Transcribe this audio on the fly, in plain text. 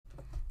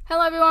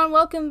Hello everyone,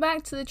 welcome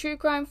back to the True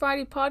Crime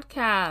Friday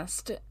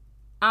podcast.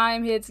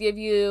 I'm here to give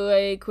you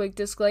a quick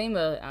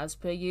disclaimer, as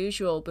per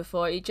usual,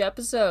 before each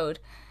episode.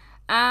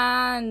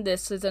 And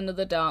this is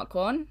another dark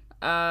one.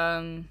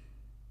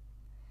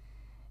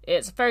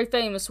 It's a very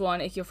famous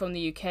one if you're from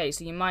the UK,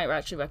 so you might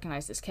actually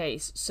recognise this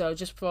case. So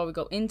just before we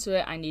go into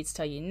it, I need to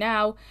tell you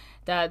now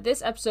that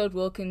this episode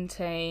will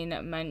contain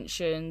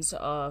mentions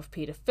of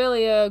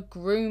paedophilia,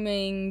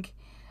 grooming,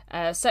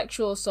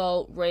 sexual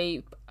assault,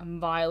 rape, and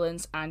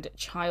violence, and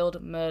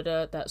child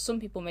murder that some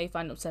people may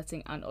find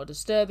upsetting and or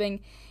disturbing.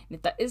 And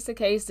if that is the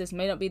case, this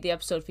may not be the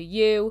episode for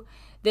you.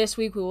 This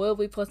week we will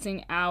be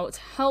putting out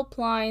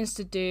helplines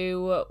to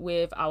do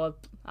with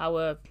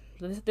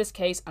this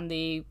case and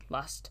the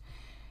last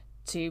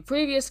two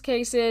previous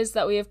cases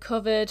that we have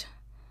covered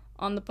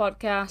on the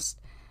podcast.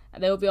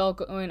 They will be all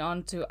going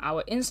on to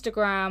our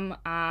Instagram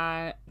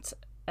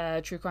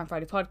at True Crime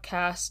Friday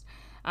Podcast,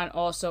 and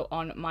also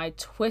on my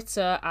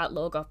Twitter at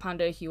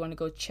LilGothPanda if you want to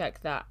go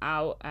check that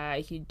out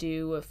if you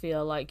do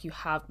feel like you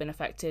have been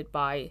affected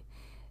by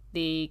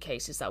the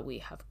cases that we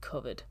have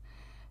covered.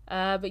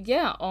 But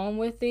yeah, on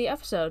with the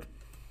episode.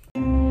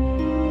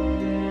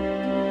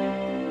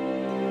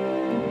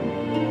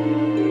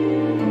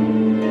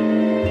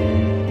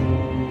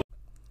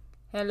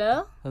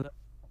 Hello? Hello.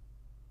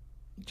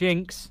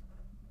 Jinx.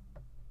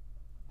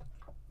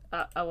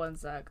 One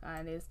sec.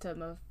 I need to turn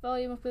my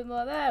volume up a bit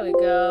more. There we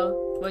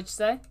go. What'd you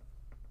say?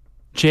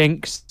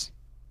 Jinx.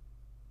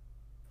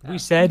 We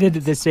said it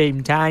at the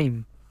same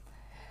time.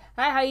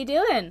 Hi, how you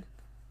doing?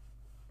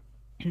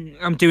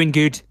 I'm doing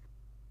good.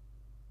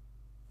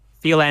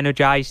 Feel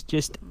energized.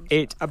 Just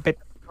ate a bit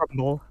of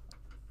crumble.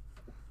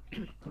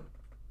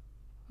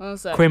 One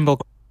sec.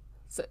 Crimble.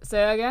 Say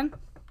that again?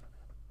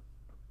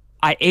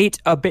 I ate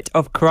a bit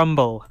of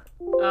crumble.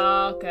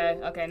 Oh, okay.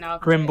 Okay, now I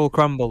can Crimble,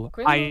 crumble.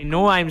 Crimble, I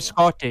know I'm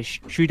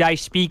Scottish. Should I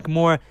speak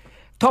more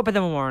top of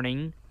the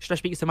morning? Should I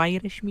speak some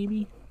Irish,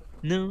 maybe?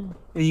 No?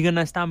 Are you gonna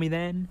understand me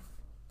then?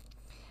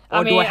 Or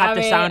I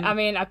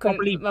couldn't.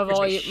 properly My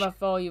British?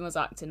 volume was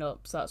acting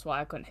up, so that's why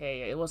I couldn't hear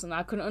you. It wasn't.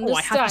 I couldn't Oh, I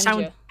understand have to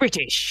sound you.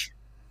 British.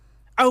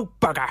 Oh,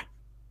 bugger.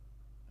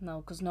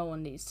 No, because no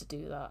one needs to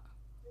do that.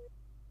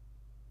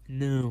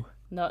 No.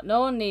 No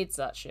one needs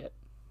that shit.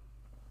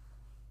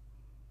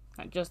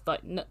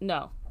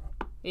 No.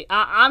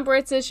 I'm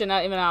British, and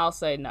even I'll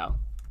say no.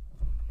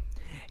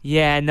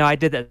 Yeah, no, I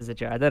did that as a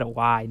joke. I don't know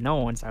why. No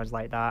one sounds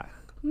like that.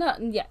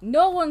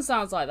 No one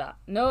sounds like that.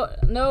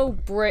 No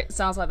Brit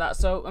sounds like that.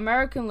 So,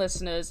 American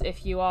listeners,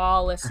 if you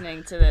are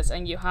listening to this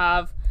and you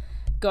have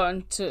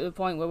gotten to the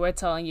point where we're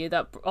telling you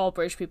that all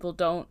British people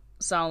don't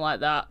sound like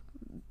that,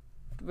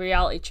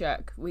 reality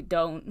check. We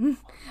don't.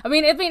 I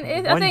think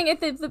if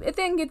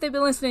they've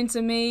been listening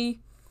to me,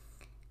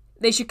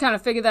 they should kind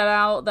of figure that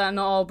out. That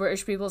not all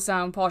British people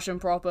sound posh and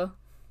proper.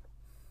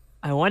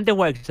 I wonder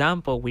what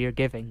example we are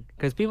giving,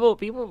 because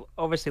people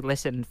obviously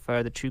listen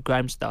for the true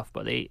crime stuff,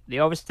 but they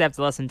obviously have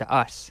to listen to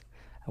us.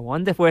 I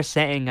wonder if we're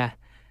setting a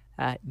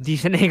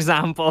decent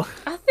example.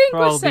 I think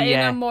for we're all setting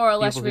the, a more or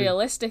less people who-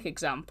 realistic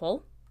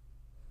example.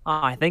 Oh,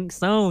 I think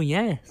so.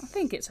 Yes. I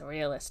think it's a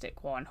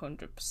realistic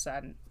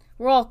 100%.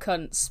 We're all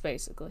cunts,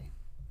 basically.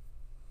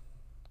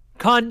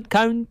 Cunt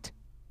count.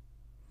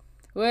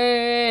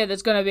 Wait,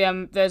 there's gonna be a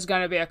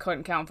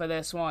cunt count for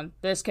this one.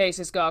 This case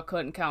has got a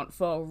cunt count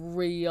for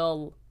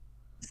real.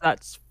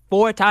 That's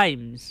 4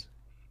 times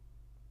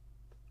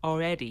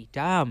already.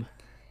 Damn.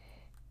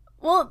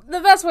 Well, the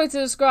best way to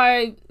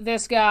describe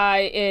this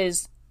guy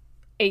is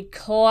a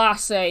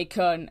class A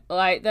cunt.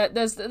 Like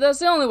that's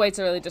the only way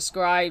to really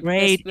describe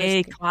Grade this.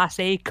 A, class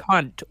A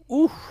cunt.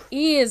 Oof.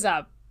 He is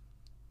a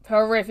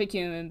horrific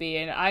human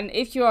being, and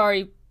if you are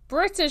a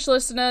British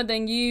listener,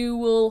 then you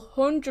will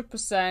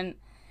 100%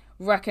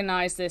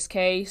 recognize this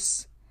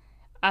case.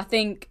 I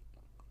think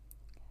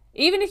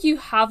even if you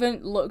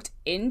haven't looked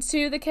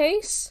into the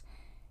case,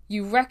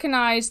 you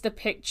recognize the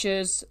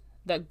pictures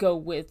that go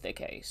with the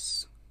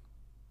case.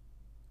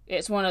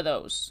 It's one of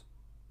those.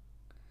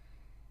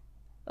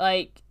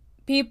 Like,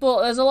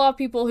 there's a lot of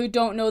people who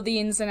don't know the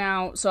ins and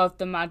outs of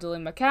the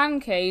Madeleine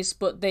McCann case,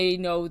 but they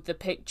know the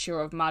picture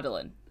of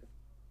Madeleine.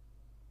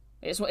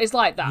 It's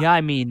like that. Yeah,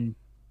 I mean,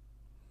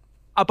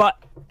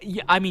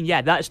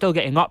 that's still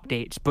getting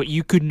updates, but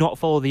you could not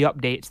follow the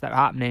updates that are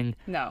happening.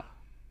 No.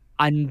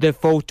 And the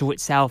photo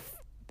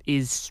itself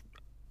is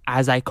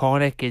as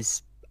iconic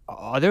as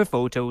other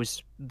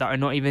photos that are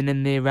not even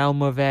in the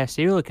realm of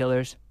serial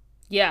killers.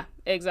 Yeah,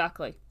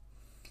 exactly.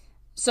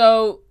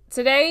 So,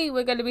 today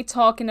we're going to be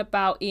talking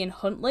about Ian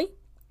Huntley,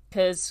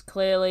 because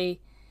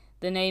clearly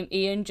the name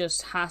Ian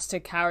just has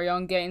to carry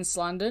on getting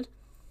slandered.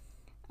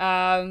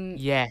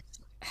 Yes.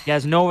 He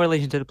has no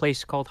relation to the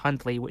place called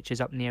Huntley, which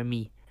is up near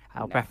me.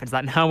 I'll preference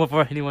that now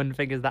before anyone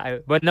figures that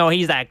out. But no,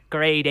 he's a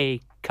grade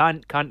A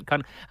cunt,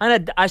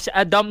 and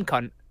a dumb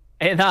cunt.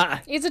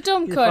 He's a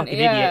dumb cunt,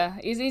 yeah.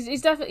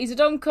 He's definitely a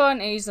dumb cunt,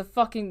 and he's a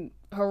fucking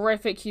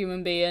horrific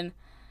human being.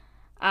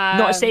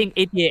 Not saying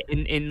idiot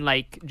in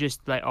like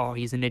just like, oh,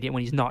 he's an idiot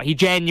when he's not. He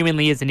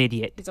genuinely is an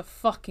idiot. He's a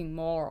fucking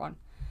moron.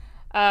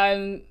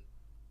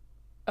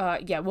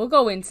 yeah, we'll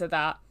go into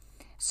that.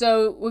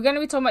 So we're going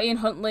to be talking about Ian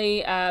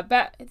Huntley.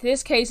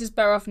 This case is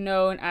better off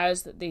known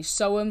as the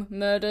Soham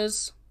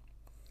Murders.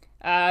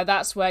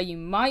 That's where you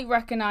might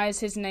recognize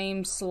his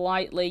name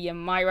slightly. You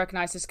might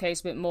recognize this case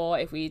a bit more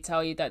if we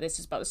tell you that this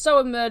is about the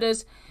Soham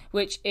Murders,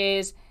 which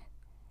is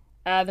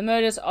the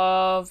murders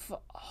of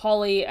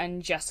Holly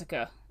and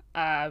Jessica.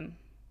 Yeah,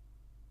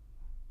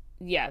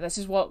 this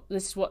is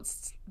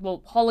what's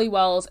Holly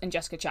Wells and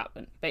Jessica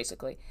Chapman,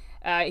 basically.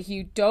 If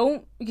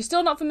you're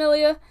still not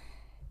familiar,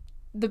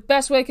 the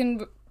best way I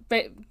can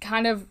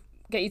kind of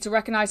get you to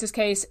recognize this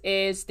case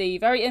is the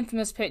very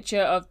infamous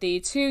picture of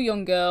the two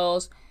young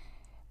girls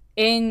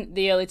in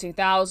the early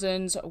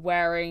 2000s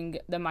wearing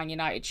the Man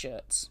United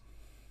shirts.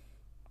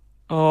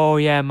 Oh,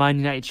 yeah, Man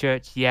United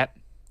shirts, yep.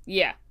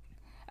 Yeah.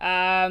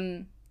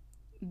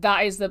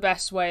 That is the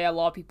best way a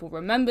lot of people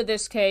remember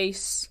this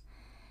case.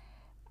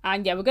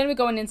 And yeah, we're going to be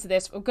going into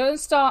this. We're going to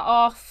start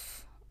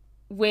off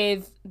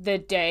with the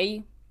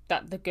day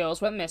that the girls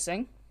went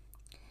missing.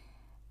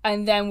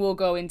 And then we'll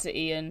go into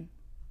Ian,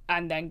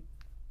 and then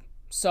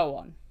so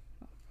on.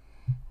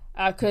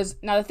 Because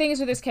now the thing is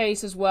with this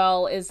case as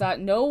well is that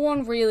no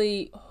one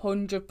really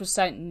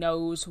 100%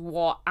 knows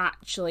what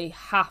actually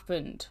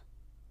happened,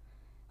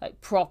 like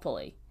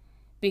properly,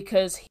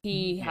 because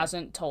he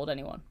hasn't told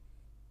anyone.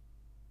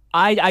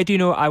 I do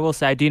know. I will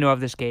say I do know of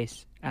this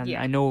case, and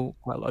I know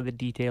quite a lot of the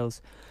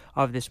details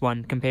of this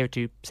one compared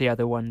to say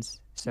other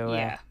ones. So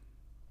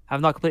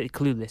I'm not completely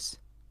clueless.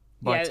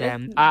 But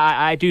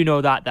I do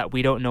know that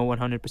we don't know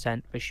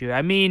 100% for sure.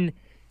 I mean,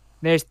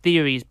 there's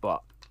theories,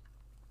 but,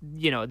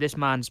 you know, this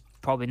man's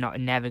probably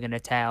never going to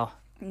tell.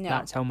 No.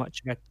 That's how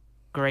much of a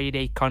grade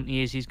A cunt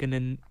he is. He's going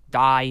to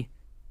die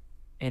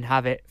and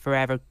have it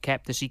forever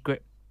kept a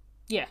secret.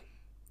 Yeah.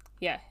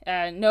 Yeah.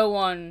 No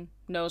one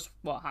knows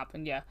what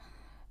happened, yeah.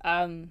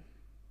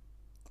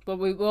 But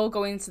we will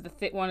go into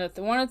one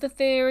of the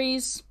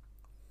theories.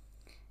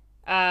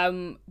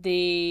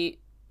 The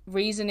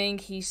reasoning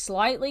he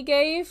slightly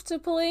gave to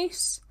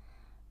police,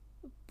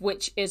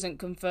 which isn't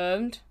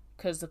confirmed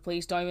because the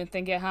police don't even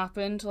think it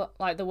happened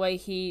like the way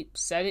he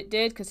said it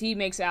did, because he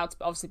makes it out to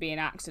obviously be an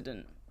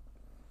accident,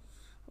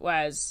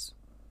 whereas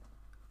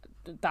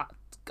that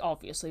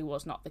obviously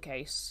was not the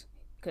case,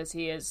 because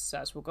he is,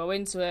 as we'll go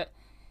into it,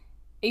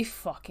 a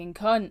fucking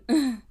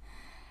cunt.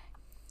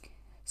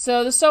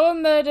 So the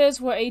Soham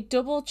murders were a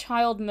double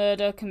child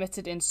murder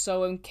committed in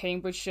Soham,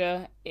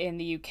 Cambridgeshire, in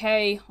the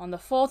UK on the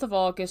 4th of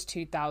August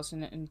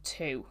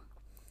 2002.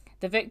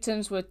 The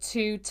victims were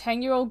two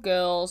 10-year-old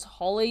girls,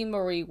 Holly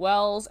Marie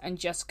Wells and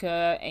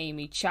Jessica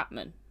Amy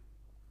Chapman.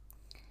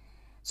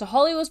 So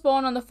Holly was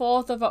born on the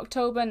 4th of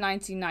October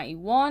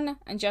 1991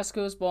 and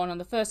Jessica was born on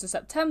the 1st of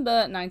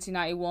September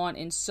 1991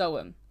 in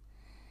Soham.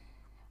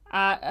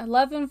 At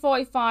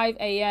 11:45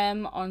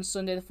 a.m. on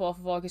Sunday the 4th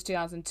of August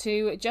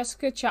 2002,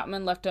 Jessica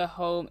Chapman left her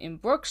home in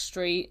Brook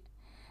Street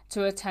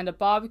to attend a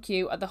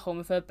barbecue at the home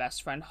of her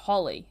best friend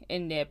Holly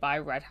in nearby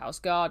Red House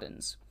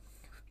Gardens.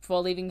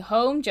 Before leaving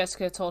home,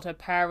 Jessica told her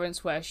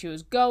parents where she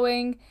was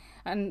going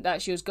and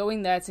that she was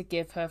going there to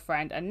give her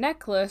friend a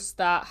necklace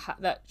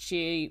that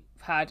she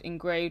had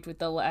engraved with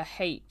the letter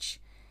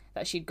H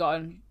that she'd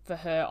gotten for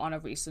her on a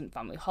recent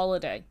family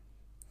holiday.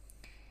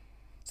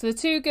 So the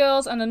two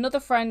girls and another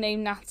friend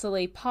named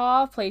Natalie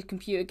Parr played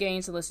computer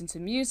games and listened to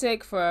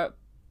music for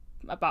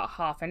about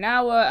half an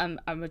hour and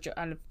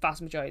a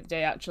vast majority of the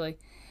day, actually.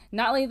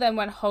 Natalie then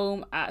went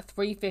home at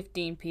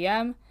 3:15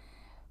 p.m.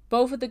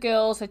 Both of the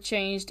girls had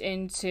changed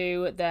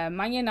into their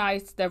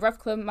Rev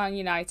Club Man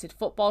United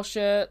football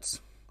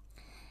shirts.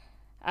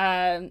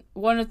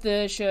 One of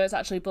the shirts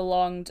actually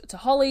belonged to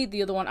Holly,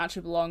 the other one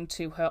actually belonged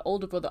to her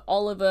older brother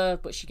Oliver,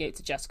 but she gave it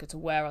to Jessica to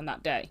wear on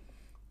that day.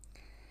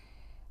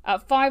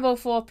 At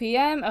 5:04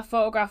 p.m, a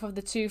photograph of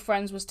the two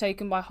friends was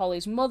taken by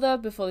Holly's mother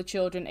before the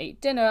children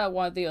ate dinner at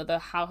one of the other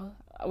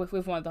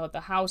with one of the other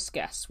house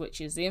guests,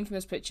 which is the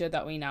infamous picture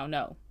that we now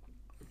know.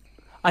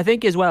 I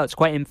think as well it's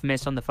quite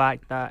infamous on the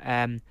fact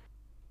that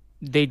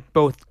they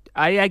both...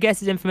 I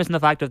guess it's infamous on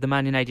the fact of the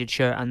Man United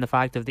shirt and the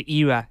fact of the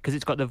era, because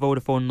it's got the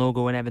Vodafone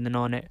logo and everything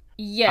on it.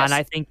 Yes.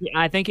 And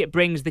I think it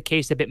brings the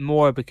case a bit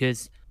more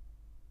because...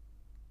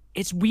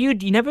 It's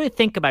weird, you never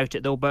think about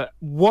it though, but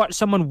what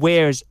someone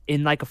wears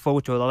in like a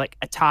photo or like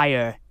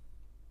attire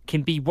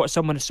can be what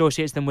someone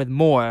associates them with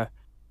more.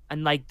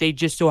 And like they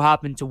just so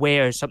happen to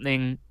wear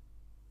something,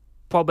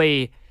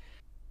 probably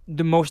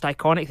the most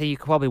iconic thing you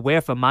could probably wear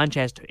for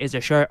Manchester is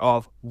a shirt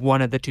of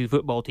one of the two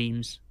football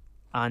teams.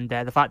 And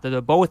the fact that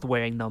they're both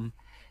wearing them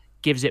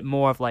gives it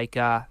more of like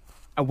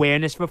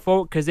awareness for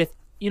folk. Because if,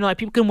 you know, like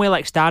people can wear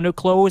like standard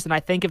clothes, and I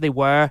think if they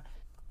were,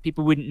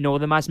 people wouldn't know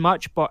them as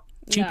much. But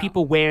two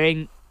people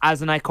wearing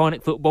as an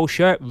iconic football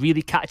shirt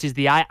really catches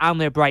the eye,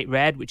 and they're bright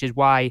red, which is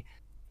why,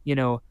 you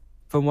know,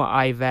 from what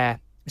I've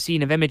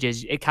seen of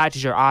images, it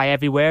catches your eye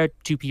everywhere.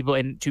 Two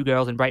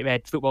girls in bright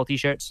red football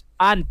t-shirts,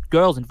 and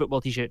girls in football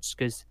t-shirts,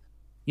 because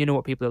you know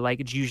what people are like.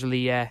 It's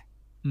usually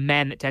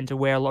men that tend to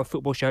wear a lot of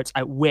football shirts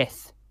out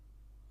with.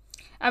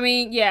 I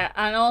mean, yeah,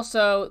 and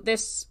also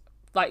this,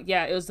 like,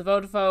 yeah, it was the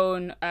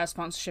Vodafone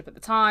sponsorship at the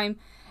time.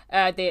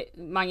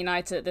 Man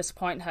United at this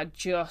point had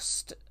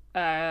just...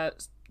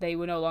 they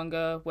were no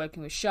longer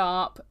working with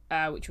Sharp,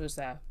 which was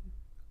their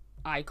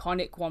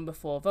iconic one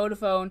before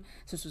Vodafone.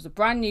 So this was a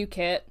brand new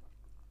kit.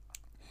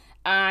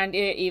 And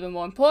it, even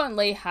more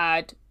importantly,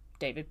 had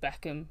David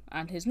Beckham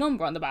and his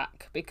number on the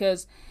back.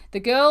 Because the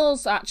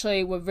girls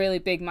actually were really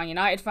big Man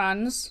United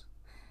fans.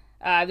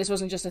 This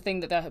wasn't just a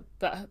thing that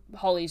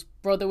Holly's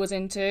brother was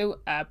into.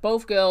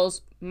 Both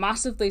girls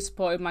massively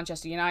supported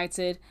Manchester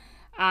United.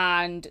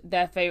 And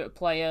their favourite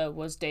player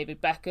was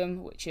David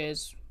Beckham, which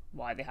is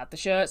why they had the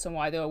shirts and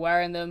why they were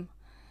wearing them.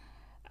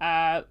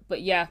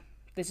 But yeah,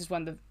 this is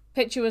when the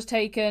picture was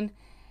taken.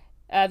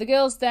 The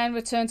girls then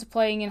returned to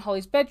playing in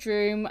Holly's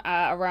bedroom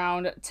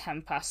around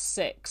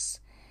 6:10.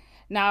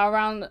 Now,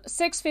 around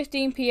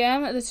 6:15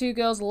 p.m, the two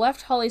girls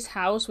left Holly's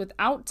house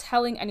without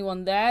telling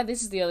anyone there.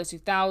 This is the early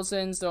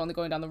 2000s. They're only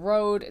going down the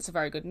road. It's a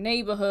very good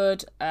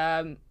neighbourhood.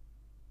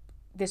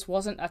 This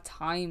wasn't a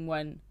time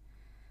when...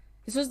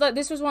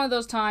 This was one of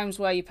those times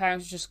where your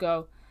parents just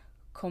go,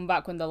 come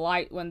back when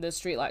the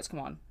street lights come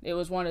on. It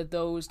was one of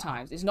those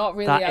times. It's not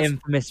really that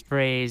infamous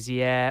phrase,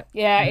 yeah.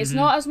 Yeah, it's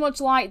not as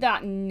much like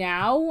that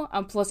now,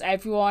 and plus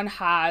everyone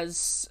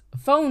has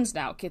phones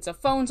now. Kids have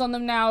phones on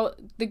them now.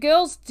 The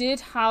girls did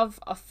have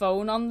a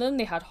phone on them.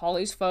 They had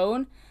Holly's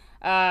phone.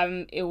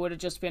 It would have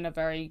just been a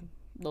very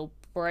little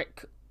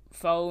brick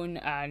phone,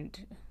 and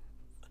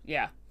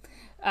yeah.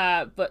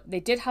 But they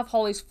did have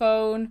Holly's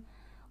phone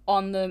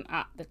on them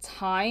at the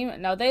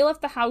time. Now, they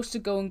left the house to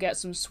go and get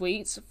some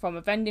sweets from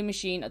a vending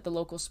machine at the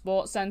local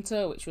sports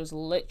centre, which was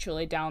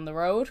literally down the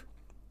road.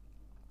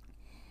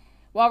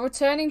 While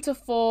returning to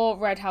 4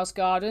 Red House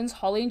Gardens,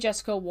 Holly and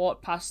Jessica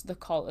walked past the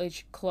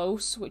college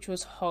close, which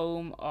was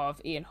home of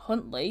Ian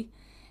Huntley,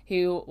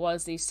 who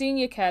was the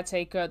senior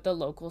caretaker at the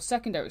local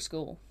secondary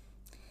school.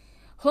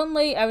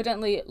 Huntley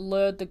evidently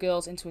lured the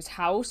girls into his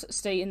house,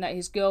 stating that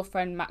his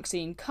girlfriend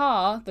Maxine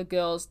Carr, the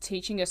girls'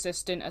 teaching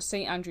assistant at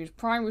St Andrew's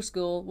Primary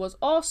School, was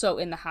also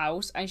in the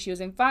house, and she was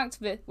in fact,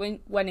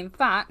 when in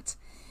fact,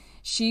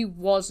 she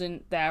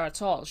wasn't there at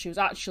all. She was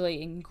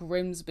actually in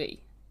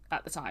Grimsby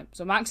at the time,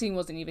 so Maxine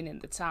wasn't even in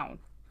the town.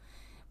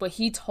 But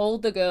he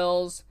told the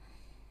girls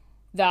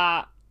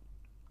that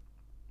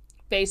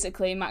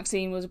basically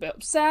Maxine was a bit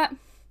upset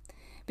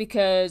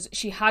because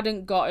she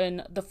hadn't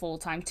gotten the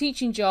full-time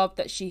teaching job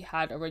that she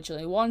had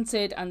originally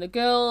wanted, and the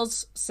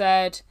girls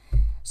said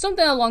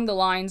something along the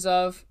lines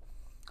of,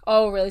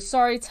 "Oh, really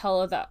sorry,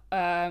 tell her that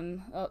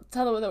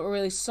we're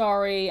really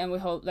sorry, and we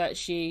hope that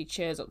she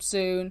cheers up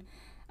soon."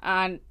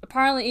 And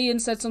apparently Ian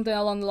said something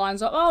along the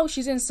lines of, "Oh,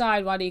 she's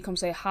inside, why don't you come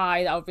say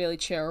hi, that would really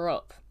cheer her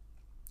up."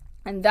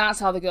 And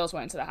that's how the girls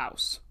went into the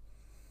house.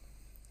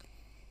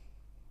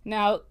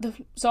 Now,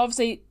 so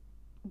obviously,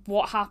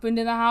 what happened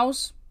in the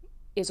house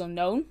is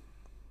unknown.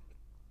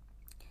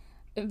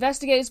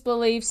 Investigators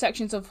believe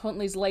sections of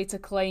Huntley's later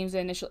claims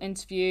and initial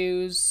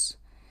interviews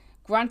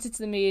granted to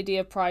the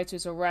media prior to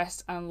his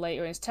arrest and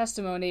later in his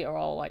testimony are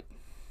all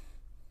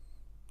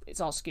it's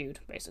all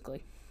skewed,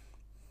 basically.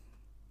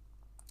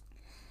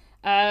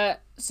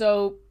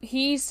 So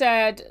he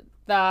said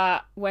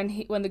that when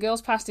the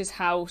girls passed his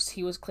house,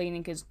 he was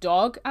cleaning his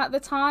dog at the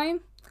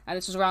time, and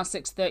this was around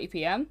 6:30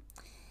 p.m,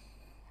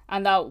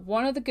 and that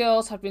one of the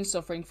girls had been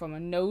suffering from a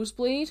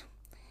nosebleed.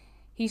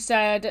 He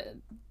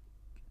said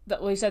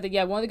that one of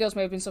the girls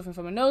may have been suffering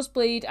from a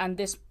nosebleed, and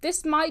this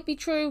might be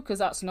true because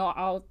that's not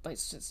how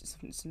it's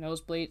a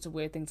nosebleed. It's a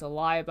weird thing to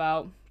lie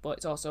about, but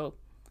it's also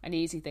an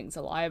easy thing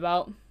to lie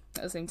about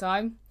at the same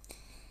time.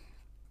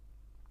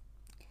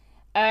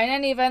 In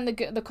any event,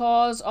 the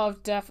cause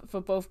of death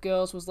for both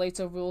girls was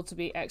later ruled to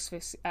be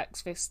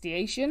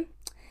asphyxiation.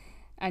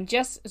 And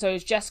so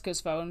it's Jessica's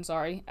phone.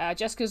 Sorry,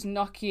 Jessica's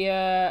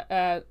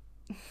Nokia.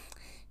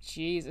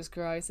 Jesus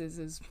Christ, this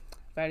is a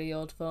very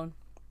old phone.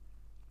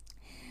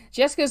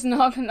 Jessica's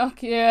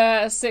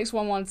Nokia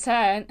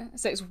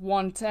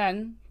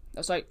 6110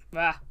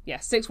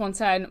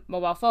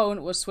 mobile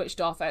phone was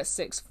switched off at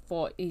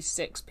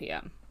 6:46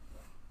 p.m.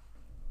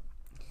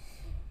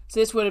 So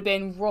this would have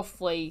been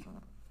roughly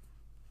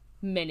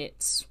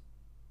minutes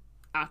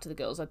after the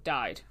girls had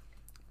died.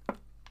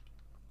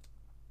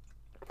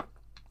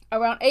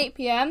 Around 8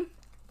 p.m,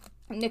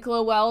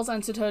 Nicola Wells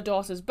entered her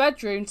daughter's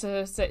bedroom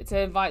to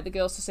invite the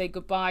girls to say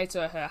goodbye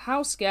to her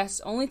house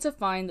guests, only to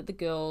find that the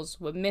girls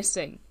were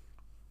missing.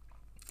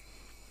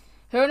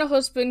 Her and her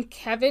husband,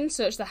 Kevin,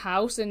 searched the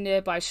house and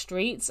nearby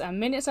streets, and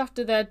minutes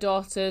after their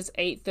daughter's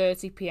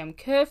 8:30 p.m.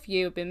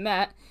 curfew had been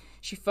met,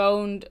 she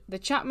phoned the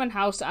Chapman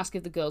house to ask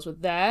if the girls were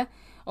there,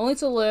 only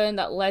to learn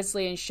that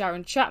Leslie and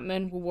Sharon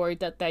Chapman were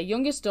worried that their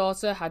youngest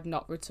daughter had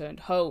not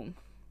returned home.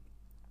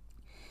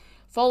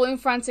 Following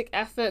frantic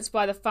efforts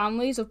by the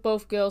families of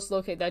both girls to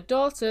locate their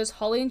daughters,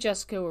 Holly and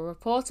Jessica were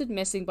reported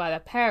missing by their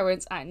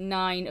parents at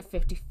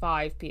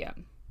 9:55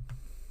 p.m.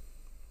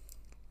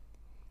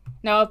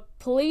 Now,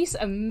 police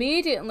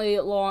immediately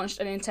launched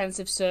an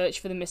intensive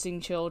search for the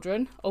missing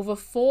children. Over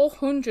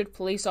 400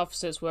 police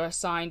officers were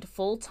assigned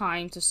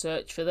full-time to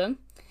search for them.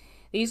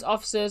 These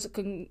officers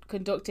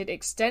conducted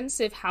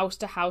extensive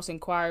house-to-house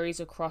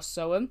inquiries across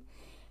Soham.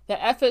 Their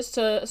efforts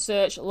to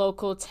search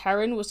local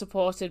terrain were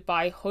supported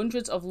by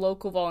hundreds of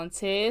local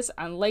volunteers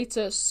and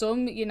later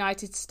some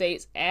United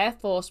States Air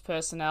Force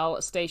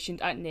personnel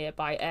stationed at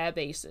nearby air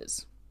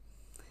bases.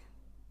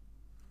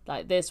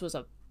 Like, this was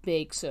a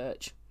big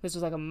search. This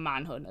was like a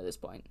manhunt at this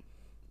point.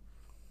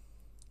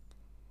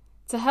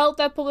 To help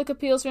their public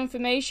appeals for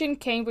information,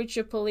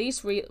 Cambridgeshire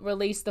police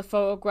released the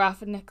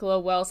photograph Nicola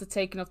Wells had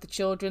taken of the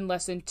children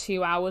less than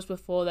 2 hours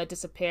before their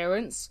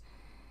disappearance,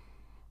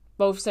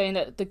 both saying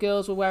that the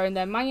girls were wearing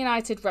their Man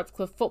United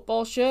replica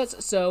football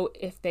shirts, so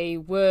if they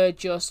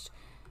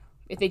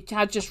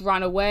had just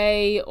ran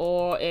away,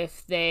 or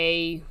if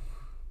they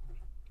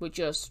were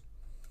just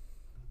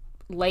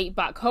late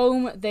back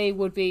home, they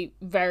would be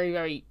very,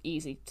 very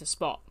easy to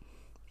spot.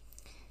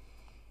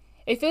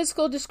 A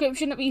physical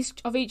description of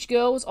each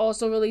girl was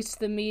also released to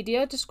the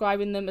media,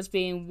 describing them as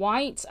being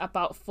white,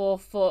 about 4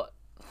 foot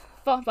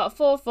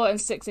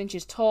and 6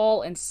 inches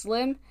tall and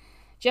slim.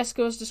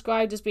 Jessica was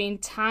described as being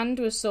tanned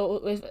with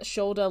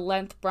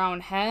shoulder-length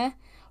brown hair.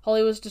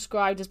 Holly was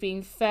described as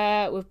being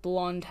fair with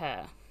blonde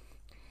hair.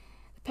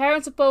 The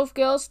parents of both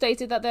girls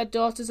stated that their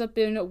daughters had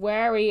been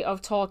wary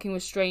of talking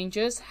with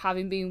strangers,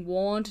 having been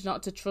warned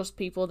not to trust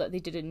people that they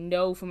didn't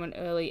know from an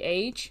early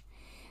age.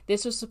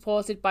 This was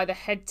supported by the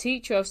head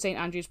teacher of St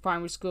Andrew's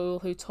Primary School,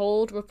 who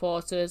told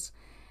reporters,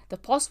 "The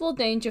possible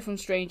danger from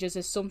strangers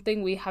is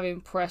something we have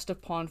impressed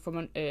upon from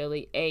an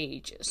early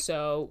age."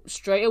 So,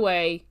 straight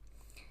away,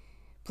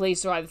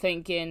 police are either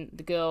thinking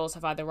the girls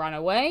have either ran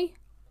away,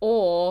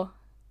 or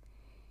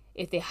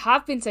if they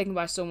have been taken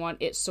by someone,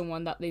 it's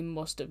someone that they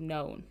must have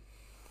known.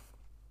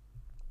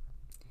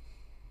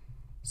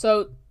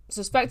 So,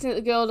 suspecting that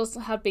the girls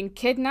had been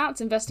kidnapped,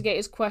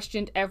 investigators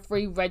questioned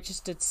every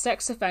registered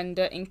sex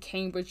offender in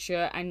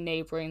Cambridgeshire and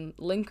neighbouring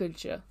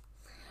Lincolnshire.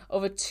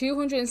 Over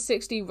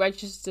 260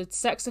 registered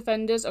sex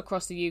offenders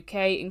across the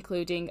UK,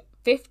 including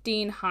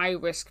 15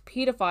 high-risk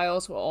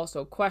paedophiles, were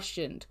also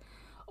questioned.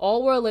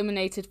 All were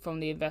eliminated from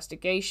the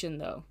investigation,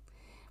 though.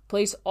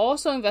 Police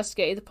also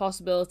investigated the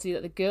possibility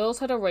that the girls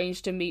had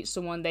arranged to meet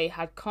someone they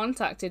had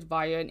contacted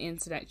via an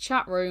internet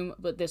chat room,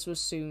 but this was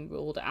soon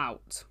ruled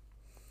out.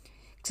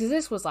 Because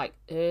this was, like,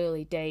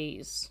 early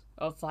days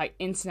of, like,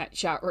 internet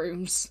chat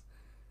rooms.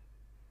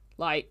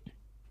 Like,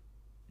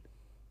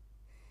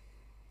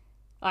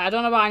 I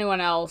don't know about anyone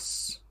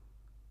else,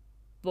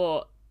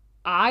 but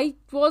I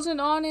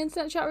wasn't on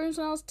internet chat rooms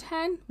when I was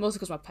 10. Mostly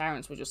because my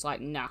parents were just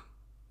like, nah.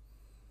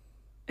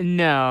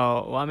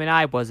 No, I mean,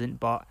 I wasn't,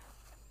 but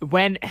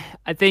when,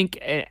 I think,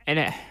 in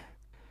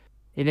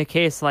a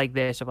case like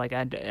this, of like,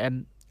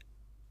 when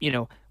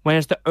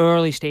it's the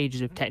early stages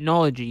of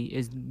technology,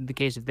 is the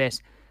case of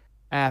this,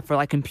 for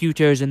like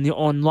computers and the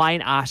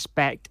online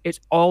aspect, it's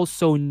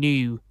also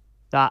new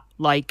that,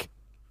 like,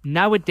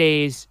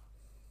 nowadays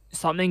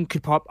something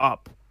could pop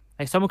up,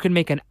 like someone could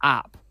make an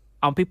app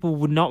and people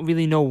would not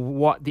really know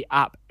what the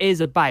app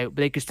is about,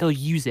 but they could still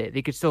use it,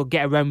 they could still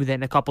get around with it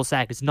in a couple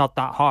seconds. It's not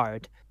that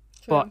hard.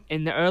 True. But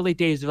in the early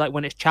days of, like,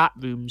 when it's chat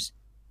rooms,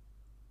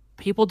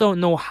 people don't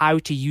know how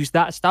to use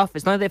that stuff.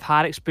 It's not like they've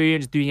had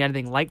experience doing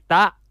anything like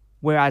that,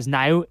 whereas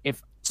now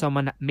if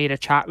someone made a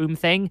chat room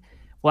thing,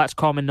 well, that's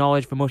common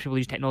knowledge for most people who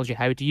use technology,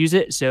 how to use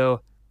it.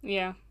 So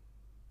yeah,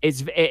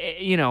 it's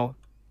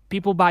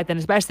people back then,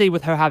 especially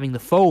with her having the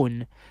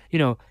phone,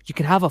 you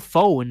can have a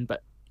phone,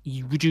 but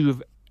would you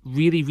have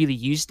really, really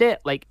used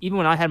it? Like, even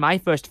when I had my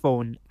first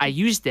phone, I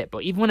used it,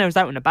 but even when I was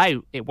out and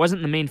about, it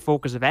wasn't the main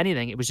focus of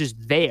anything. It was just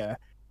there,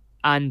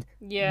 and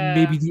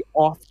maybe the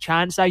off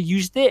chance I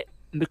used it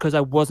because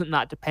I wasn't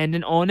that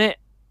dependent on it.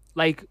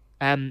 Like,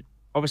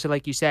 obviously,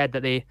 like you said,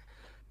 that they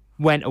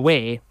went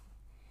away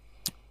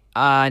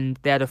and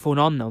they had a phone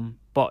on them,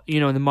 but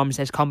the mum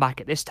says come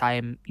back at this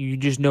time, you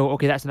just know,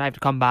 okay, that's the night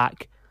to come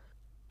back,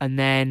 and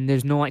then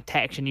there's no like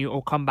texting you,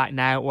 oh, come back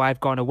now, or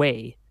I've gone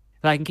away.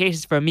 Like, in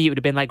cases for me, it would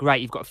have been like,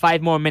 right, you've got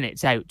 5 more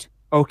minutes out.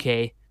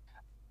 Okay,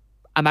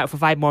 I'm out for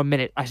 5 more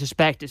minutes. I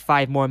suspect it's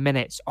 5 more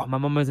minutes. Oh, my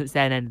mum hasn't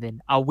said anything.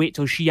 I'll wait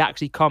till she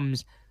actually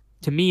comes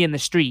to me in the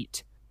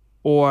street,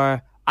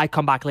 or I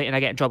come back late and I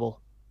get in trouble.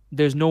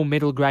 There's no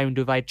middle ground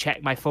of I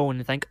check my phone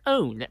and think,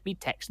 oh, let me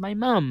text my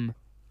mum.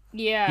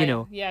 Yeah,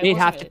 they'd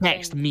have to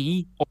text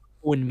me or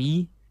phone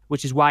me,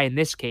 which is why in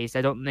this case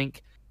I don't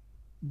think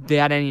they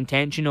had any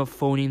intention of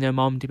phoning their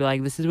mum to be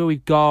like, this is where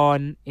we've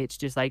gone. It's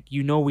just like,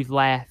 we've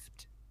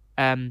left,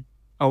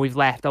 or we've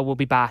left, or we'll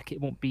be back.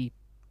 It won't be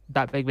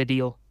that big of a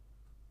deal.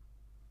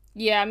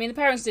 Yeah, I mean, the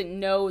parents didn't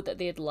know that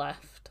they had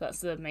left.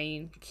 That's the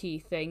main key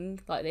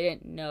thing. Like, they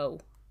didn't know.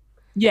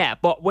 Yeah,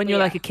 but when you're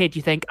like a kid,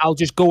 you think, I'll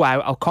just go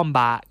out, I'll come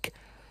back.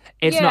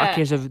 It's not a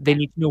case of they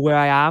need to know where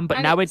I am.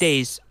 But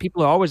nowadays,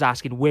 people are always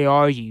asking, where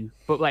are you?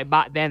 But like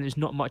back then, there's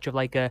not much of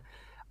like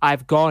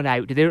I've gone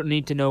out. They don't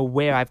need to know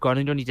where I've gone.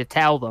 I don't need to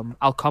tell them.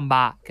 I'll come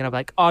back. And I'm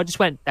like, oh, I just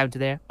went down to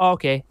there. Oh,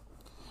 okay.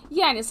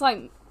 Yeah, and it's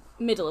like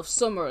middle of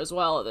summer as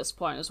well at this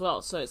point as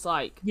well. So it's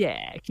like...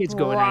 yeah, kids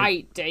going out.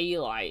 Bright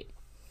daylight.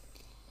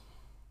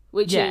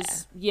 Which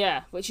is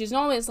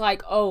normally it's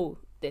like, oh,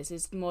 this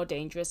is more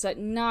dangerous at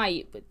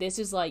night. But this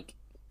is like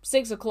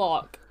 6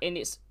 o'clock and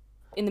it's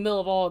in the middle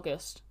of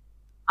August.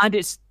 and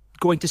it's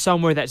going to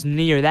somewhere that's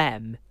near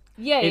them.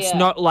 Yeah, It's yeah.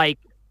 not like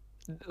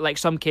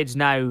some kids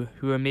now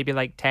who are maybe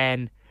like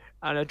 10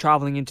 and are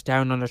traveling into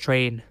town on a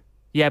train.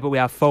 Yeah, but we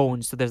have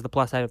phones, so there's the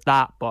plus side of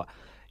that. But,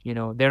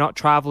 they're not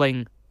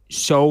traveling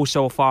so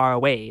far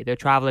away. They're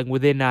traveling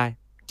within a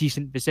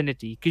decent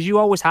vicinity. Because you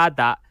always had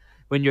that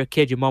when you're a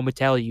kid. Your mom would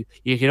tell you,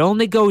 you can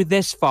only go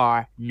this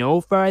far,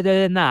 no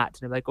further than that.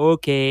 And they're like,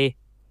 okay.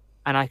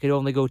 And I could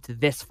only go to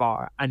this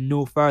far and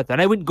no further.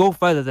 And I wouldn't go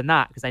further than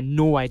that because I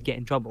know I'd get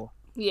in trouble.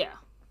 Yeah.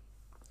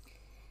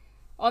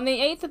 On the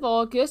 8th of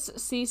August,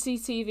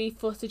 CCTV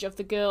footage of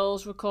the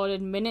girls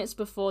recorded minutes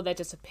before their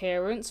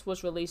disappearance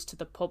was released to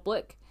the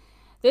public.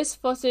 This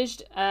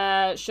footage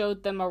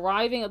showed them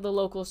arriving at the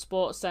local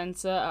sports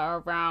centre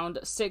at around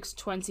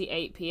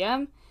 6:28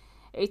 p.m.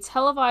 A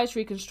televised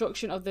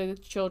reconstruction of the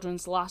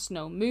children's last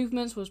known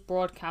movements was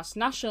broadcast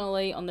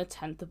nationally on the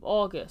 10th of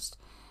August,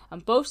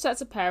 and both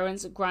sets of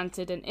parents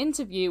granted an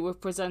interview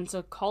with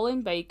presenter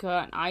Colin Baker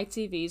on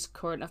ITV's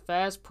Current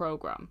Affairs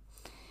programme,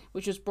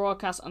 which was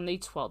broadcast on the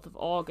 12th of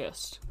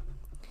August.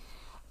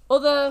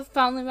 Other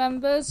family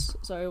members...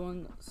 Sorry,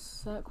 one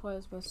sec.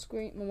 Where's my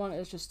screen? My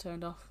monitor's just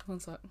turned off. One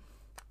sec.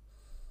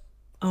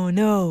 Oh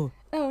no.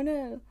 Oh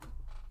no.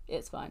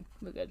 It's fine.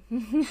 We're good.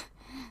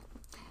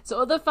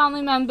 So other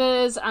family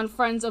members and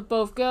friends of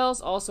both girls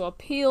also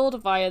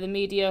appealed via the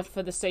media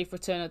for the safe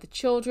return of the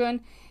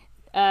children.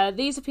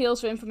 These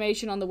appeals for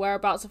information on the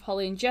whereabouts of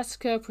Holly and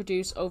Jessica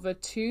produced over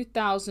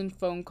 2,000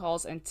 phone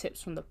calls and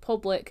tips from the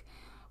public,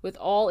 with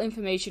all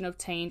information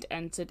obtained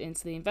entered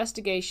into the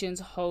investigation's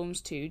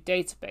Homes 2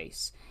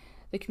 database.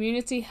 The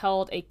community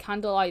held a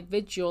candlelight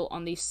vigil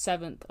on the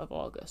 7th of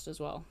August as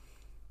well.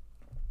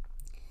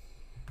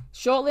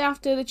 Shortly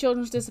after the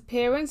children's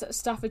disappearance,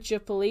 Staffordshire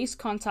police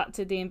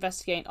contacted the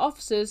investigating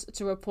officers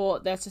to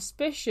report their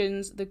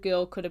suspicions the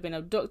girl could have been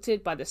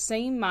abducted by the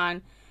same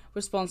man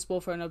responsible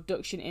for an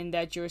abduction in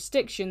their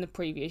jurisdiction the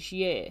previous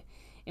year,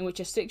 in which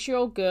a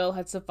 6-year-old girl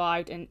had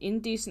survived an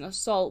indecent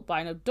assault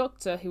by an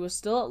abductor who was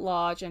still at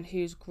large and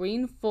whose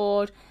green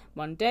Ford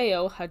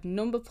Mondeo had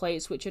number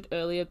plates which had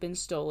earlier been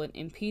stolen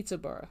in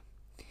Peterborough.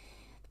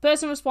 The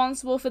person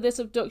responsible for this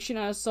abduction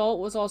and assault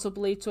was also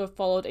believed to have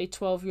followed a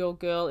 12-year-old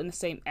girl in the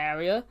same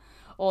area,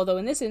 although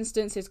in this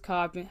instance his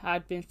car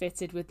had been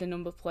fitted with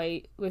number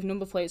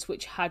plates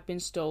which had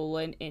been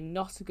stolen in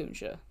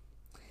Nottinghamshire.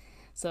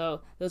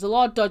 So there's a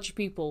lot of dodgy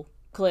people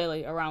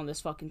clearly around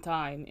this fucking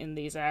time in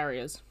these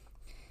areas,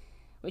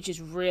 which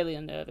is really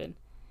unnerving.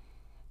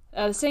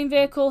 The same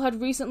vehicle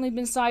had recently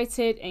been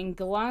sighted in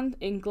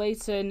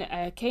Glayton,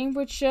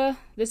 Cambridgeshire.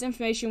 This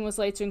information was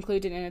later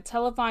included in a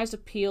televised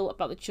appeal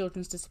about the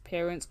children's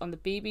disappearance on the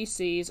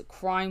BBC's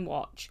Crime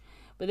Watch,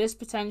 but this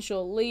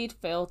potential lead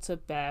failed to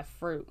bear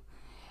fruit.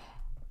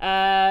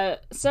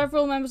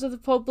 Several members of the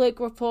public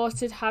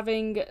reported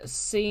having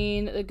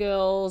seen the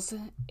girls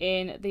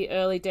in the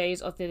early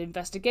days of the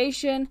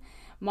investigation.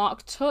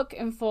 Mark Tuck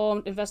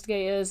informed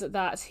investigators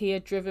that he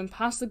had driven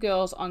past the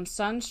girls on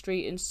Sand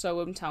Street in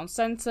Soham Town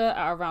Centre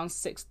at around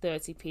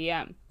 6:30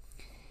 p.m.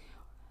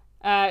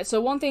 So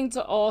one thing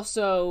to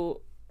also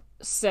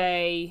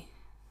say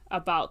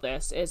about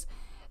this is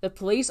the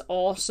police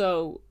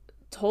also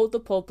told the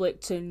public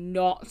to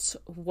not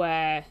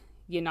wear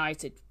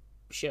United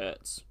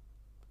shirts.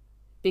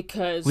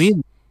 Because...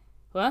 Really?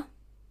 What?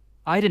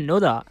 I didn't know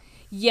that.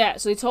 Yeah,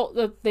 so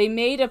they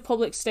made a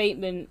public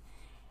statement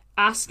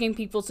asking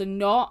people to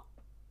not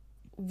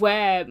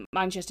wear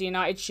Manchester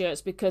United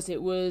shirts because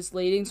it was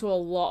leading to a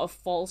lot of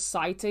false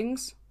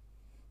sightings.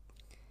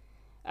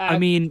 I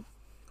mean...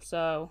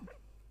 So...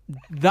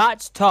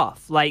 That's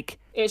tough. Like...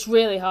 It's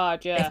really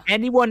hard, yeah. If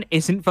anyone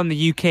isn't from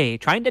the UK,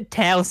 trying to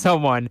tell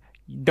someone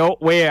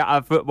don't wear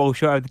a football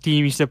shirt of the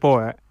team you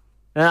support,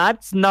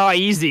 that's not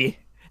easy.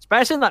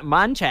 Especially in like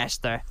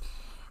Manchester.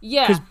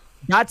 Yeah.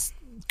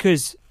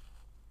 Because,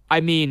 I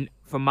mean,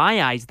 from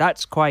my eyes,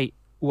 that's quite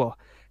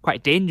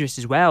dangerous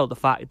as well. The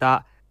fact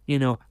that,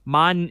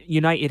 Man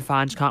United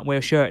fans can't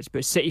wear shirts,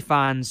 but City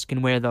fans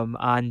can wear them.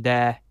 And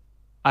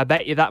I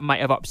bet you that might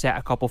have upset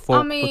a couple folk.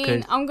 I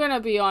mean, I'm going to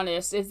be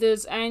honest. If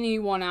there's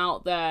anyone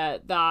out there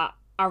that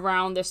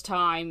around this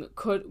time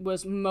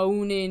was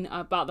moaning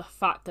about the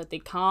fact that they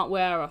can't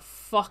wear a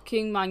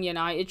fucking Man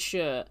United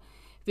shirt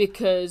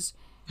because...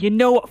 You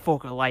know what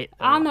folk are like,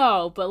 though. I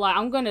know, but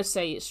I'm gonna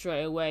say it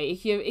straight away.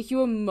 If you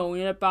were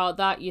moaning about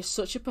that, you're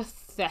such a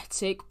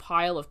pathetic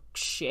pile of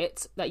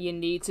shit that you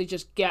need to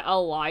just get a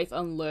life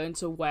and learn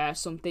to wear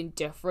something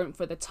different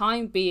for the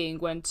time being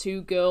when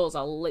 2 girls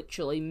are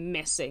literally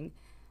missing.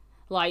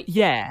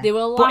 Yeah, they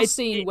were last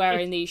seen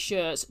wearing these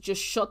shirts.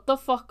 Just shut the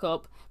fuck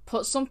up,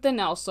 put something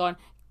else on,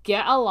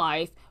 get a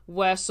life,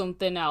 wear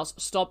something else,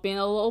 stop being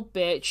a little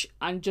bitch,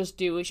 and just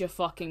do as you're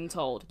fucking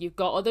told. You've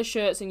got other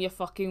shirts in your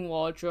fucking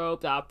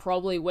wardrobe that are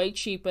probably way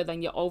cheaper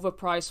than your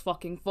overpriced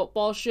fucking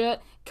football shirt.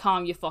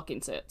 Calm your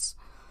fucking tits.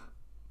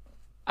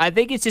 I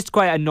think it's just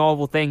quite a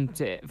novel thing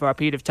for a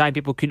period of time.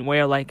 People couldn't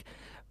wear,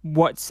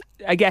 what's,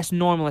 I guess,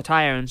 normal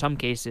attire in some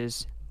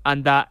cases,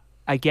 and that,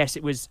 I guess,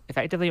 it was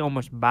effectively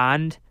almost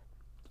banned.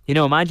 You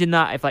know, imagine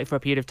that if, like, for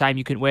a period of time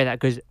you couldn't wear that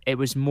because it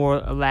was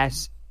more or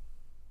less,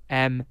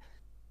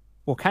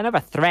 well, kind of a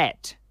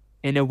threat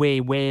in a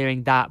way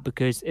wearing that,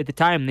 because at the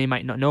time they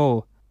might not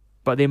know,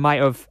 but they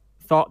might have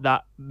thought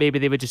that maybe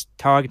they were just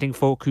targeting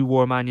folk who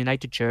wore Man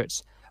United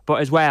shirts.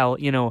 But as well,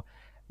 you know,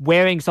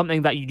 wearing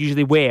something that you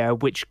usually wear,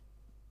 which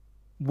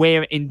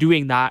where in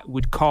doing that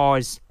would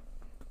cause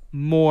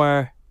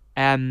more,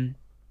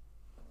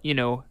 you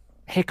know,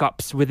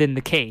 hiccups within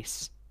the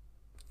case.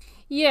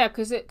 Yeah,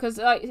 because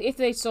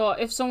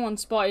if someone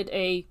spotted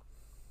a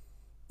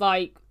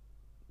like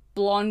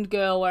blonde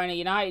girl wearing a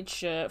United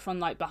shirt from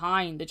like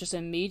behind, they're just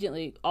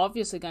immediately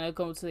obviously going to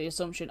go to the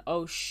assumption,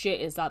 oh shit,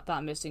 is that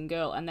missing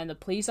girl? And then the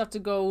police have to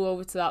go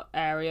over to that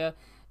area,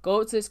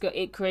 go to this girl.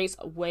 It creates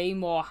way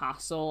more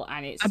hassle,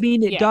 and it's... I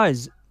mean, it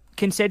does,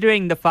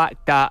 considering the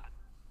fact that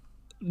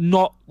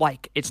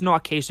it's not a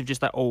case of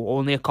just like, oh,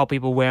 only a couple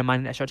people wear Man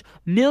United shirts.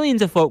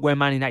 Millions of folk wear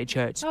Man United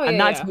shirts. Oh, and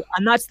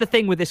that's the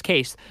thing with this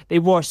case. They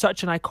wore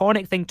such an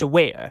iconic thing to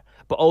wear,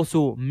 but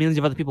also millions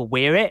of other people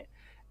wear it.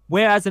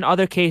 Whereas in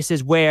other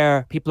cases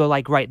where people are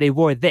like, right, they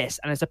wore this,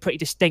 and it's a pretty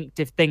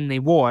distinctive thing they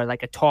wore,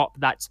 like a top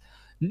that's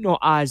not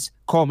as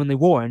commonly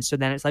worn. So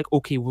then it's like,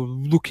 okay, we're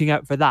looking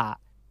out for that.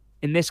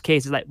 In this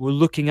case, it's like we're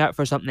looking out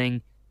for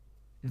something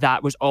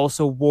that was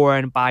also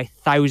worn by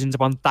thousands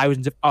upon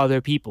thousands of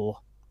other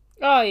people.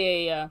 Oh,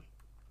 yeah.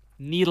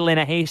 Needle in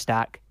a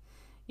haystack.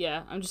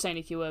 Yeah, I'm just saying,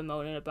 if you were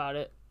moaning about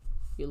it,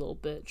 you little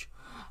bitch.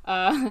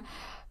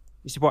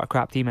 You support a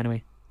crap team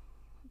anyway.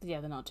 Yeah,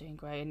 they're not doing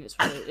great, and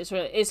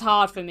it's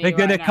hard for me. They're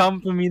gonna now. come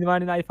for me, the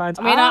Man United fans.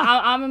 I mean,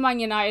 I'm a Man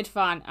United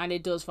fan, and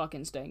it does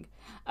fucking sting.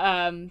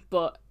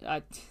 But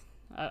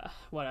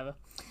whatever.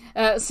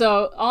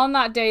 So on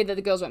that day that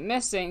the girls went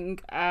missing,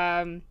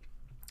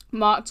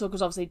 Mark Tuck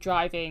was obviously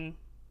driving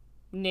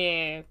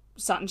near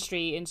Saturn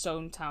Street in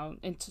Soham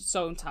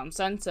Town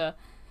Centre,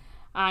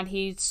 and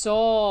he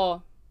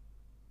saw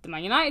the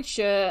Man United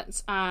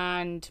shirts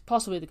and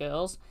possibly the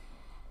girls,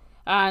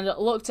 and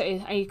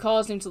he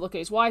caused him to look at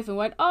his wife and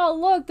went, oh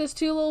look, there's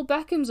two little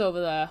Beckhams over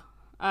there.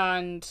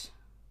 And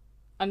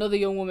another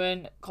young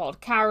woman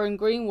called Karen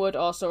Greenwood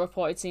also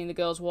reported seeing the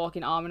girls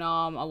walking arm in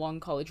arm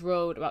along College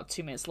Road about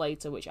 2 minutes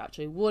later, which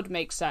actually would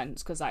make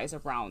sense because that is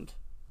around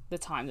the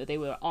time that they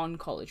were on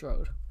College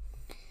Road.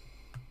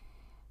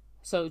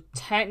 So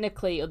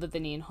technically, other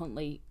than Ian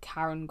Huntley,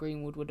 Karen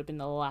Greenwood would have been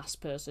the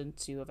last person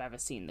to have ever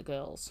seen the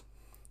girls.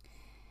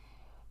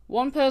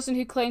 One person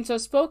who claimed to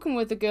have spoken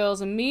with the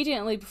girls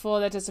immediately before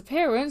their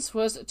disappearance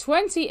was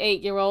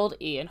 28-year-old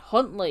Ian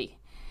Huntley,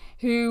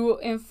 who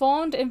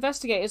informed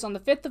investigators on the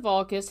 5th of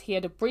August he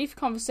had a brief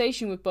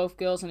conversation with both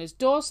girls on his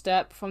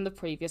doorstep from the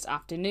previous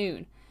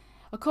afternoon.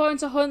 According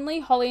to Huntley,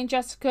 Holly and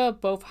Jessica,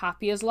 both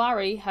happy as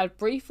Larry, had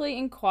briefly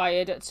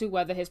inquired to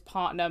whether his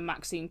partner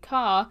Maxine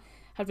Carr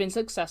had been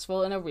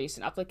successful in a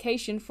recent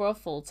application for a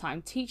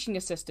full-time teaching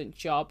assistant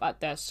job at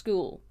their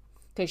school,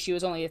 because she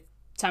was only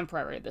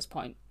temporary at this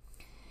point.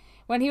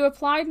 When he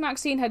replied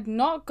Maxine had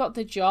not got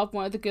the job,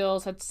 one of the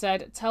girls had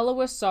said, tell her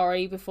we're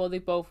sorry, before they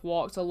both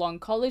walked along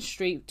College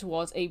Street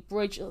towards a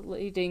bridge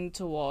leading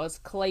towards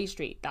Clay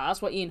Street.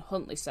 That's what Ian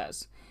Huntley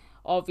says.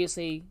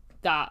 Obviously,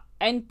 that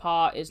end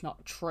part is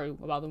not true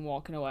about them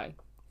walking away.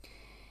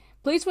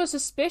 Police were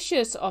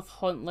suspicious of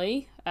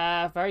Huntley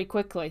very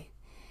quickly.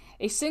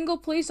 A single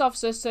police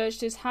officer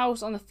searched his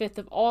house on the 5th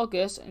of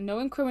August. No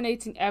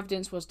incriminating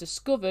evidence was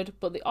discovered,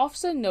 but the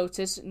officer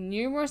noticed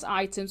numerous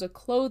items of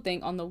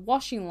clothing on the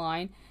washing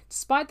line,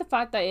 despite the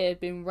fact that it had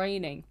been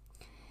raining.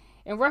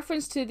 In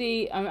reference to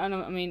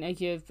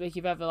if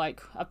you've ever,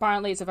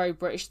 apparently it's a very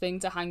British thing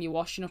to hang your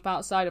washing up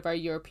outside, a very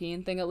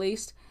European thing at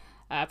least.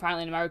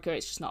 Apparently in America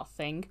it's just not a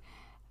thing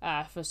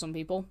for some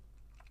people.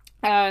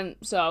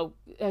 So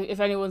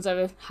if anyone's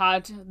ever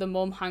had the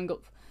mum hang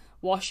up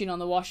washing on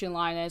the washing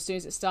line, and as soon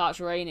as it starts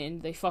raining,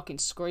 they fucking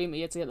scream at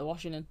you to get the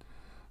washing in.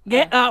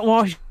 Get that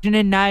washing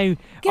in now. Get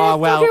the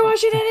fucking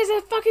washing in. Is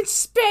it fucking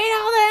spitting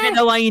out there? Get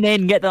the line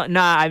in.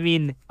 I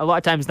mean, a lot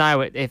of times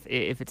now, if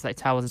it's like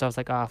towels and stuff, it's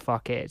like, oh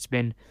fuck it. It's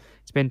been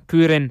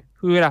pouring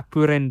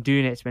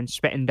doing it. It's been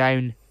spitting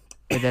down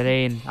with the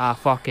rain.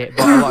 Fuck it.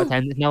 But a lot of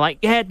times it's not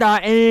like, get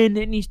that in.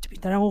 It needs to be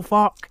done. Oh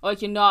fuck.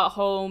 Like you're not at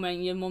home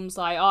and your mum's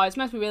like, oh, it's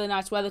meant to be really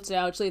nice weather today.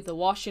 I'll just leave the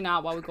washing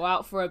out while we go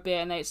out for a bit,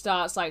 and then it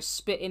starts like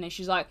spitting, and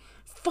she's like,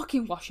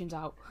 fucking washing's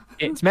out.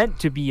 It's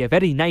meant to be a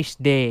very nice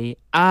day.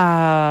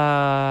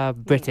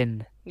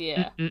 Britain.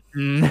 Yeah.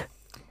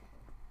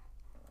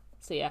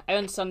 So yeah, I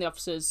understand the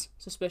officer's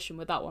suspicion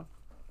with that one.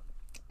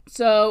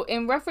 So,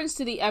 in reference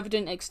to the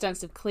evident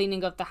extensive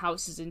cleaning of the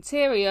house's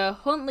interior,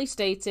 Huntley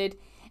stated,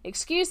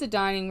 excuse the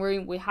dining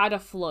room, we had a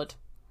flood.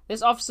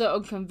 This officer,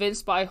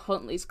 unconvinced by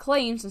Huntley's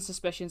claims and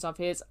suspicions of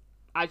his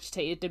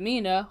agitated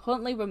demeanour,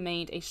 Huntley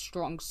remained a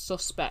strong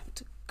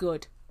suspect.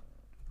 Good.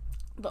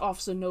 The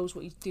officer knows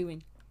what he's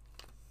doing.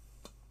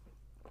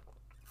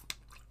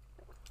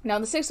 Now,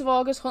 on the 6th of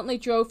August, Huntley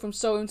drove from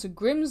Soham to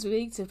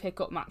Grimsby to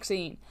pick up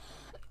Maxine.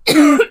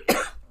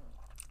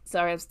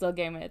 Sorry, I'm still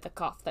getting rid of the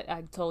cough that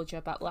I told you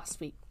about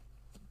last week.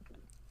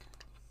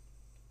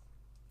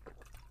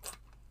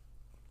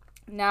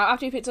 Now,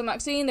 after he picked up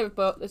Maxine,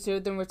 the two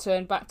of them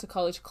returned back to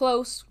College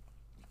Close.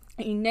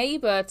 A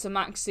neighbour to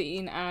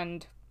Maxine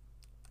and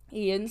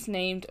Ian's,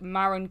 named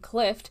Maren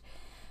Clift,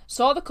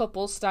 saw the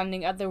couple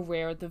standing at the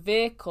rear of the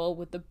vehicle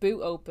with the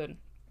boot open.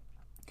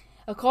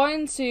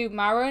 According to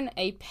Maren,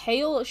 a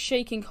pale,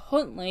 shaking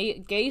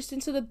Huntley gazed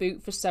into the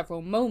boot for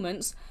several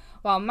moments,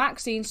 while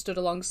Maxine stood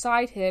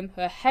alongside him,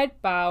 her head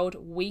bowed,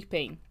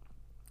 weeping.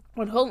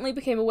 When Huntley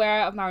became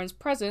aware of Maren's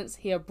presence,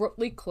 he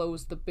abruptly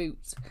closed the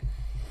boot.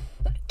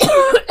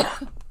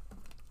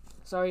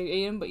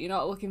 Sorry, Ian, but you're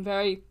not looking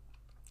very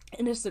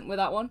innocent with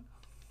that one.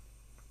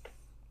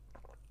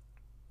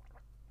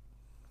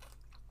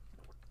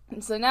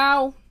 And so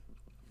now,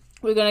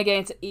 we're going to get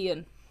into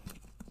Ian.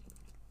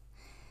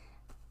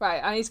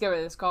 Right, I need to get rid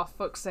of this cough,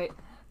 fuck's sake.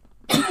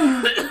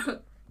 You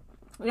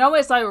know when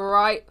it's like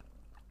right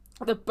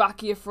at the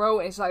back of your throat,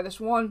 it's like this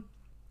one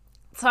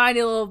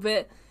tiny little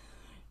bit,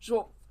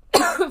 just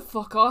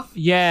fuck off.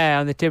 Yeah,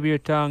 on the tip of your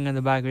tongue and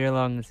the back of your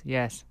lungs,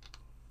 yes.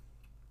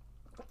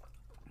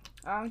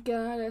 I've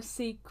got a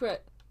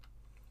secret.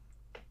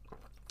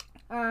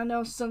 I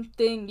know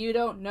something you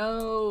don't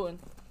know.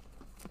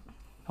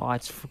 Oh,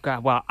 it's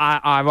well,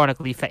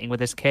 ironically fitting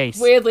with this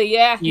case. Weirdly,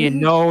 yeah. He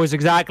knows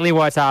exactly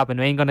what's happened.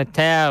 We ain't gonna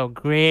tell.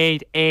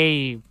 Grade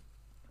A. Bugger.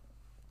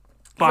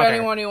 For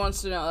anyone who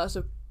wants to know,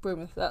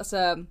 that's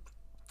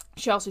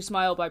Chelsea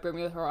Smile by Bring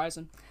Me the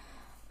Horizon.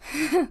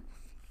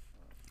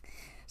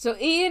 So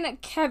Ian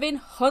Kevin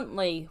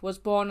Huntley was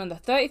born on the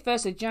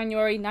 31st of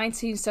January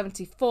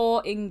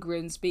 1974 in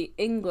Grimsby,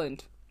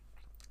 England.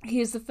 He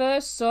is the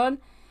first son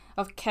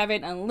of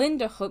Kevin and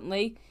Linda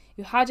Huntley,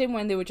 who had him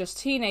when they were just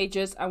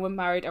teenagers and were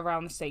married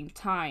around the same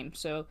time.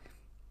 So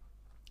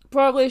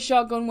probably a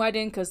shotgun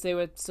wedding because they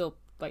were still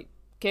like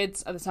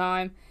kids at the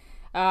time.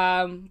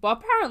 But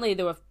apparently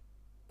they were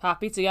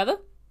happy together,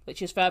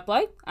 which is fair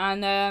play.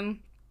 And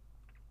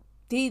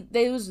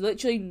there was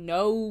literally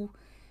no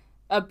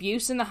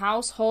abuse in the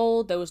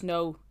household. There was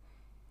no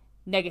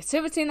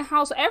negativity in the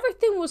house.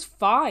 Everything was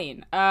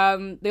fine.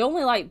 The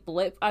only like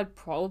blip I'd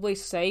probably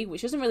say,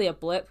 which isn't really a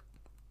blip,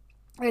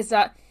 is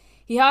that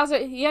he has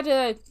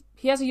a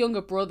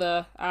younger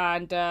brother,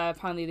 and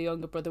apparently the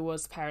younger brother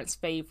was the parents'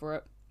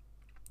 favourite.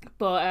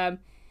 But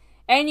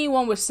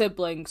anyone with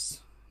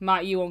siblings,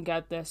 Matt, you won't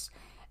get this.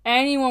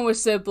 Anyone with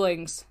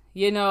siblings,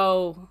 you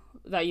know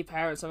that your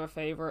parents are a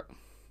favourite,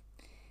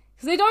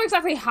 because they don't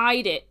exactly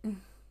hide it.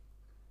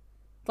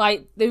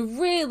 Like they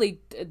really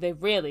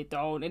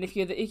don't. And if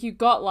you're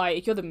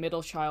the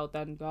middle child,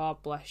 then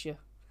God bless you.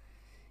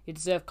 You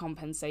deserve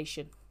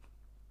compensation.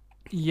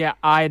 Yeah,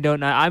 I don't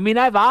know. I mean,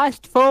 I've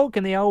asked folk,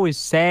 and they always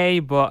say,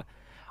 but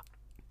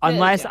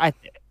unless I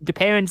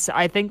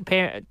think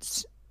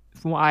parents,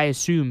 from what I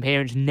assume,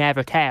 parents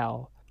never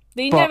tell.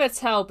 They never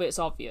tell, but it's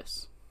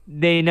obvious.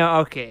 They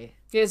know, okay.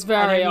 It's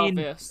very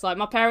obvious. Like,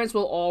 my parents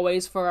will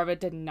always forever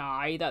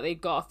deny that they've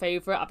got a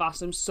favourite. I've asked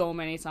them so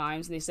many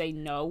times, and they say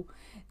no.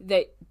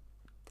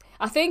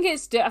 I think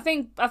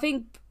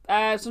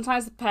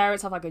sometimes the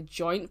parents have, like, a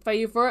joint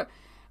favourite,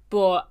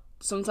 but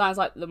sometimes,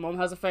 like, the mum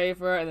has a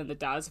favourite, and then the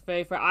dad's a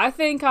favourite. I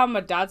think I'm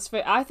my dad's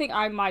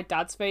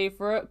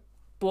favourite,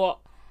 but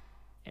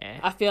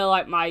I feel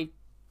like my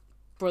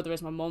brother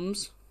is my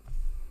mum's.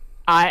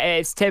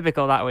 It's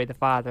typical that way. The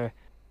father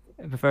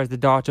prefers the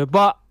daughter,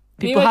 but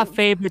people have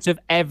favourites of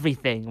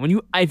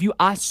everything. If you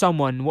ask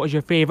someone what is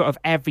your favourite of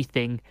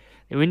everything,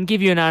 they wouldn't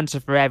give you an answer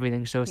for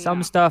everything. So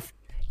some stuff,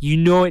 you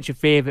know it's your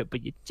favourite,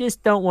 but you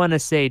just don't want to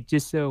say,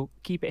 just so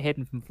keep it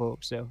hidden from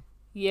folks. So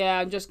yeah,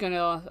 I'm just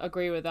gonna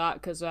agree with that,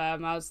 because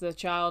as the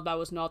child that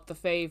was not the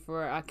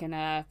favourite, I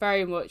can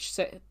very much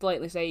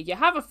blatantly say, you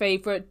have a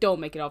favourite, don't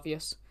make it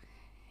obvious.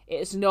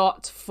 It's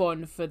not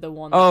fun for the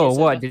one that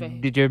isn't what?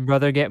 Did your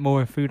brother get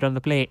more food on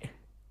the plate?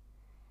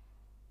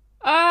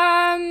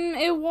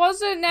 It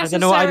wasn't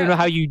necessarily. I don't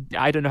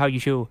know how you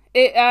show.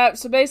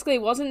 So basically,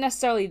 it wasn't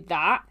necessarily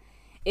that.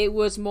 It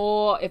was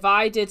more, if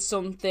I did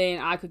something,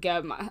 I could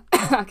get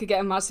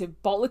a massive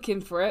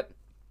bollocking for it.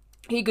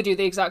 He could do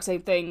the exact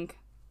same thing.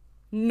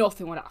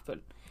 Nothing would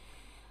happen.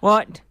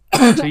 What?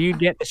 So you'd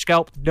get the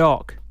scalped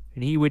dog,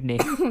 and he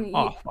wouldn't.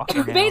 Oh,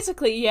 fucking hell.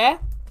 Basically, yeah.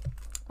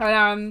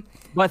 And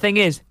But the thing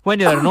is, when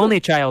you're an only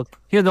child,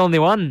 you're the only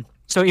one,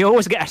 so you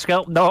always get a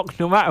scalped dog,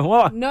 no matter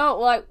what. No,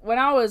 like when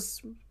I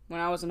was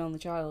an only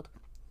child,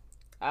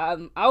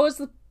 to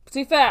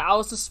be fair, I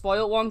was the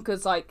spoiled one,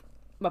 because like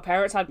my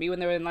parents had me when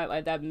they were in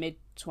like their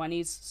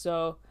mid-20s,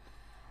 so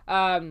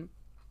I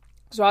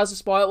was the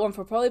spoiled one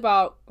for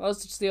I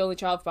was just the only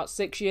child for about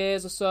 6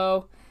 years or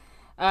so.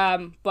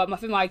 But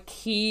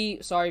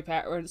sorry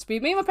parents,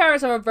 but me and my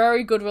parents have a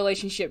very good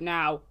relationship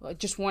now. I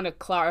just want to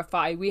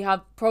clarify, we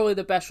have probably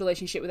the best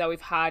relationship that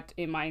we've had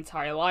in my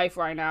entire life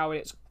right now,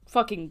 and it's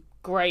fucking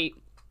great.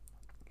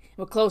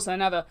 We're closer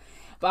than ever.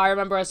 But I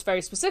remember at a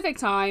very specific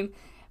time,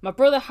 my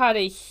brother had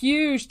a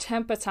huge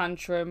temper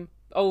tantrum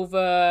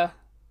over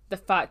the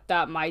fact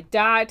that my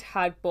dad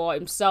had bought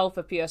himself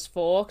a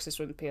PS4, because this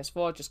was when the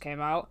PS4 just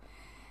came out,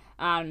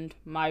 and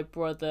my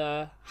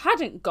brother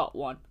hadn't got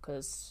one,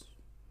 because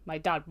my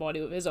dad bought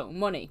it with his own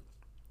money.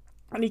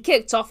 And he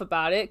kicked off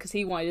about it because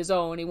he wanted his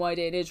own, he wanted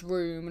it in his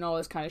room and all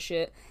this kind of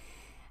shit.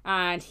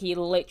 And he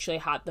literally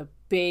had the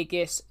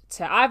biggest...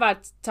 I've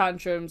had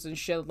tantrums and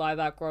shit like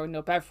that growing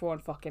up. Everyone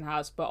fucking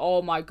has. But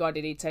oh my god,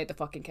 did he take the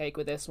fucking cake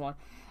with this one.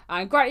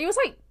 And granted,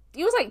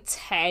 he was like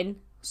 10,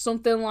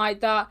 something like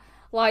that.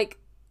 Like,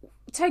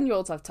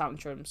 10-year-olds have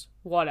tantrums.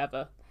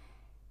 Whatever.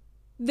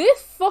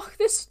 This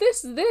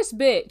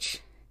bitch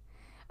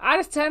I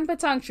had a temper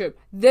tantrum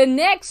the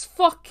next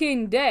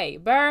fucking day.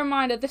 Bear in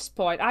mind, at this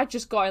point, I'd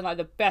just gotten like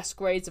the best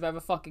grades I've ever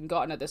fucking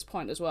gotten at this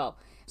point as well.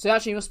 So it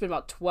actually must have been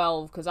about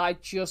 12, because I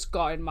just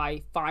gotten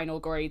my final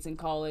grades in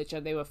college,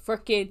 and they were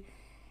freaking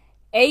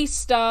A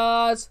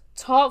stars,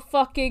 top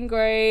fucking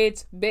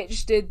grades.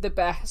 Bitch did the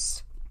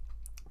best.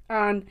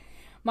 And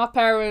my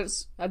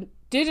parents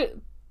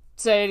didn't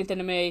say anything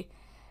to me.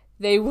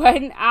 They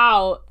went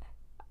out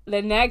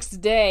the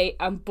next day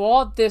and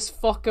bought this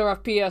fucker a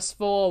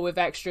PS4 with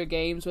extra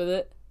games with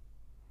it.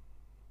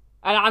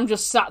 And I'm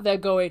just sat there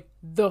going,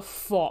 the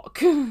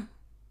fuck?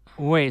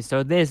 Wait,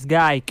 so this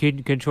guy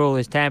couldn't control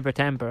his temper?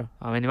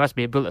 I mean, he must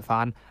be a Bullet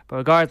fan, but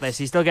regardless,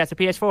 he still gets a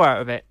PS4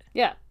 out of it.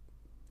 Yeah.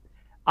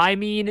 I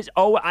mean,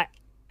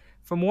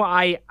 from what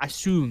I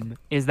assume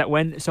is that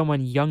when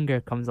someone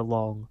younger comes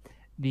along,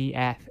 the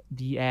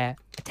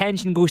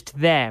attention goes to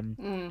them,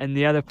 and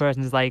the other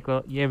person's like,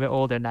 well, you're a bit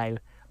older now.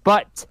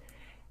 But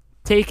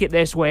take it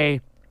this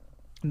way,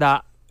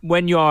 that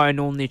when you are an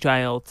only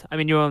child, I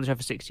mean, you're only child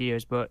for 6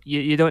 years, but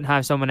you don't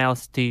have someone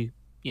else to,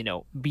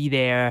 be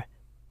there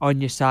on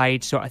your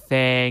side sort of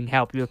thing,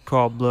 help you with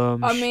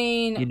problems,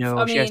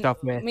 share stuff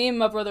with. Me and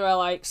my brother are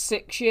like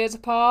 6 years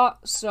apart,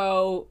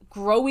 so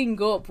growing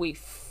up, we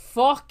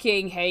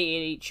fucking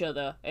hated each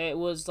other. It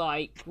was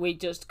like, we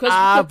just...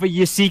 but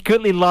you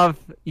secretly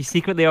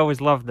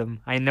always loved them.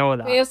 I know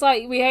that. It was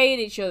like, we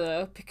hated each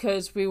other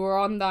because we were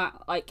on that,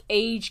 like,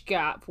 age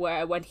gap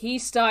where when he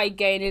started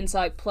getting into,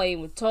 like,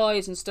 playing with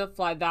toys and stuff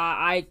like that,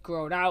 I'd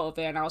grown out of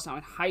it, and I was now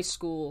in high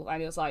school,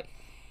 and it was like,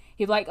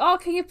 he'd be like, oh,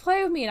 can you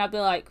play with me? And I'd be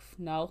like,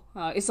 no.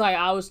 It's like,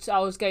 I was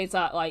getting to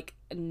that, like,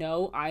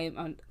 no,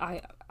 I'm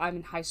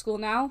in high school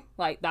now.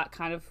 Like, that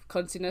kind of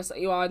cuntiness that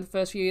you are in the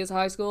first few years of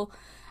high school.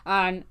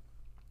 And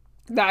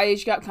that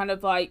age gap kind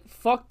of, like,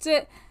 fucked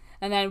it.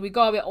 And then we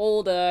got a bit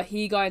older.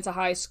 He got into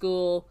high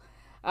school.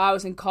 I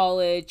was in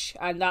college.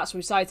 And that's when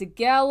we started to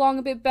get along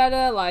a bit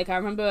better. Like, I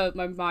remember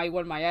one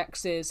of my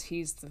exes,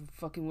 he's the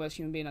fucking worst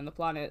human being on the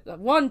planet.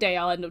 One day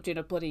I'll end up doing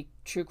a bloody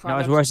true crime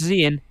Not as worse as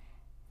Ian.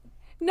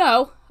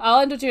 No,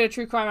 I'll end up doing a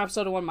true crime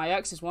episode of one of my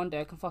exes one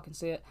day. I can fucking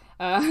see it.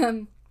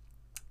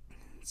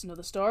 It's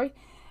another story.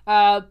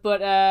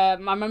 But I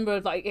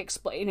remember, like,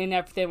 explaining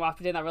everything what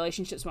happened in that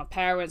relationship to my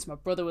parents. My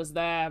brother was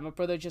there. My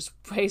brother just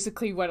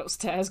basically went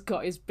upstairs,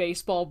 got his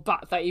baseball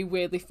bat that he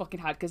weirdly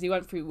fucking had, because he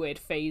went through weird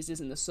phases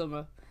in the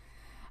summer.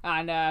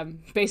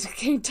 And basically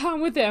came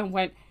down with it and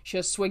went,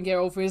 she'll swing it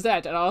over his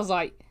head. And I was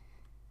like,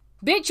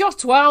 bitch, you're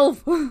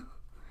 12!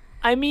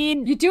 I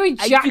mean, you're doing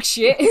jack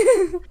shit.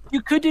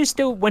 You could have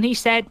still, when he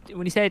said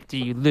to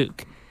you,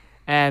 Luke,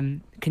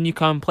 can you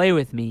come play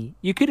with me?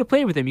 You could have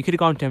played with him. You could have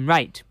gone to him,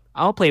 right,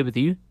 I'll play with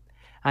you.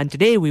 And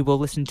today we will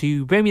listen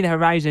to Bring Me the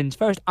Horizon's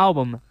first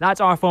album.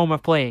 That's our form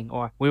of playing.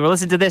 Or we will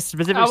listen to this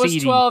specific CD. I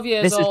was 12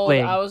 years old.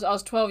 I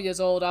was 12 years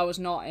old. I was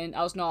not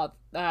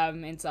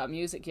into that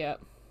music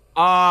yet.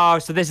 Oh,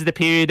 so this is the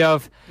period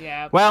of,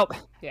 yeah. Well,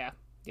 yeah.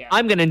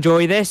 I'm going to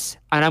enjoy this,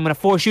 and I'm going to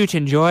force you to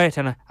enjoy it,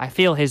 and I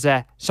feel his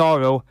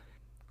sorrow.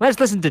 Let's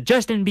listen to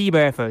Justin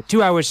Bieber for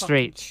 2 hours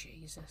straight.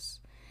 Jesus.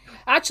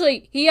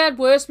 Actually, he had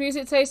worse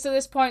music taste at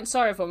this point.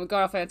 Sorry if I'm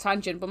going off on a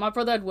tangent, but my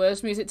brother had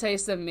worse music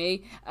taste than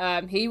me.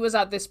 He was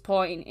at this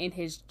point in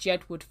his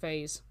Jedward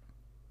phase.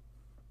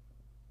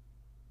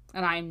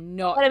 And I'm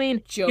not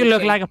joking. You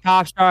look like a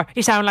pop star.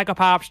 You sound like a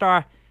pop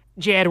star.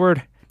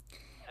 Jedward.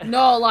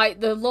 No,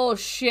 like, the little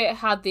shit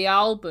had the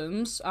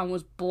albums and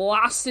was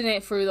blasting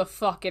it through the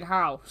fucking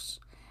house.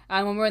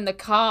 And when we're in the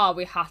car,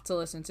 we had to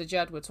listen to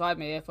Jedward, so I had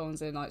my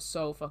earphones in, like,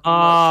 so fucking much.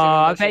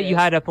 I bet you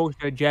had a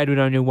poster of Jedward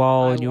on your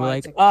wall, and you were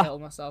like, I wanted to kill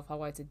myself. I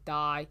wanted to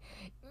die.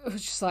 It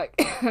was just like,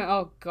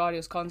 oh god, it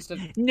was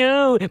constant.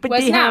 No, but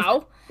whereas they now,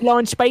 have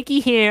long spiky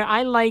hair.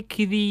 I like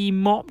the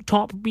mop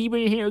top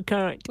Bieber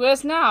haircut.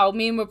 Whereas now,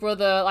 me and my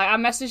brother, like, I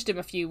messaged him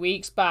a few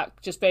weeks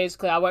back, just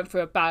basically, I went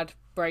through a bad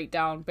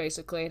breakdown,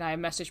 basically, and I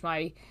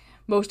messaged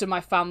most of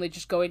my family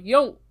just going, you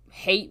don't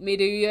hate me,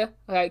 do you?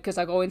 Because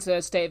I go into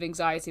a state of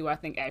anxiety where I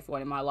think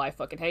everyone in my life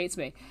fucking hates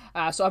me.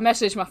 So I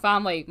messaged my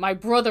family, my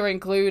brother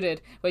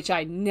included, which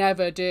I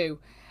never do.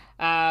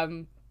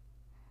 And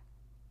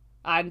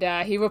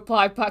he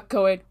replied back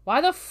going,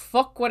 why the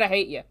fuck would I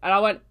hate you? And I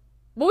went,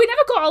 well, we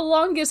never got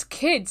along as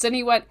kids. And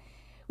he went,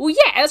 well,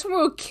 yeah, that's when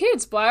we were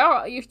kids,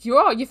 but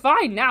you're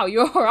fine now.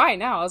 You're alright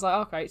now. I was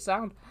like, okay,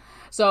 sound.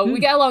 So we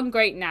get along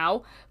great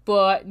now,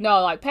 but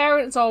no, like,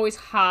 parents always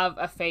have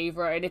a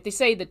favourite, and if they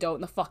say they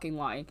don't, they're fucking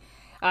lying.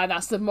 And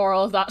that's the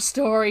moral of that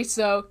story,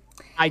 so...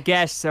 I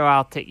guess so.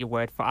 I'll take your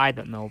word for it. I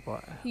don't know,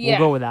 but we'll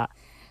go with that.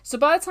 So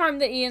by the time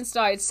that Ian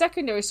started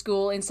secondary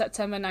school in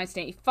September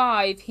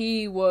 1985,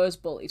 he was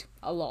bullied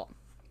a lot.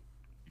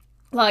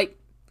 Like,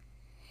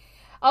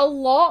 A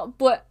lot,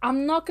 but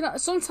I'm not gonna.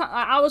 Sometimes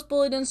I was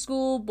bullied in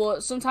school,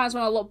 but sometimes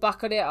when I look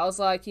back at it, I was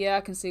like, yeah,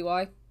 I can see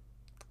why.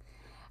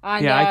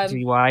 And, yeah, I can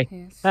see why.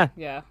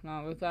 Yeah,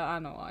 no, I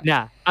know why.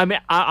 Yeah, I mean,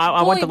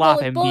 I want to laugh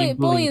at him being bullied.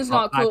 Bullying's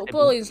not cool.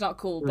 Bullying's not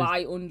cool, but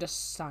I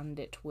understand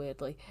it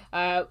weirdly.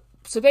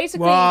 So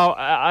basically, well,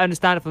 I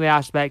understand it from the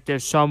aspect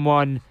of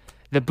someone.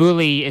 The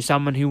bully is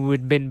someone who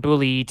would have been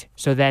bullied,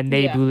 so then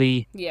they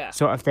bully,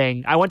 sort of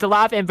thing. I want to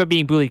laugh at him for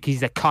being bullied because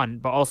he's a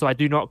cunt, but also I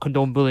do not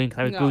condone bullying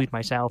because I was bullied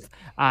myself,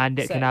 and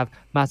it can have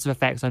massive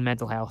effects on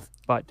mental health.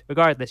 But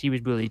regardless, he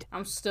was bullied.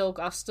 I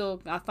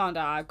found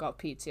out I got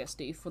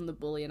PTSD from the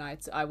bullying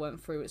I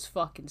went through. It's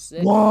fucking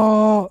sick.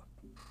 What?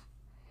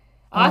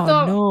 I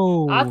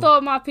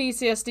thought my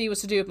PTSD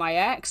was to do with my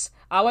ex.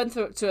 I went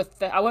through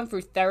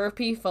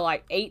therapy for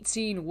like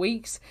 18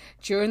 weeks.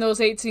 During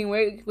those 18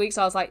 weeks,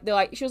 I was like,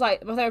 my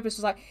therapist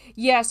was like,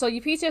 yeah, so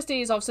your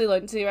PTSD is obviously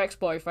linked to your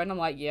ex-boyfriend. I'm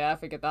like, yeah, I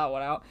figured that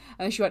one out.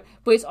 And then she went,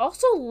 but it's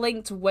also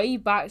linked way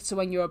back to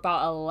when you were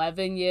about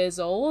 11 years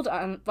old.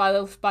 And by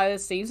the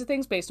scenes of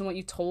things, based on what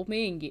you told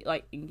me in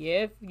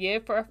year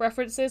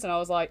references, and I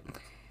was like,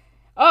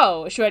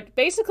 oh, she went,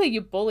 basically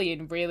your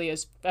bullying really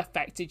has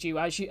affected you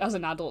as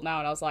an adult now.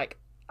 And I was like,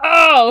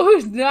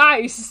 oh,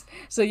 nice.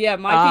 So yeah,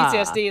 my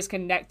PTSD is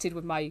connected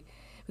with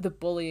the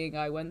bullying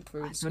I went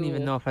through in school. I don't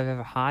even know if I've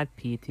ever had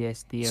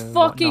PTSD. It's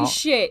fucking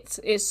shit.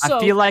 I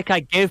feel like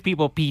I give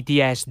people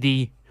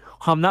PTSD.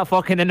 I'm not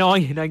fucking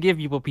annoying. I give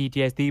people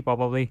PTSD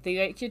probably. They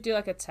make you do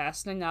like a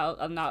test, and now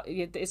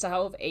it's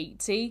out of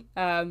 80.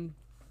 On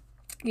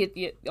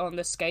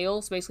the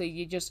scale. So basically,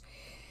 you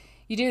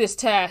do this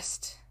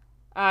test.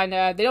 And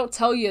they don't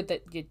tell you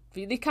that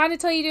they kind of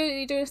tell you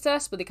you're doing a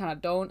test, but they kind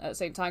of don't at the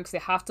same time because they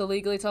have to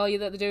legally tell you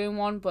that they're doing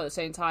one, but at the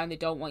same time they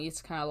don't want you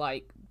to kind of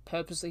like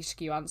purposely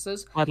skew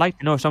answers. I'd like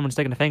to know if someone's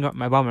sticking a finger up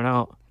my bum or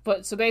not.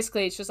 But so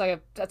basically it's just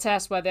like a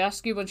test where they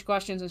ask you a bunch of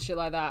questions and shit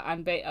like that,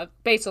 and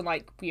based on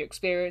like your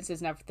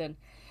experiences and everything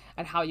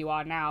and how you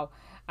are now.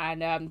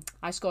 And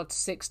I scored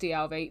 60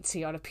 out of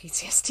 80 on a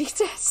PTSD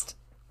test.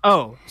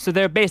 Oh, so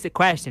they're basic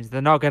questions.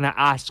 They're not going to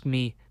ask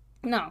me...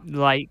 No.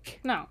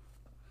 No.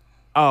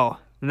 Oh,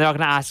 they're not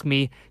going to ask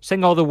me,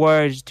 sing all the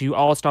words to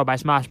All Star by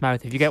Smash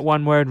Mouth. If you get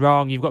one word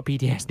wrong, you've got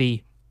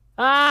PTSD.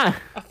 I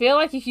feel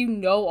like if you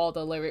know all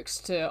the lyrics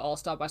to All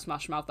Star by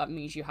Smash Mouth, that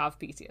means you have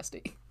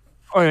PTSD.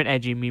 Or an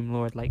edgy meme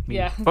lord like me.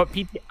 Yeah. But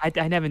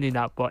I never knew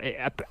that, but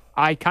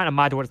I kind of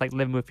mad what it's like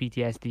living with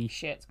PTSD.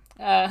 Shit.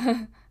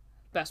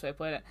 Best way to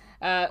put it.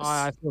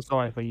 I feel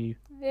sorry for you.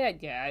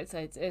 Yeah,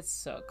 it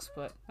sucks,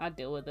 but I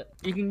deal with it.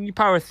 You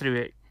power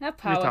through it. I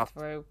power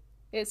through.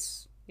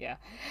 Yeah.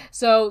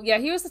 So, yeah,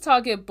 he was the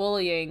target of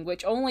bullying,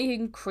 which only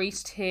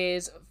increased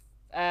his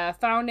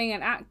founding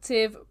and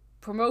active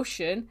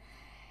promotion.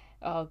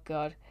 Oh,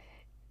 God.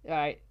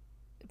 Right.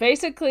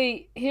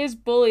 Basically, his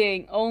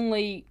bullying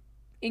only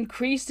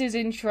increased his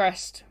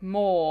interest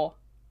more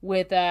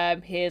with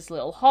his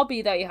little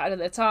hobby that he had at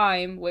the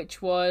time,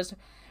 which was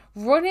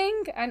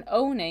running and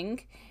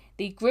owning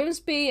the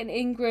Grimsby and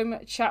Ingram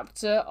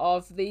chapter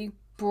of the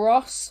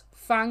Bros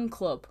fan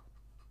club.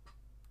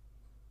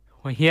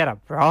 Well, he had a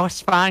Bros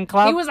fan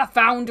club? He was a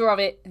founder of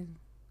it.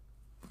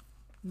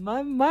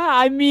 I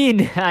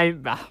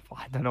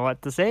don't know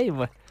what to say.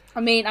 But...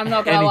 I mean, I'm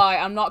not gonna lie.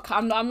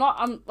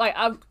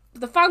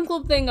 The fan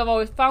club thing.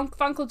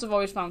 Fan clubs I've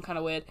always found kind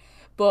of weird.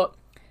 But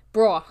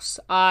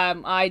Bros,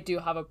 I do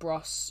have a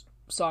Bros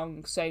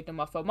song saved on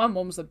my phone. My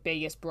mum's the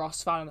biggest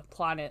Bros fan on the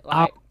planet.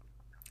 Like,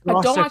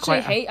 I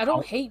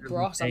don't hate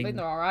Bros. I think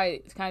they're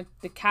alright.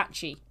 They're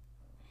catchy.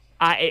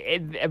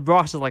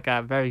 Bros is like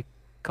a very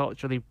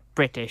culturally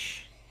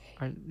British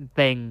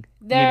thing.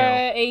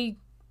 They're a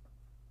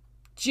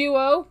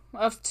duo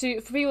of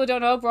two. For people who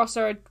don't know, Bros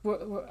are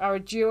a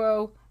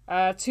duo.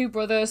 Two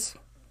brothers.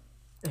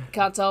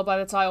 Can't tell by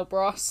the title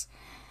Bros.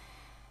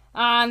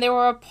 And they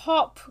were a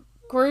pop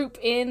group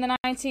in the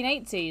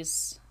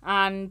 1980s.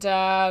 And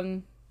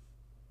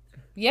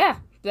yeah,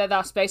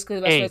 that's basically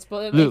the best way to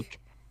put it. Luke,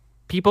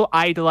 people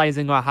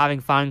idolizing or having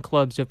fan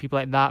clubs of people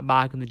like that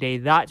back in the day,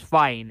 that's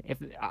fine.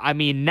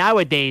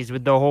 Nowadays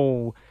with the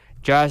whole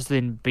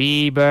Justin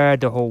Bieber,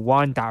 the whole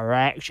One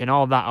Direction,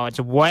 all that,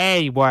 it's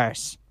way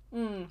worse.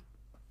 My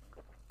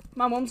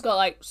mum's got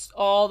like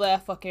all their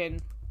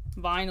fucking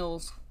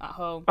vinyls at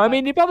home.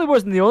 He probably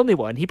wasn't the only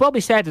one. He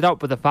probably set it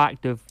up with the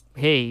fact of,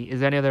 hey, is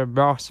there any other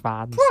Ross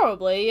fans?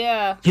 Probably,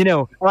 yeah.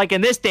 Like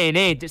in this day and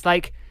age, it's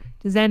like,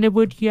 does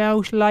anybody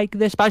else like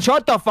this band?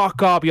 Shut the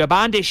fuck up, your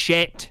band is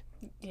shit.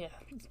 Yeah.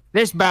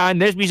 This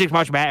music's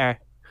much better.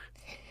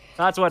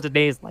 That's what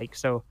today's like,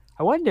 so...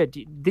 I wonder,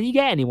 did you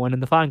get anyone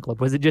in the fan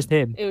club? Was it just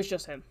him? It was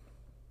just him.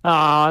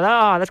 Oh,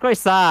 no, that's quite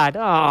sad.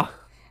 Oh.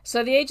 So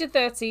at the age of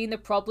 13, the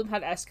problem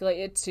had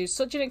escalated to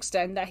such an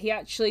extent that he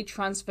actually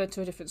transferred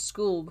to a different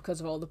school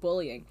because of all the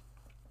bullying.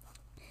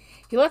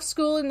 He left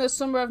school in the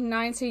summer of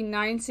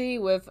 1990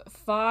 with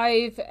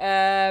 5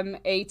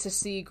 A to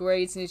C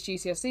grades in his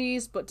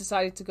GCSEs, but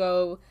decided to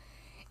go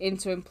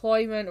into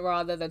employment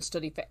rather than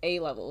study for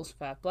A-levels.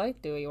 Fair play,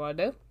 do what you want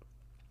to do.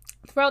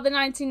 Throughout the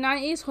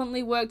 1990s,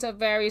 Huntley worked at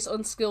various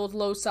unskilled,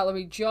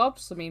 low-salary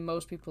jobs. I mean,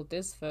 most people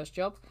did the first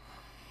job.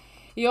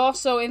 He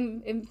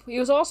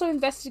was also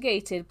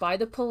investigated by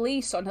the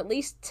police on at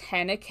least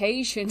 10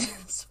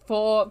 occasions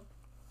for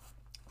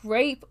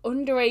rape,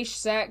 underage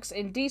sex,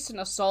 indecent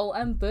assault,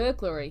 and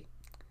burglary.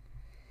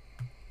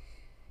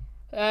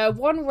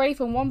 One rape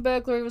and one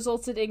burglary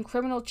resulted in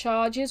criminal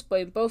charges,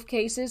 but in both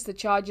cases, the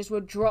charges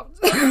were dropped.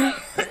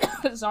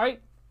 Sorry.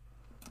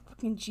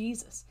 Fucking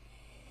Jesus.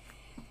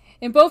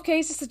 In both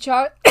cases,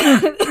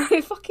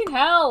 fucking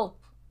hell.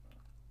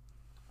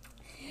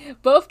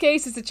 Both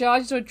cases, the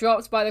charges were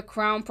dropped by the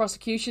Crown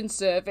Prosecution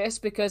Service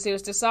because it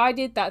was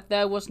decided that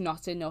there was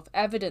not enough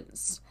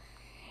evidence.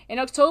 In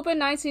October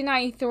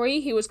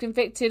 1993, he was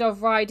convicted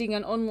of riding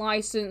an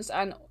unlicensed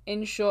and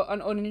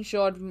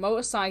uninsured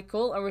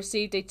motorcycle and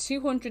received a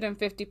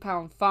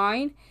 £250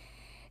 fine.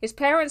 His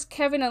parents,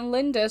 Kevin and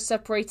Linda,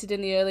 separated in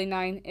the early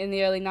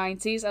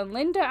 90s, and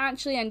Linda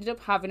actually ended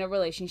up having a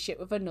relationship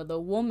with another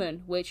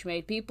woman, which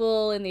made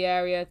people in the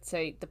area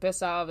take the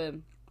piss out of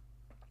him.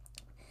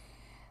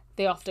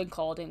 They often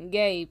called him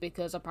gay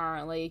because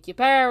apparently if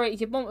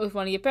you bump with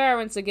one of your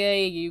parents are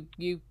gay,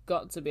 you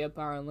got to be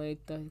apparently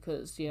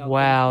because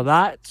Well,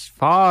 that's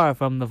far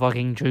from the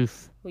fucking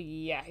truth. Well,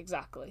 yeah,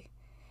 exactly.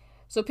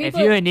 So people,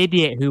 if you're an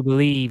idiot who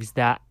believes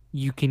that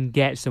you can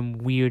get some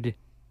weird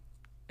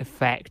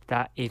effect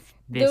that if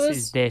this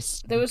is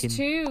this, there was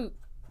two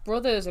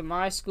brothers in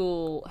my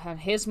school, and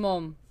his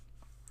mum's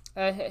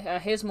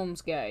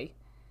gay,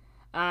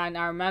 and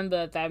I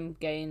remember them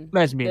getting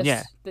lesbian,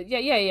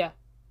 yeah.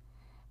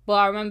 But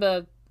I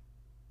remember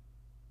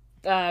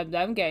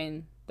them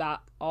getting that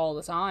all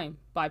the time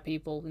by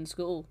people in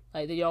school.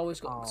 Like they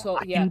always got.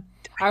 I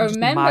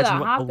remember that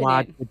happening. The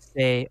lad would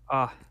say,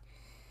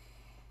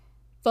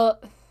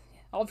 But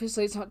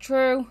obviously it's not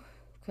true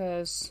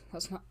because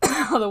that's not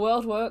how the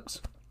world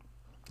works.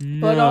 No.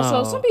 But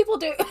also some people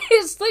do.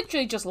 It's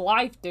literally just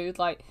life, dude.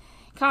 Like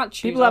can't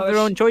choose. People have their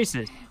own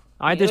choices.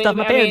 I do stuff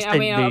my parents didn't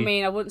do. I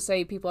mean, I wouldn't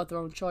say people have their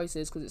own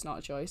choices because it's not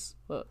a choice,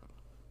 but.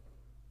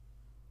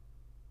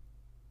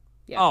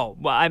 Yeah. Oh,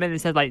 well, I mean, it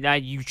says like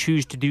that you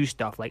choose to do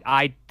stuff. Like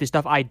the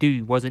stuff I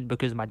do wasn't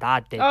because my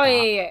dad did. Oh, that.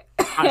 yeah.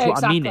 That's what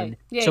exactly. I'm meaning.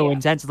 Yeah, so in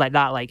senses like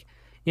that, like,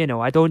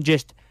 I don't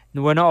just,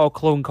 we're not all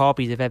clone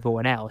copies of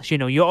everyone else.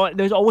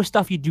 There's always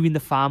stuff you do in the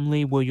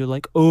family where you're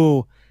like,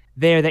 oh,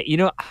 I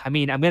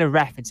mean, I'm going to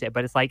reference it,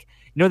 but it's like,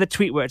 the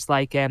tweet where it's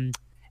like,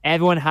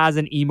 everyone has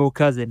an emo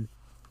cousin.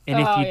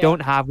 And if you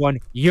don't have one,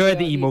 you're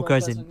the emo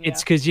cousin.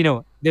 It's because,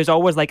 there's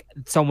always like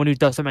someone who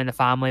does something in the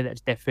family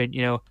that's different,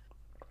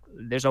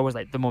 There's always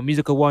like the more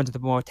musical ones, the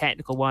more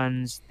technical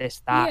ones,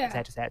 this, that, etc.,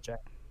 etc.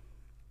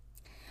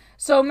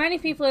 So many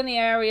people in the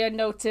area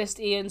noticed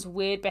Ian's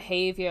weird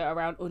behaviour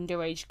around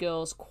underage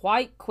girls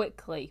quite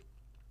quickly.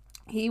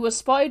 He was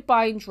spotted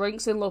buying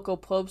drinks in local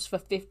pubs for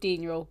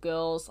 15-year-old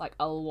girls, like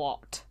a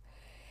lot.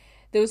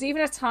 There was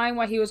even a time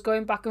where he was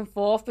going back and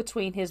forth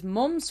between his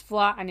mum's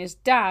flat and his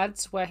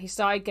dad's, where he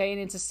started getting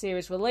into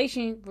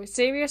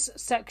serious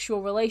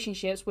sexual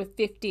relationships with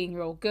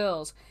 15-year-old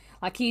girls.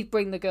 Like, he'd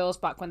bring the girls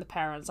back when the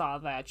parents are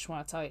there. Just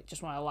want to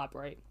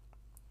elaborate.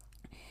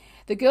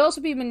 The girls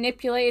would be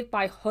manipulated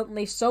by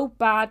Huntley so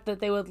bad that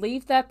they would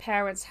leave their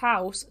parents'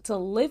 house to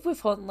live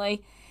with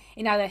Huntley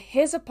in either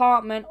his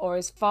apartment or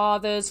his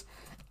father's.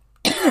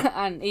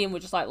 And Ian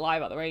would just, lie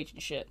about their age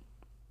and shit.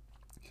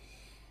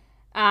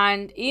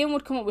 And Ian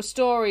would come up with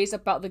stories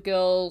about the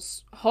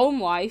girls'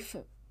 home life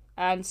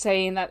and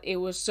saying that it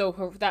was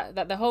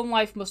that the home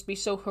life must be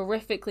so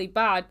horrifically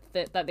bad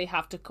that they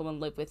have to come and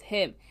live with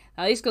him.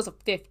 Now, these girls are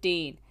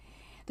 15.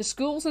 The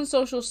schools and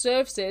social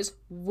services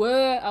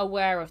were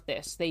aware of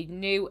this. They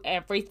knew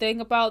everything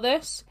about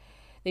this.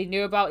 They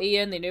knew about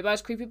Ian. They knew about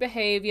his creepy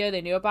behaviour.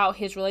 They knew about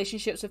his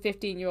relationships with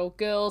 15-year-old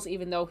girls,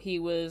 even though he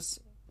was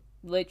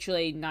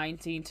literally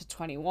 19 to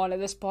 21 at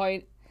this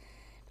point.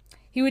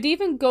 He would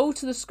even go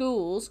to the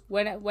schools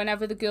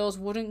whenever the girls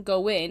wouldn't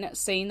go in,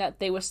 saying that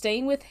they were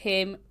staying with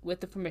him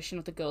with the permission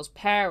of the girls'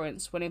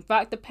 parents, when in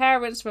fact the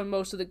parents for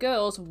most of the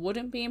girls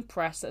wouldn't be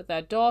impressed that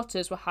their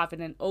daughters were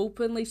having an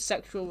openly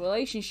sexual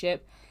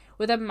relationship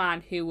with a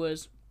man who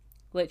was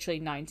literally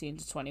 19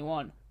 to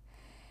 21.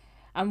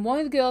 And one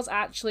of the girls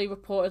actually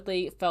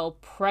reportedly fell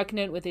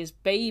pregnant with his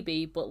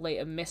baby, but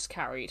later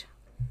miscarried.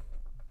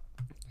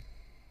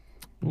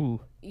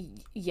 Ooh.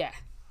 Yeah.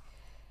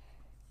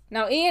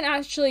 Now, Ian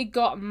actually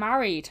got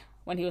married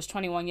when he was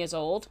 21 years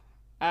old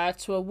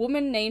to a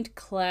woman named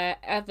Claire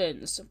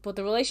Evans, but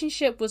the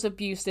relationship was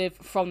abusive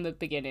from the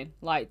beginning.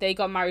 They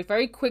got married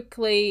very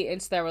quickly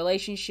into their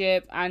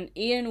relationship, and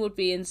Ian would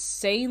be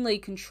insanely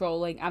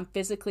controlling and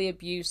physically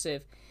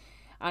abusive.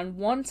 And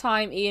one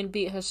time, Ian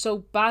beat her so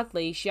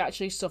badly, she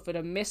actually suffered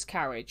a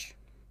miscarriage.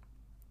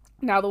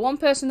 Now, the one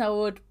person that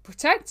would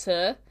protect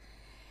her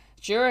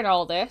during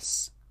all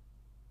this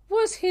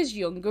was his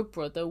younger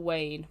brother,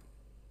 Wayne.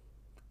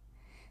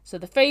 So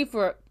the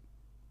favourite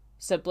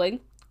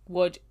sibling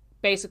would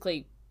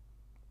basically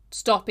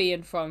stop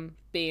Ian from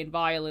being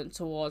violent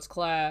towards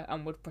Claire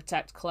and would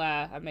protect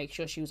Claire and make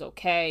sure she was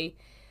okay.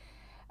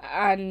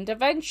 And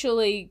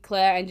eventually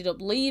Claire ended up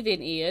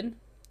leaving Ian,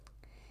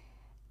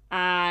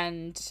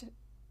 and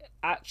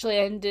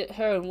actually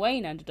her and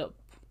Wayne ended up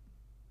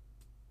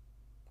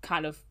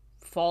kind of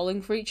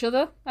falling for each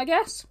other, I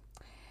guess.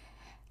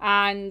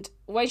 And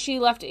when she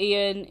left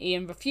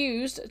Ian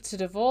refused to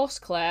divorce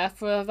Claire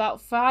for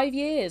about 5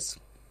 years.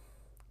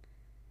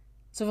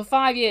 So for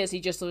 5 years, he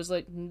just was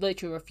like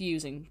literally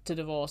refusing to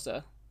divorce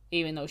her,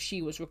 even though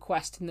she was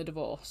requesting the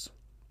divorce.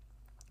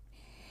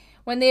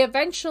 When they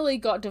eventually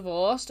got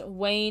divorced,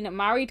 Wayne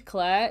married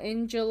Claire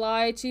in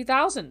July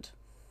 2000.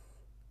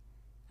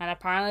 And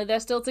apparently they're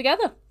still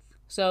together.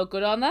 So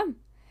good on them.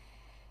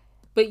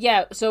 But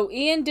yeah, so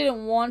Ian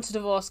didn't want to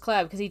divorce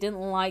Claire because he didn't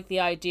like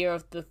the idea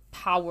of the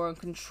power and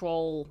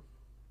control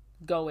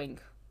going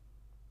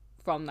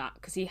from that.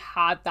 Because he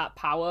had that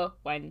power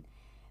when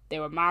they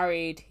were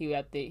married. He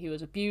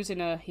was abusing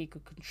her. He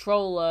could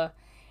control her.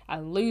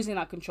 And losing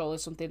that control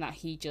is something that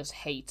he just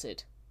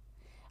hated.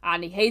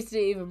 And he hated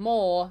it even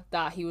more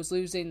that he was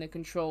losing the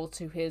control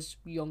to his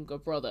younger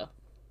brother.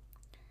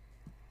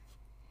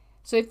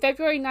 So in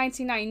February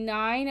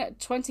 1999,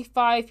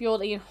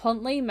 25-year-old Ian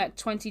Huntley met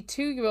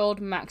 22-year-old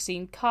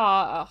Maxine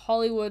Carr at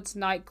Hollywood's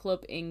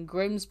nightclub in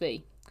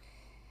Grimsby.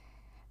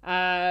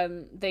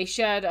 They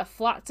shared a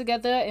flat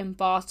together in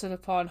Barton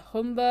upon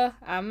Humber,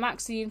 and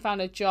Maxine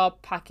found a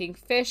job packing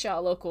fish at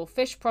a local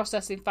fish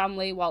processing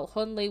family while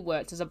Huntley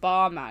worked as a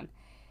barman.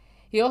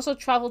 He also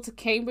travelled to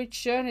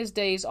Cambridgeshire in his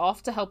days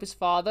off to help his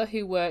father,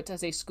 who worked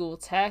as a school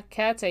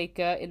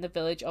caretaker in the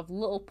village of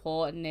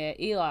Littleport near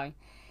Ely.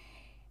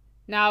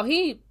 Now,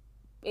 he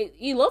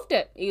loved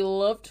it. He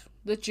loved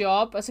the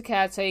job as a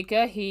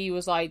caretaker. He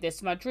was like, this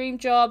is my dream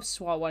job, this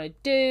is what I want to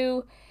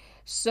do.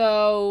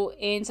 So,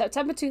 in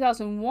September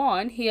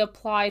 2001, he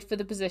applied for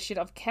the position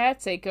of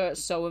caretaker at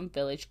Soham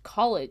Village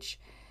College,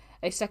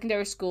 a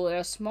secondary school in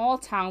a small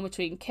town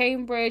between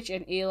Cambridge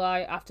and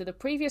Ely, after the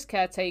previous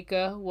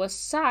caretaker was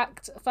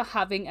sacked for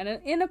having an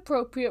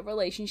inappropriate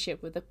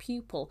relationship with a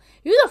pupil.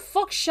 Who the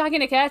fuck's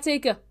shagging a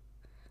caretaker?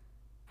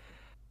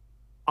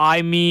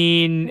 I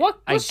mean,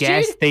 I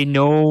guess they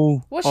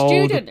know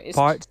all the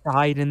parts to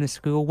hide in the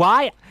school.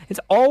 Why? There's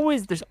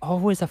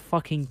always a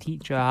fucking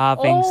teacher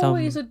having some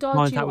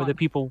contact with the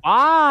people.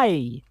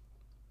 Why?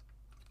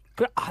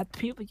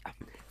 People,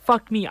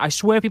 fuck me. I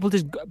swear people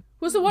just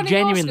was the one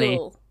genuinely. In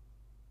your school?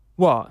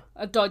 What?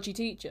 A dodgy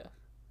teacher.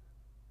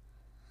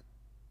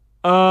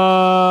 There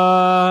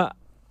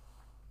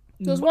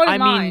was one in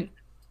mine.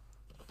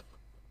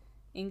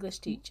 English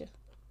teacher.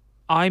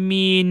 I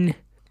mean,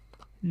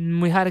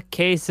 we had a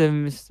case of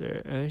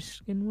Mr.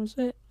 Erskine, was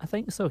it? I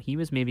think so. He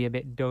was maybe a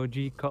bit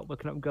dodgy, caught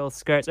looking up girls'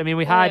 skirts. I mean,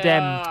 we had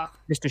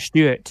Mr.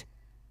 Stewart.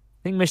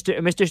 I think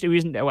Mr.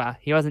 Stewart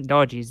he wasn't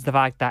dodgy. It's the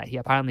fact that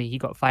he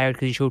got fired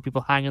because he showed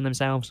people hanging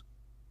themselves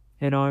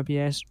in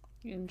RPS.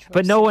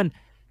 But no one,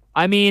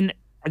 I mean,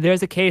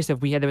 there's a case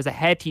of there was a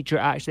head teacher,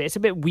 actually. It's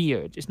a bit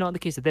weird. It's not the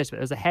case of this, but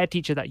there was a head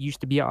teacher that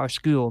used to be at our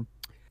school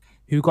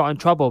who got in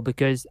trouble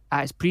because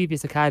at his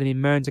previous academy,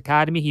 Mearns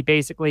Academy, he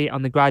basically,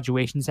 on the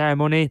graduation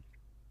ceremony,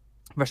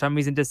 for some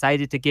reason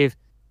decided to give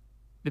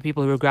the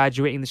people who were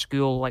graduating the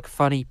school like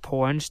funny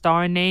porn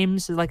star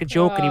names as like a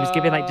joke, and he was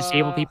giving like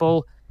disabled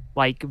people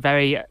like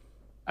very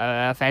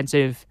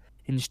offensive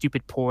and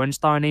stupid porn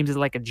star names as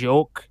like a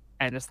joke,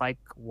 and it's like,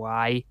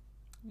 why?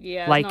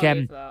 Yeah, like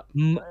and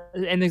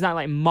exactly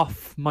like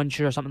Muff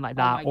Muncher or something like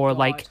that, or God.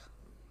 Like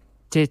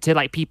to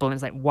like people, and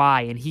it's like,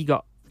 why? And he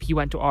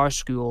went to our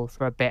school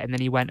for a bit and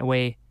then he went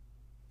away.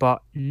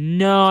 But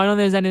no, I don't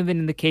think there's anything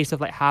in the case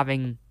of like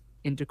having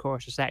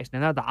intercourse or sex,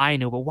 now that I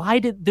know. But why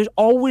there's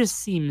always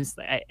seems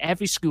that at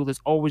every school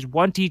there's always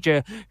one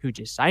teacher who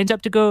just signs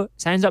up to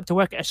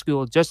work at a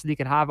school just so they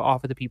can have it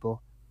off of the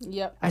people.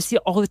 Yep. I see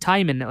it all the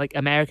time in like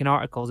American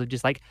articles of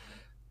just like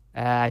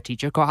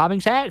teacher caught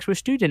having sex with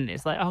student.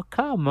 It's like, oh,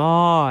 come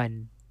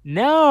on,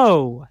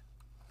 no.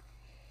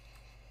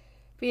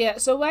 But yeah,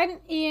 so when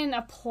Ian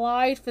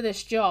applied for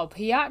this job,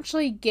 he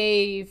actually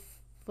gave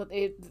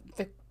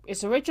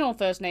his original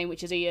first name,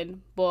 which is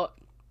Ian, but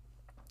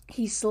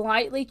he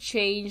slightly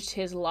changed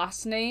his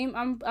last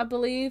name, I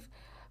believe,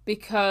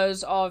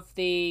 because of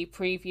the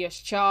previous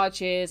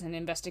charges and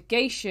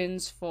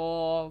investigations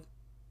for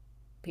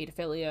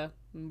paedophilia,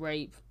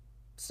 rape,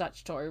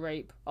 statutory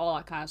rape, all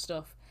that kind of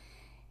stuff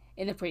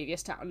in the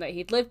previous town that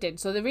he'd lived in.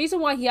 So the reason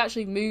why he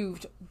actually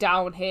moved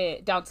down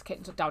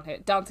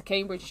to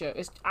Cambridgeshire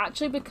is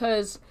actually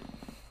because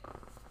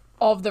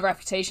of the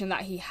reputation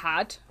that he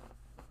had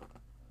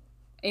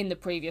in the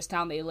previous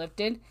town that he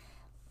lived in.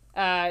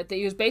 That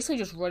he was basically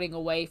just running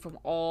away from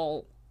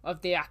all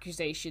of the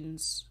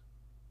accusations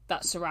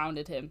that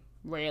surrounded him,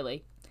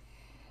 really.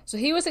 So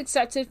he was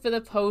accepted for the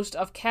post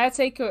of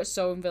caretaker at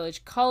Soham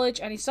Village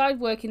College, and he started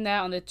working there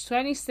on the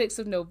 26th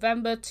of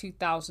November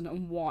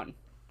 2001.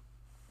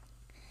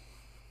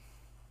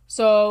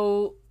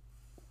 So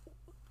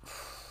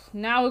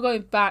now we're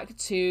going back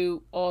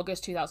to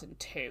August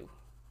 2002.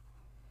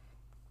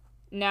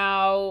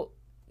 Now,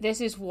 this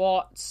is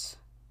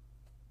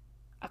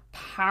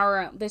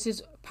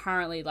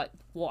apparently like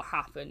what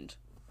happened.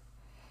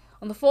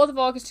 On the 4th of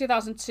August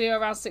 2002,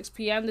 around 6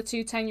 p.m, the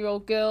two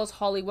 10-year-old girls,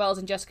 Holly Wells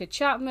and Jessica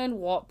Chapman,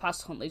 walked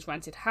past Huntley's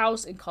rented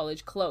house in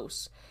College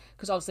Close.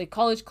 Because obviously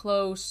College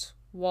Close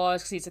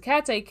was, because he's a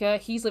caretaker,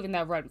 he's living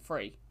there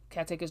rent-free.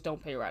 Caretakers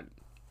don't pay rent.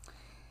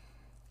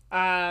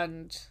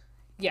 And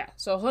yeah,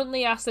 so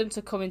Huntley asked them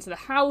to come into the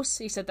house.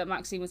 He said that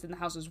Maxine was in the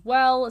house as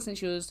well, since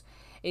she was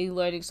a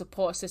learning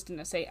support assistant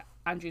at St.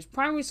 Andrew's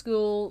Primary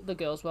School. The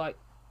girls were like,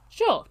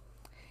 sure.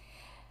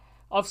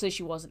 Obviously,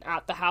 she wasn't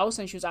at the house,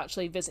 and she was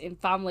actually visiting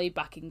family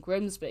back in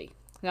Grimsby.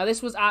 Now,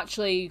 this was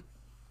actually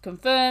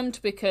confirmed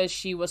because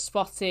she was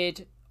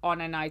spotted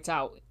on a night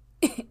out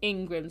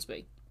in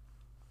Grimsby.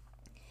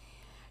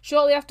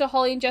 Shortly after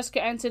Holly and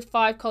Jessica entered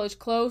 5 College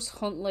Close,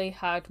 Huntley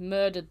had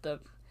murdered them.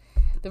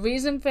 The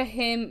reason for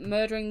him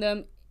murdering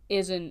them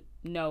isn't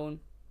known.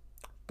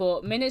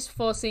 But minutes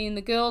before seeing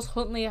the girls,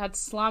 Huntley had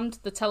slammed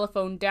the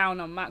telephone down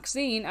on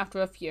Maxine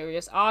after a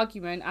furious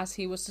argument, as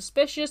he was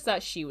suspicious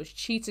that she was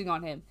cheating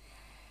on him.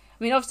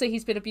 I mean, obviously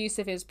he's been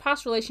abusive in his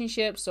past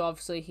relationships, so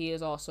obviously he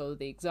is also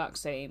the exact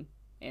same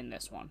in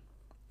this one.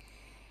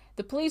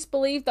 The police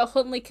believe that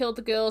Huntley killed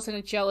the girls in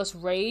a jealous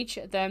rage.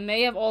 There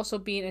may have also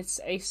been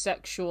a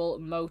sexual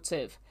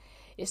motive.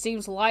 It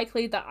seems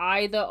likely that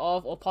either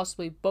of, or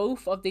possibly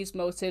both of these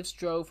motives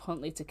drove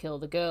Huntley to kill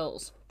the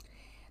girls.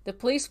 The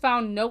police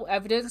found no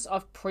evidence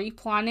of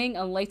pre-planning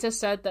and later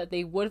said that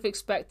they would have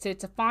expected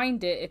to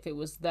find it if it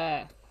was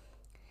there.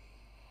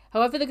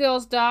 However, the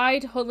girls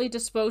died. Huntley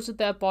disposed of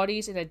their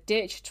bodies in a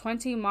ditch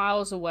 20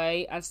 miles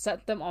away and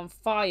set them on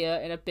fire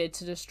in a bid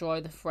to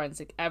destroy the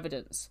forensic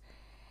evidence.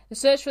 The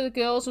search for the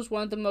girls was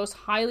one of the most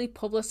highly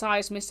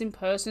publicised missing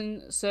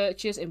person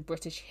searches in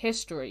British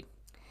history.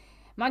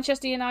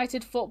 Manchester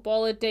United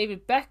footballer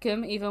David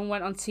Beckham even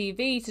went on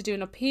TV to do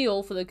an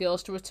appeal for the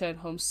girls to return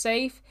home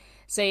safe,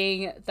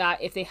 saying that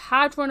if they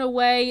had run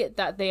away,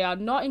 that they are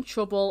not in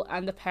trouble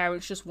and the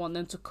parents just want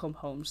them to come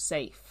home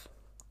safe.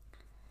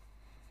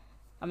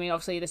 I mean,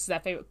 obviously this is their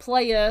favourite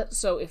player,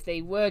 so if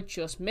they were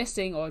just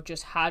missing or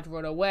just had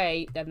run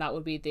away, then that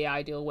would be the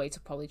ideal way to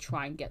probably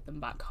try and get them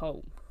back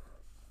home.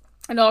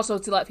 And also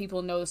to let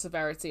people know the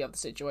severity of the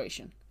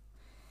situation.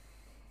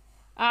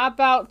 At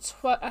about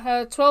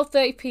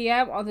 12:30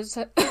 p.m. on the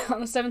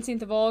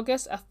 17th of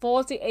August, a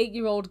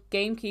 48-year-old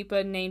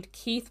gamekeeper named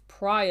Keith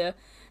Pryor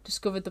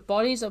discovered the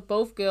bodies of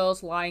both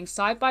girls lying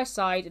side by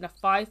side in a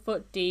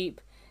 5-foot-deep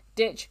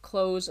ditch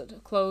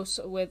close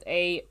with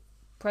a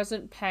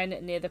present pen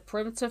near the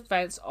perimeter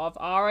fence of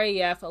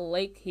RAF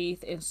Lake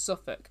Heath in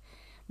Suffolk,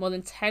 more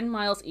than 10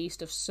 miles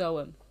east of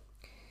Soham.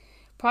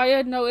 Pryor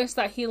had noticed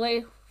that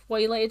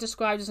what he later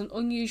described as an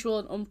unusual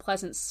and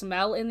unpleasant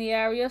smell in the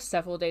area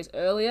several days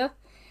earlier.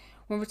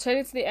 When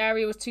returning to the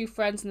area with 2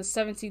 friends on the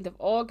 17th of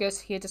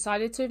August, he had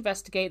decided to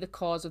investigate the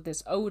cause of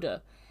this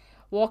odour.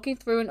 Walking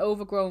through an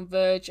overgrown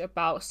verge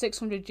about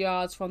 600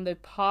 yards from the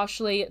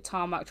partially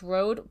tarmacked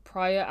road,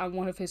 Pryor and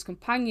one of his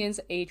companions,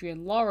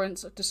 Adrian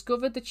Lawrence,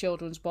 discovered the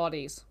children's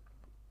bodies.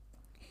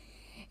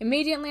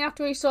 Immediately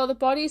after he saw the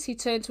bodies, he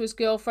turned to his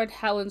girlfriend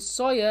Helen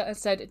Sawyer and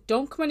said,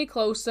 "Don't come any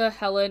closer,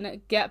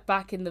 Helen, get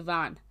back in the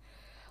van."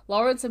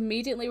 Lawrence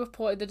immediately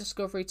reported the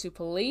discovery to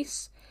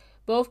police.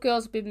 Both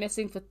girls had been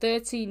missing for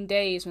 13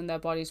 days when their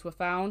bodies were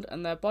found,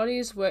 and their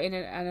bodies were in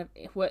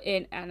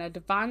an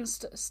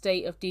advanced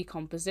state of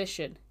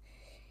decomposition.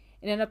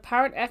 In an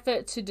apparent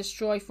effort to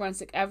destroy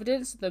forensic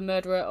evidence, the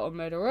murderer or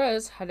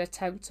murderers had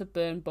attempted to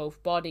burn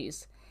both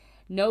bodies.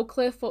 No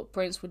clear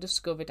footprints were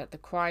discovered at the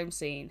crime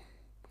scene.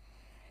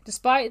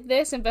 Despite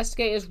this,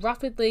 investigators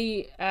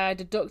rapidly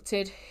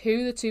deducted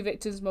who the 2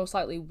 victims most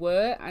likely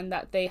were and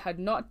that they had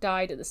not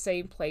died at the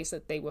same place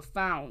that they were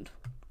found.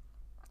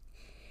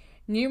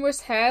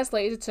 Numerous hairs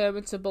later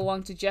determined to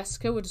belong to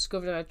Jessica were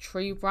discovered on a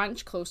tree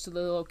branch close to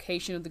the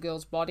location of the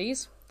girls'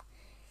 bodies.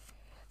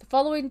 The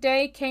following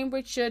day,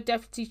 Cambridgeshire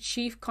Deputy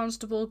Chief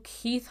Constable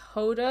Keith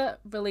Hodder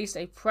released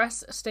a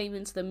press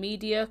statement to the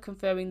media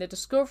confirming the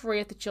discovery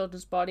of the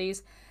children's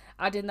bodies,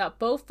 adding that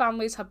both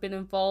families had been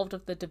involved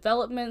of the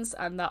developments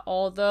and that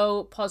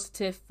although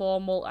positive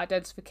formal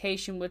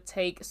identification would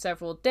take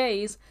several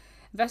days,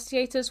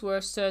 investigators were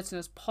as certain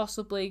as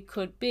possibly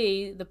could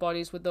be the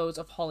bodies were those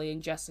of Holly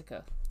and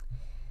Jessica.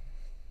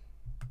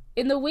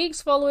 In the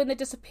weeks following the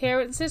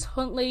disappearances,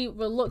 Huntley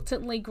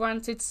reluctantly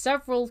granted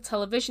several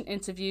television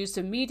interviews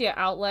to media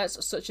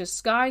outlets such as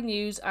Sky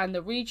News and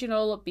the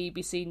regional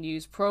BBC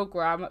News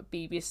programme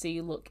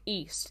BBC Look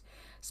East,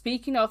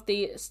 speaking of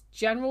the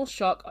general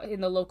shock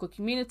in the local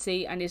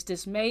community and his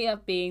dismay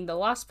at being the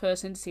last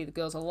person to see the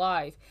girls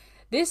alive.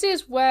 This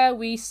is where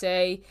we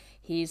say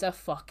he's a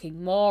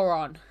fucking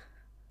moron.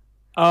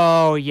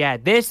 Oh, yeah.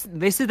 This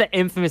is the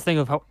infamous thing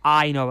of how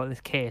I know about this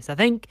case. I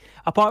think,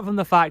 apart from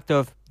the fact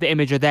of the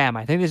image of them,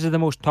 I think this is the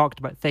most talked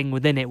about thing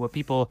within it, where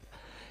people,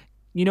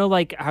 you know,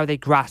 like how they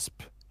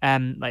grasp,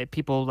 like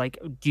people like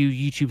do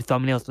YouTube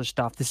thumbnails and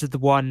stuff. This is the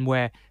one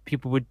where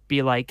people would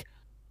be like,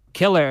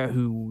 killer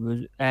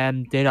who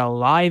did a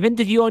live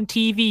interview on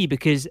TV,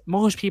 because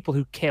most people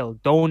who kill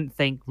don't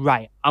think,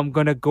 right, I'm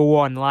going to go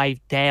on live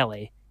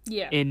telly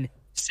and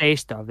say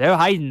stuff. They're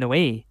hiding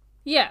away.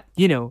 Yeah.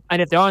 You know,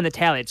 and if they're on the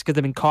telly, it's because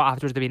they've been caught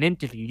afterwards. They've been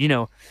interviewed. You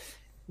know,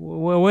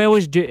 where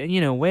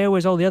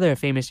was all the other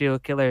famous serial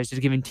killers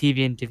just giving TV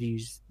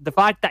interviews? The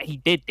fact that he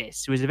did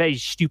this was a very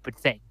stupid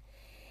thing.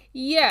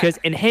 Yeah. Because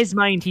in his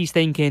mind, he's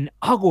thinking,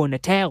 I'll go on the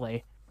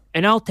telly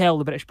and I'll tell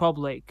the British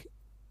public,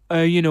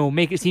 you know,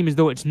 make it seem as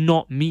though it's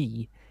not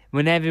me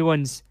when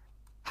everyone's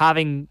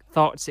having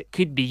thoughts it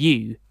could be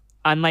you.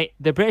 And, like,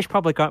 the British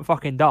public aren't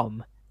fucking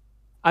dumb.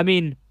 I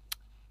mean,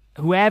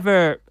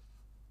 whoever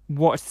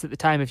watched at the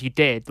time, if you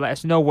did, let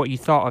us know what you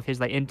thought of his,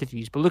 like,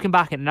 interviews. But looking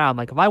back at it now, I'm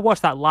like, if I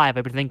watched that live,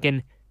 I'd be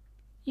thinking,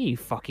 you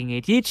fucking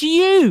idiot, it's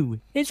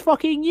you! It's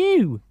fucking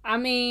you! I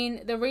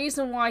mean, the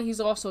reason why he's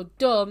also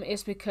dumb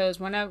is because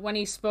when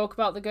he spoke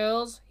about the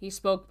girls, he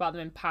spoke about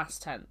them in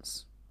past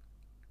tense.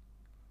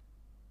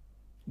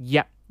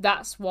 Yep.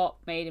 That's what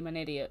made him an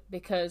idiot,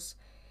 because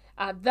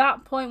at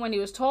that point when he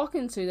was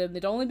talking to them,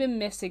 they'd only been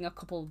missing a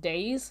couple of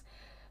days,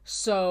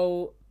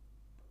 so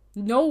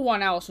no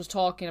one else was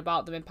talking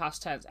about them in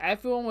past tense.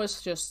 Everyone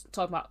was just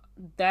talking about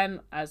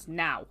them as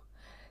now.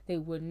 They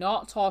were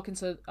not talking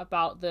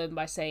about them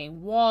by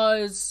saying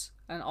was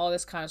and all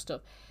this kind of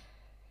stuff.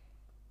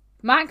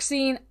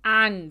 Maxine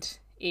and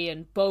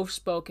Ian both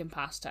spoke in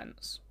past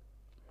tense,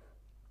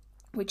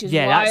 which is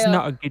why that's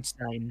not a good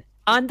sign.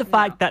 And the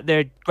fact that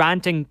they're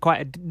granting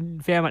quite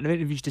a fair amount of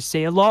interviews to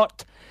say a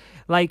lot,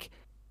 like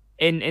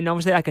in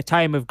obviously like a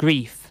time of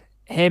grief,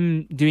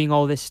 him doing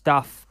all this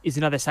stuff is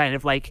another sign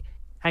of like,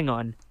 hang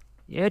on,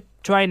 you're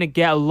trying to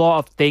get a lot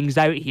of things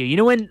out here. You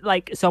know when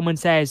like someone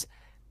says,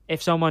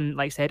 if someone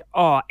like said,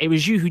 oh, it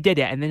was you who did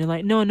it, and then you're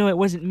like, no, it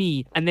wasn't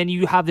me, and then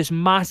you have this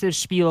massive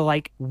spiel of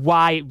like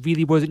why it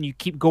really wasn't, you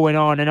keep going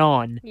on and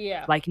on.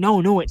 Yeah. Like,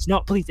 no, it's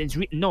not, please, it's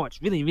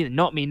really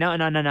not me.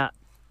 No.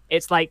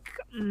 It's like,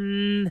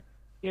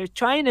 you're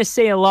trying to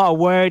say a lot of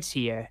words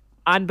here,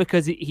 and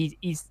because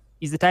he's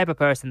the type of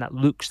person that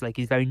looks like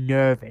he's very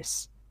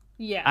nervous.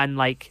 Yeah. And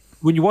like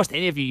when you watch the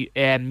interview,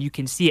 you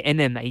can see it in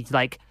him that he's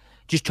like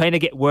just trying to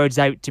get words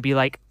out to be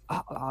like,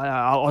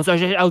 I'll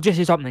just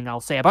say something. I'll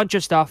say a bunch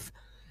of stuff,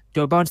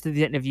 do a bunch of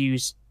the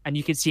interviews, and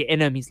you can see it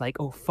in him. He's like,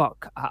 oh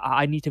fuck,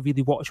 I need to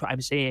really watch what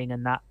I'm saying,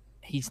 and that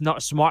he's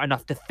not smart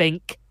enough to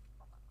think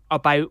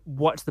about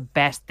what's the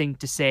best thing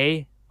to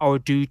say or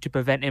do to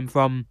prevent him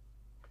from.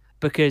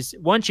 Because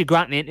once you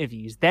grant the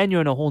interviews, then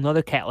you're in a whole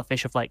nother kettle of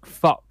fish of like,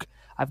 fuck,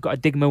 I've got to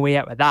dig my way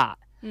out of that.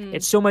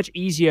 It's so much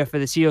easier for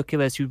the serial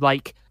killers who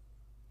like,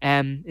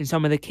 in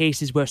some of the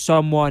cases where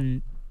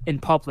someone in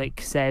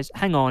public says,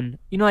 hang on,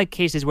 you know, like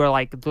cases where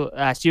like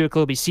the serial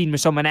killer will be seen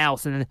with someone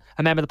else and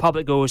a member of the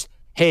public goes,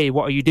 hey,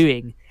 what are you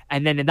doing?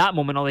 And then in that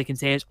moment, all they can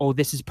say is, oh,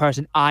 this is a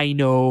person I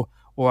know,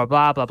 or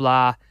blah, blah,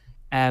 blah.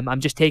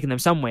 I'm just taking them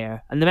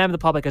somewhere. And the member of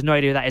the public has no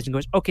idea who that is and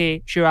goes,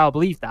 okay, sure, I'll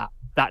believe that.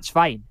 That's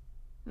fine.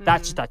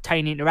 That's just a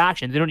tiny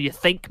interaction. They don't need to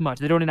think much.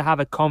 They don't need to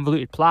have a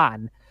convoluted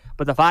plan.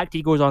 But the fact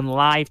he goes on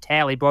live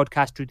telly,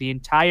 broadcast to the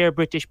entire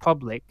British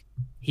public,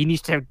 he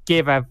needs to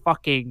give a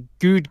fucking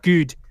good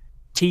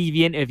TV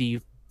interview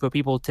for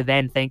people to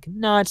then think,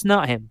 no, it's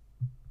not him.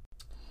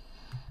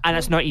 And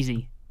that's not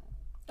easy.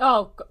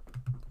 Oh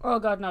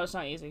god, no, it's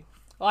not easy.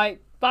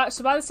 Like, by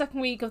the second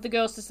week of the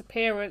girl's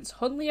disappearance,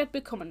 Huntley had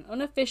become an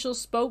unofficial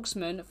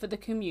spokesman for the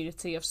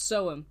community of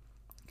Soham.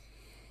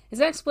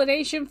 His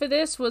explanation for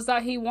this was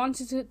that he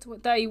wanted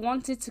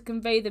to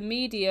convey to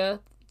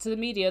the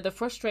media the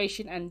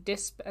frustration and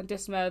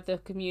dismay the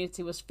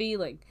community was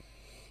feeling.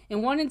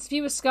 In one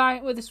interview with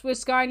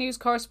Sky News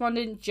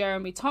correspondent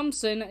Jeremy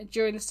Thompson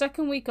during the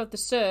second week of the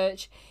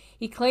search,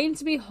 he claimed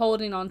to be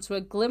holding on to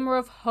a glimmer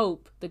of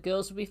hope the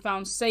girls would be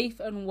found safe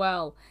and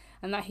well,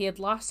 and that he had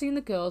last seen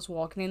the girls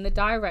walking in the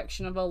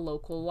direction of a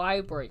local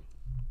library.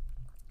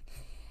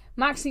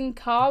 Maxine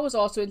Carr was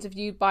also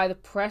interviewed by the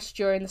press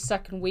during the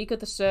second week of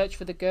the search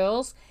for the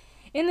girls.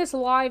 In this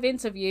live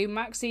interview,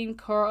 Maxine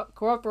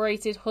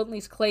corroborated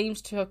Huntley's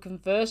claims to have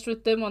conversed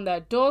with them on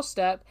their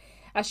doorstep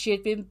as she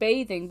had been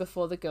bathing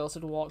before the girls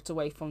had walked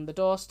away from the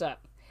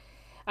doorstep,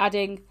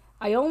 adding,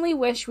 I only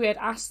wish we had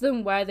asked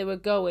them where they were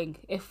going.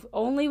 If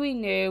only we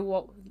knew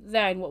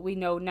what we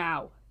know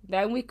now.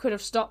 Then we could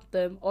have stopped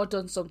them or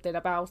done something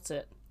about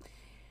it.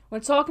 When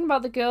talking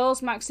about the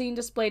girls, Maxine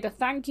displayed a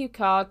thank you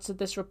card to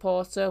this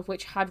reporter,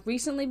 which had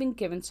recently been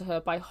given to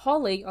her by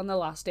Holly on the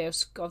last day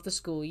of the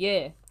school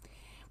year.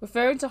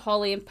 Referring to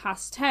Holly in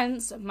past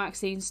tense,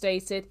 Maxine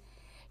stated,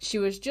 she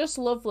was just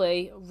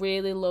lovely,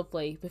 really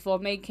lovely, before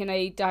making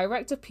a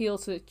direct appeal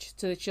to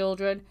the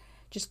children.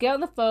 Just get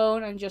on the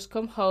phone and just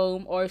come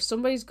home, or if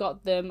somebody's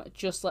got them,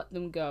 just let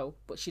them go.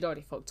 But she'd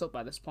already fucked up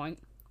by this point.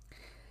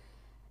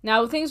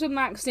 Now, the things with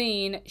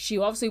Maxine, she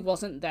obviously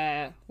wasn't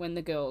there when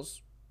the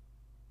girls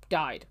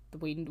died.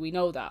 We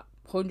know that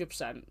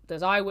 100%.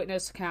 There's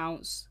eyewitness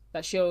accounts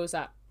that shows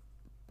that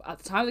at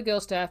the time of the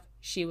girl's death,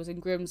 she was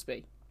in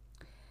Grimsby,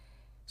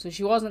 so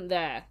she wasn't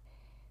there.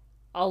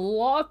 A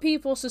lot of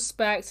people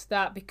suspect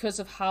that because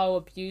of how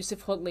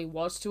abusive Huntley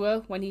was to her,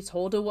 when he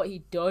told her what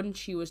he'd done,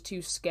 she was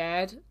too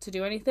scared to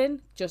do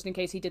anything, just in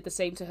case he did the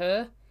same to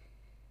her,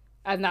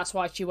 and that's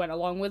why she went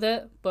along with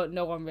it. But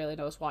no one really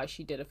knows why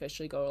she did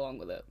officially go along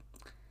with it.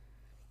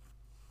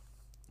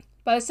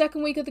 By the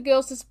second week of the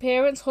girl's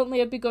disappearance, Huntley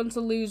had begun to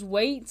lose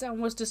weight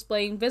and was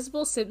displaying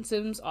visible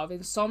symptoms of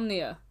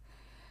insomnia,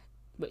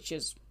 which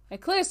is a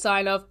clear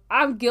sign of,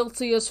 I'm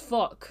guilty as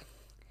fuck.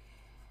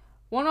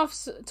 One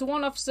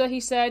officer, he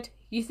said,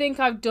 "You think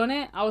I've done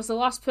it? I was the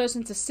last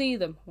person to see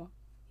them."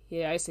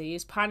 Yeah, I see.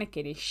 He's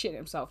panicking. He's shitting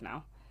himself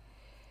now.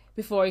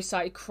 Before he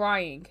started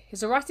crying.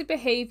 His erratic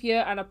behaviour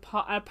and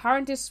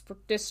apparent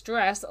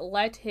distress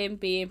led him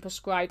being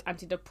prescribed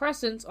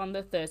antidepressants on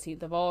the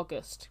 13th of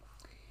August.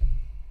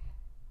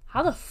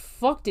 How the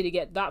fuck did he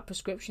get that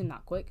prescription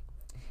that quick?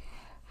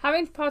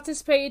 Having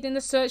participated in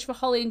the search for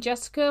Holly and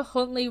Jessica,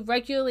 Huntley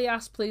regularly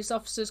asked police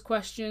officers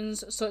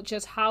questions such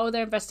as how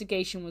their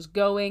investigation was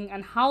going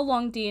and how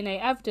long DNA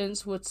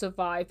evidence would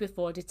survive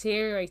before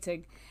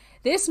deteriorating.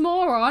 This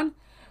moron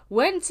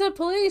went to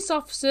police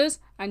officers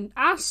and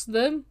asked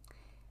them,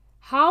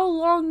 how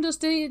long does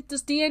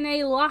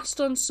DNA last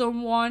on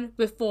someone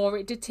before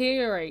it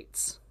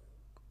deteriorates?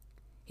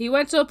 He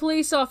went to a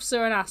police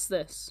officer and asked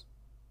this.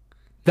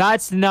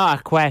 That's not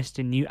a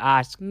question you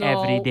ask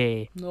every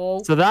day.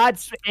 No. So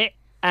that's it.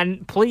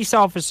 And police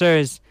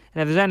officers,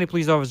 and if there's any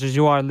police officers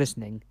who are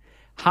listening,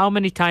 how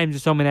many times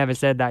has someone ever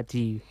said that to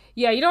you?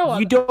 Yeah, you know what?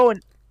 You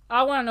don't.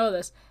 I want to know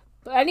this.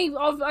 But any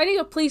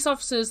police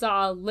officers that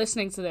are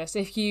listening to this,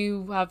 if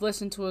you have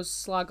listened to us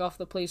slag off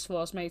the police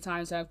force many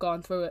times and I've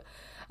gone through it,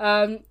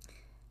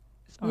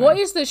 what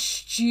is the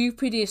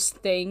stupidest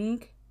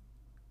thing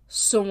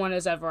someone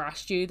has ever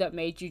asked you that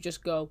made you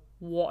just go,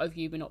 what have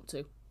you been up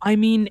to? I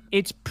mean,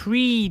 it's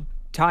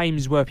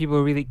pre-times where people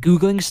were really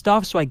Googling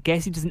stuff, so I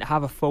guess he doesn't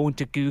have a phone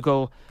to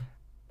Google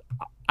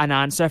an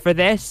answer for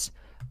this.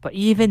 But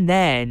even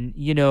then,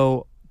 you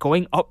know,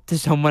 going up to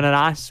someone and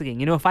asking,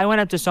 you know, if I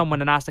went up to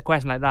someone and asked a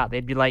question like that,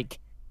 they'd be like,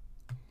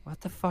 what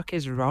the fuck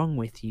is wrong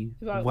with you?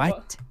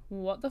 What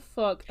the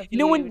fuck? You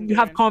know when you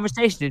have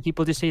conversations and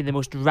people just say the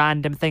most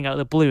random thing out of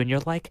the blue and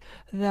you're like,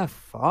 the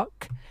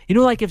fuck? You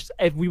know, like if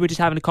we were just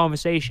having a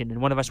conversation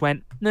and one of us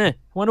went, nah, I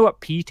wonder what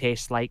pee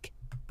tastes like.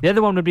 The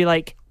other one would be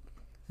like,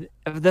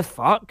 the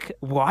fuck?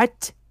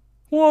 What?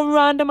 What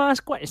random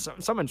ass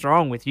question? Something's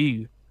wrong with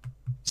you.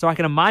 So I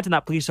can imagine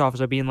that police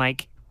officer being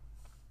like,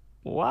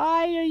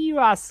 why are you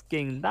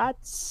asking?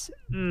 That's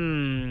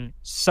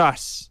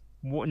sus.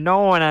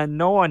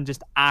 No one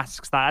just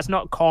asks that. That's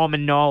not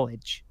common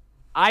knowledge.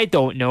 I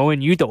don't know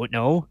and you don't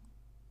know.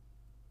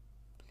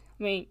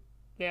 I mean,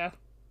 yeah.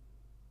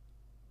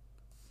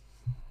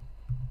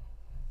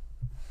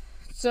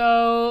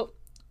 So,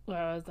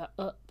 where is that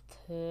up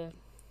to?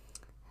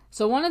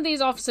 So one of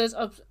these officers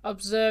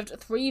observed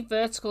 3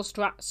 vertical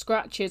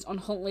scratches on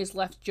Huntley's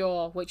left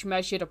jaw, which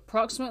measured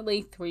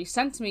approximately 3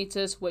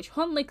 centimeters, which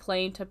Huntley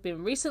claimed had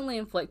been recently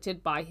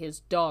inflicted by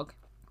his dog.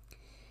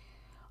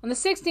 On the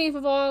 16th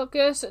of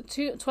August,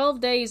 12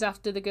 days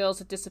after the girls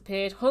had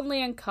disappeared,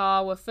 Huntley and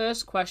Carr were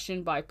first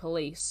questioned by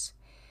police.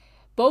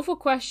 Both were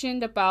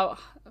questioned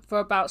for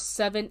about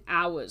 7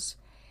 hours.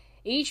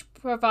 Each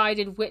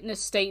provided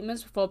witness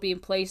statements before being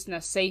placed in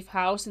a safe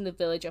house in the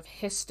village of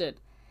Histon.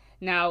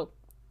 Now,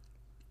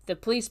 the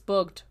police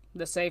bugged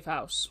the safe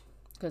house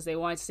because they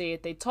wanted to see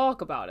if they'd talk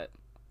about it.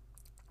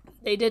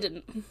 They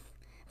didn't.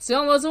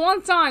 So it was the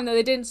one time that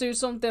they didn't do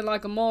something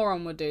like a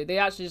moron would do. They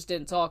actually just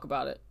didn't talk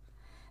about it.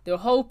 They were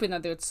hoping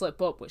that they would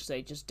slip up, which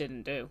they just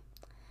didn't do.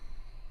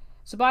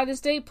 So by this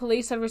date,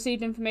 police had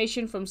received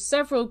information from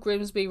several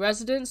Grimsby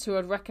residents who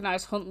had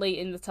recognised Huntley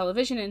in the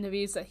television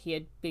interviews that he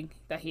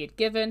had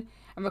given,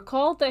 and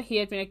recalled that he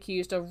had been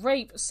accused of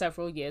rape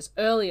several years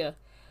earlier.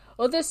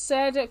 Others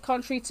said,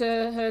 contrary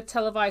to her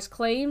televised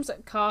claims,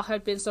 Carr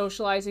had been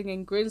socialising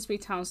in Grimsby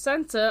town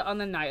centre on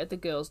the night of the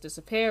girl's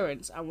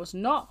disappearance and was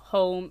not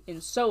home in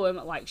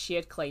Soham like she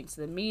had claimed to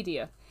the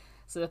media.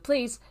 So the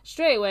police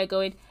straight away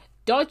going,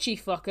 dodgy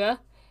fucker,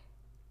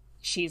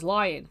 she's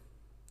lying.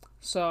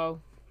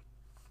 So,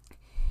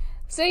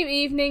 same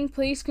evening,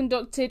 police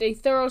conducted a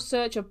thorough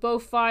search of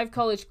both 5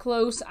 College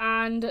Close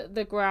and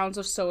the grounds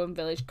of Soham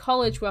Village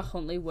College, where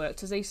Huntley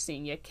worked as a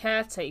senior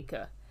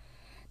caretaker.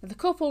 The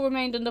couple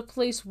remained under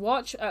police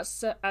watch at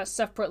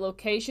separate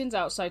locations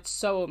outside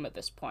Soham at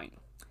this point.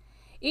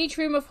 Each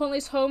room of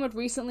Huntley's home had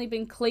recently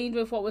been cleaned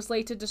with what was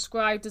later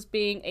described as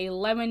being a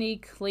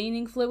lemony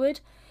cleaning fluid,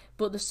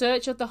 but the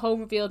search of the home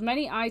revealed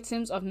many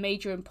items of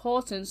major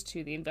importance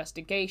to the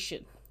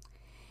investigation.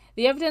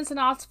 The evidence and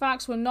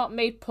artefacts were not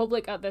made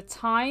public at the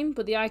time,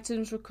 but the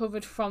items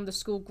recovered from the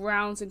school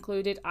grounds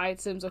included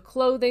items of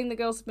clothing the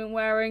girls had been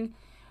wearing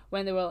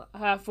when they were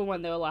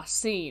last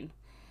seen.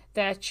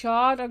 Their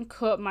charred and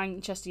cut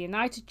Manchester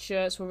United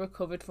shirts were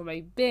recovered from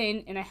a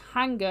bin in a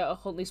hangar at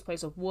Huntley's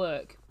place of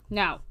work.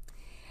 Now,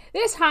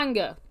 this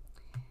hangar,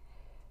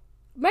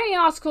 many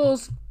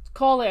articles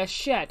call it a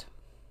shed.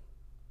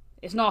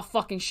 It's not a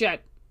fucking shed.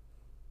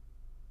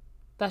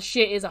 That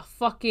shit is a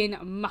fucking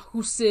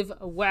massive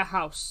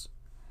warehouse.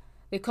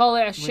 They call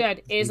it a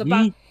shed. It's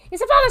about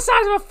the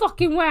size of a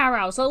fucking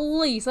warehouse, at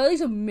least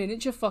a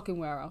miniature fucking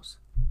warehouse.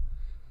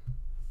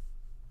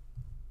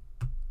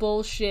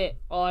 bullshit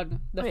on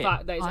the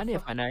fact that it's I need to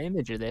find an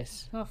image of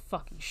this. Oh,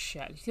 fucking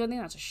shed. You don't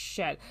think that's a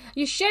shed?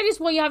 Your shed is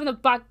what you have in the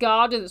back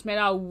garden that's made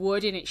out of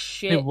wood and it's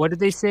shit. Wait, what did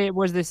they say?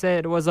 What did they say?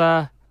 It was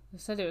a... They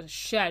said it was a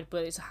shed,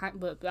 but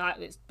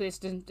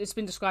it's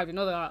been described in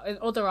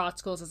other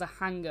articles as a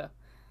hangar.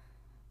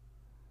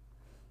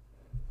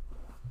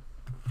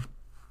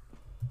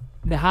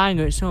 The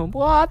hangar at Soham.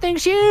 What? That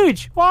thing's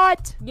huge!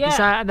 What?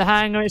 Yeah. The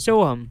hangar at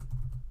Soham.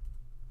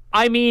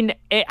 I mean,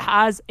 it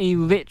has a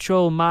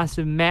literal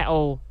massive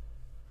metal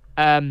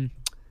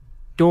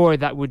door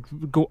that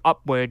would go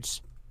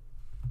upwards.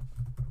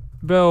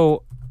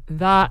 Bro,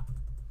 that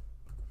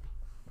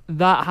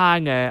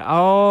hangar.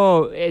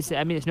 Oh, it's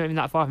not even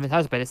that far from his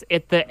house, but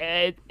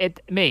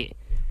mate,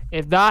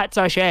 if that's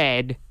a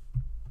shed,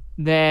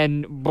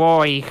 then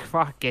boy,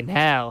 fucking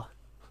hell.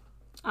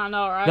 I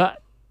know, right?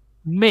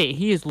 Mate,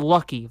 he is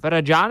lucky. For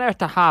a janitor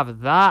to have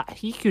that,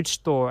 he could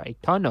store a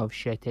ton of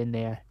shit in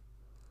there.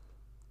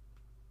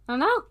 I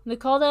know. They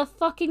called it a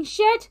fucking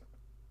shed.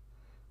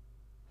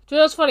 Do you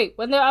know what's funny?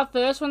 When they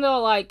were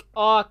like,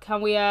 oh,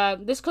 can we,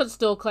 this could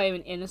still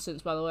claim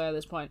innocence, by the way, at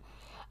this point.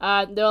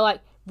 They were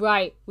like,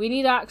 right, we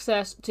need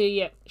access to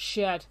your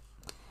shed.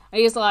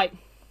 And he's like,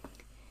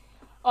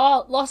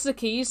 oh, lost the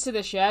keys to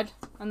the shed.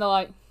 And they're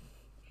like,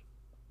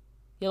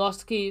 you lost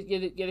the keys,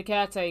 you're the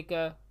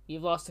caretaker,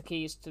 you've lost the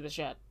keys to the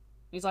shed.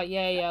 He's like,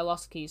 yeah, I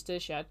lost the keys to the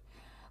shed.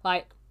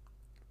 Like,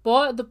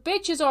 but the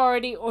bitch is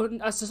already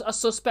as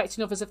suspect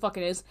enough as it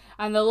fucking is,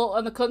 and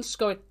the cunt's just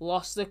going,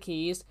 lost the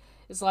keys.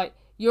 It's like,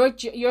 you're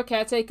a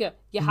caretaker.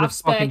 You have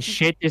spare fucking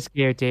shit, this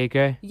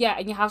caretaker. Yeah,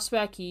 and you have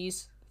spare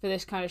keys for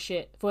this kind of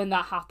shit for when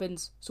that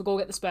happens. So go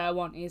get the spare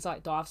one. And he's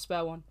like, don't have a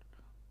spare one.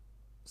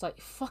 It's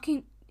like,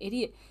 fucking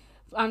idiot.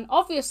 And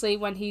obviously,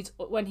 when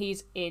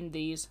he's in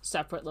these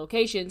separate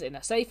locations in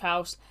a safe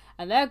house,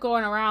 and they're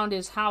going around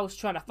his house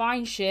trying to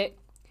find shit,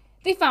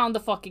 they found the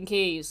fucking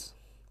keys.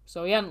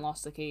 So he hadn't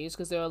lost the keys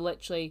because they were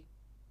literally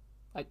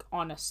like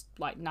on a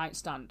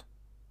nightstand.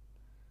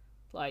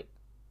 Like,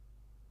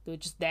 they were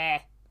just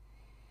there.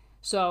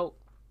 So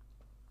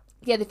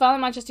yeah, they found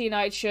the Manchester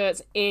United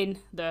shirts in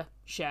the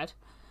shed.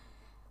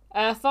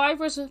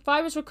 Fibers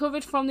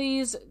recovered from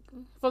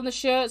the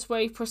shirts were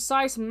a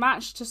precise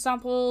match to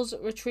samples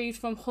retrieved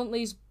from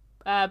Huntley's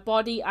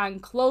body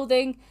and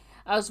clothing,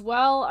 as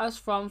well as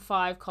from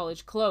 5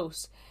 college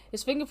clothes.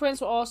 His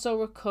fingerprints were also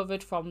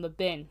recovered from the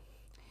bin.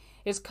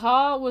 His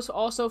car was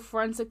also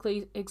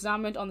forensically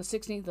examined on the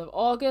 16th of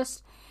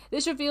August.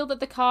 This revealed that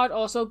the car had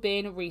also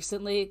been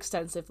recently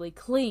extensively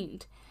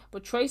cleaned,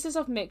 but traces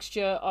of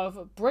mixture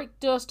of brick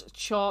dust,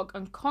 chalk,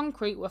 and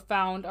concrete were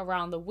found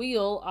around the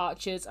wheel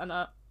arches and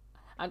on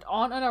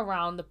and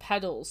around the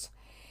pedals.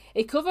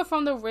 A cover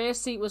from the rear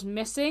seat was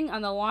missing,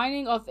 and the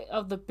lining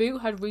of the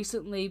boot had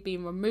recently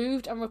been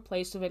removed and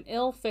replaced with an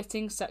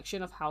ill-fitting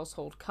section of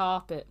household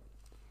carpet.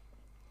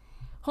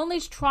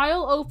 Huntley's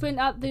trial opened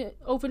at the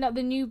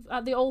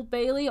Old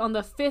Bailey on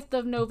the 5th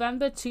of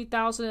November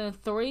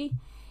 2003.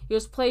 He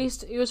was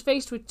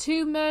faced with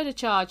 2 murder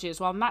charges,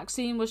 while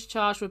Maxine was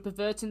charged with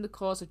perverting the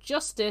course of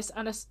justice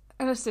and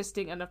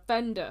assisting an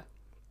offender.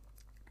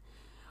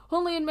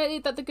 Huntley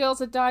admitted that the girls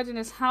had died in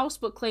his house,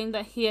 but claimed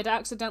that he had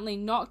accidentally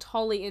knocked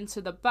Holly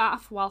into the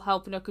bath while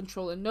helping her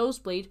control a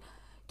nosebleed.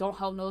 Don't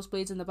help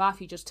nosebleeds in the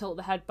bath, you just tilt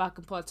the head back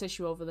and put a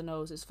tissue over the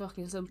nose. It's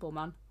fucking simple,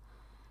 man.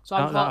 So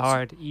not that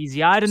hard.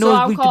 Easy. I had a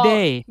nosebleed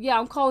today. Yeah,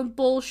 I'm calling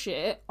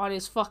bullshit on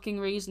his fucking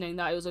reasoning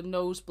that it was a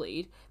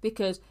nosebleed,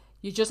 because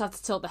you just have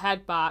to tilt the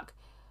head back,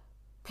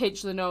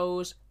 pinch the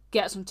nose,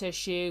 get some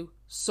tissue,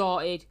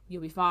 sorted,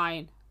 you'll be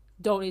fine.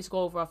 Don't need to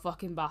go over a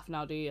fucking bath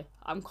now, do you?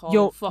 I'm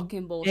calling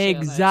fucking bullshit.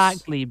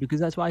 Exactly, because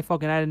that's why I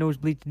fucking had a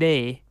nosebleed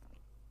today.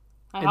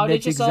 And how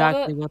did you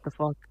solve it? What the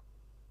fuck.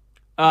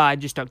 I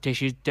just stuck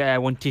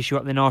one tissue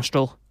up the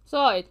nostril.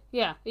 Sorted.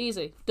 Yeah,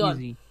 easy. Done.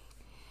 Easy.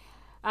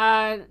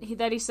 And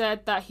he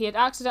said that he had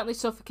accidentally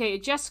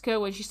suffocated Jessica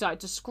when she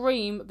started to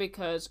scream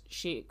because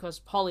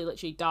Holly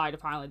literally died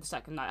apparently the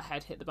second that her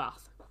head hit the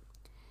bath.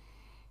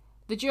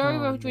 The jury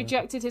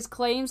rejected his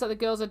claims that the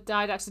girls had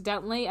died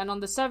accidentally, and on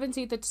the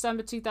 17th of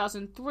December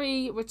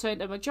 2003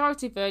 returned a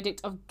majority verdict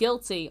of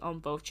guilty on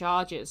both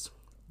charges.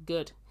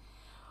 Good.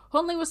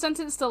 Huntley was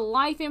sentenced to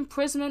life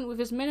imprisonment with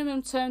his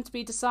minimum term to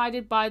be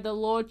decided by the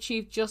Lord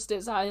Chief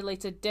Justice at a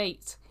later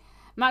date.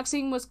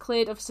 Maxine was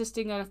cleared of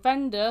assisting an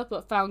offender,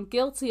 but found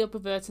guilty of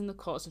perverting the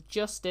course of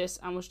justice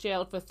and was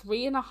jailed for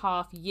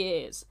 3.5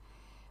 years.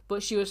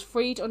 But she was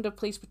freed under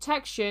police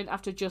protection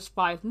after just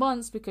 5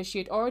 months because she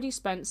had already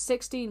spent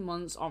 16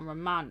 months on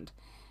remand.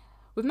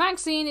 With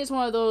Maxine, it's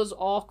one of those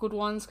awkward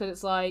ones because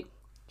it's like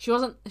she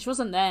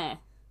wasn't there,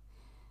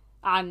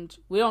 and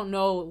we don't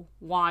know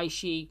why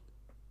she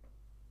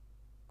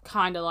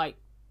kind of like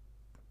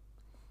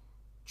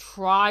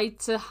tried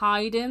to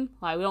hide him.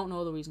 Like, we don't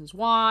know the reasons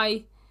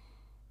why.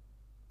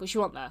 But she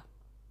wasn't there.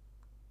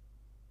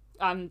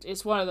 And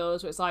it's one of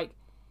those where it's like,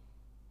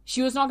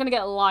 she was not going to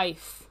get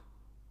life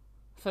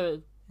for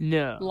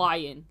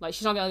lying. Like,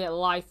 she's not going to get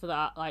life for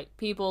that. Like,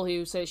 people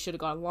who say she should have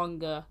gone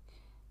longer,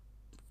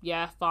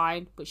 yeah,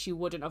 fine. But she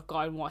wouldn't have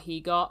gotten what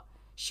he got.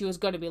 she was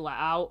going to be let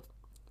out.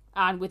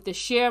 And with the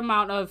sheer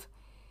amount of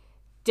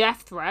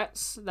death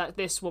threats that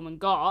this woman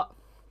got,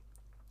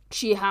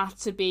 she had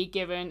to be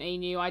given a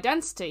new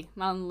identity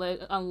and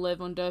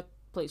live under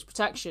police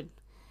protection,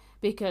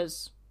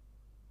 because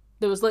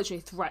there was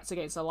literally threats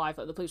against her life.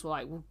 Like, the police were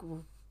like,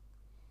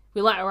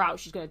 we let her out,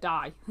 she's going to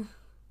die.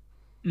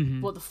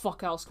 What the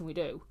fuck else can we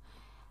do?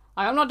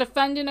 I'm not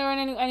defending her in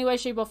any way,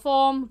 shape or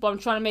form, but I'm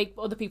trying to make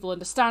other people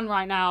understand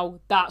right now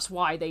that's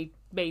why they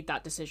made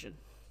that decision.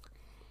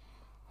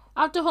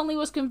 After Huntley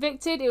was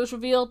convicted, it was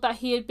revealed that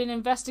he had been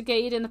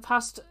investigated in the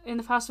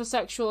past for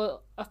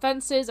sexual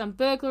offences and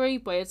burglary,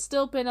 but he had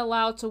still been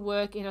allowed to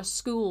work in a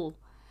school.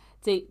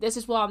 See, this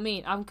is what I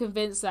mean. I'm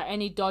convinced that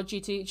any dodgy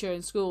teacher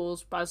in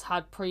schools has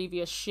had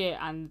previous shit,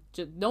 and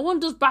no one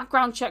does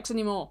background checks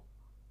anymore.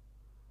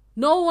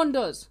 No one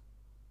does.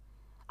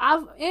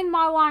 In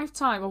my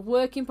lifetime of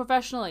working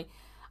professionally,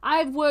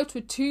 I've worked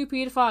with 2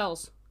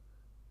 paedophiles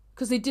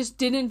because they just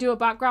didn't do a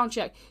background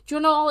check. Do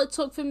you know all it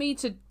took for me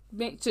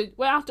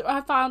after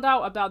I found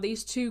out about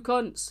these 2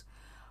 cunts?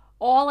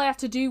 All I had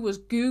to do was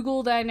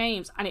Google their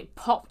names and it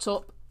popped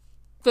up.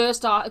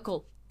 First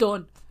article,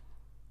 done.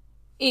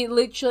 It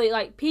literally,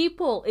 like,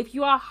 people, if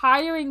you are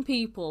hiring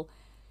people,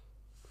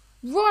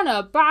 run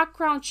a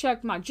background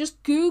check, man.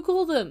 Just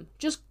Google them.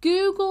 Just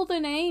Google the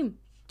name.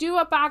 Do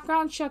a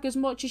background check as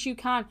much as you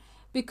can,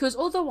 because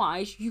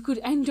otherwise you could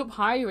end up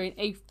hiring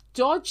a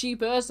dodgy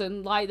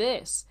person like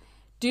this.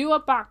 Do a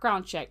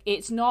background check.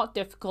 It's not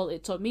difficult.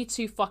 It took me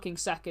 2 fucking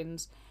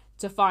seconds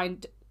to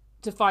find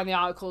the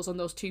articles on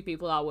those 2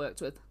 people I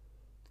worked with.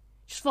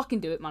 Just fucking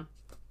do it, man.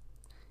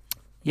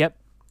 Yep.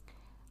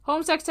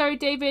 Home Secretary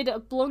David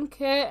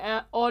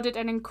Blunkett ordered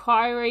an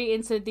inquiry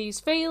into these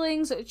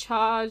failings,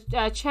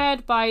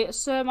 chaired by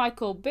Sir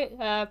Michael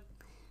Bitchard,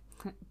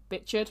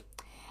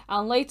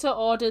 and later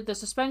ordered the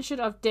suspension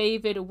of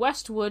David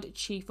Westwood,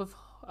 Chief of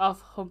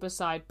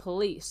Humberside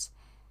Police.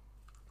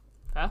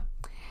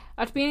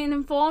 After being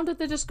informed of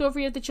the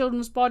discovery of the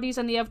children's bodies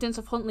and the evidence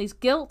of Huntley's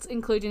guilt,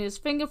 including his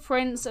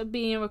fingerprints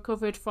being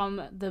recovered from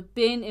the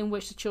bin in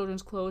which the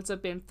children's clothes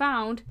had been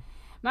found,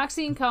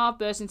 Maxine Carr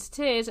burst into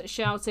tears,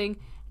 shouting,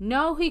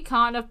 "No, he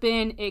can't have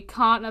been. It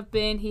can't have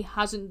been. He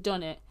hasn't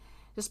done it."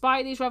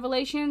 Despite these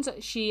revelations,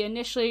 she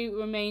initially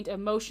remained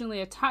emotionally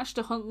attached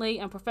to Huntley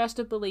and professed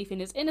a belief in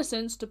his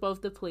innocence to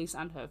both the police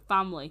and her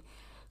family.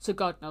 So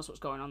God knows what's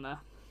going on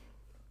there.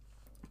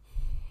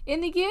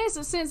 In the years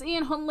since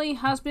Ian Huntley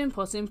has been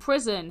put in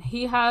prison,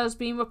 he has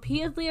been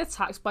repeatedly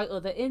attacked by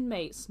other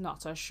inmates.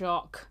 Not a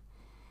shock.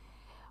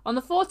 On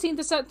the 14th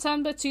of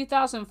September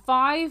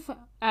 2005,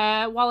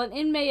 while an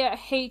inmate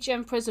at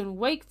HM Prison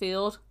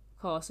Wakefield, of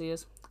course he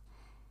is,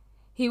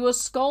 he was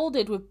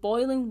scalded with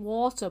boiling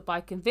water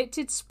by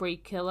convicted spree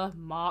killer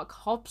Mark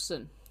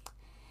Hobson.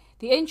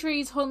 The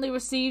injuries Huntley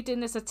received in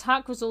this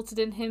attack resulted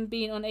in him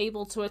being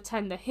unable to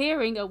attend the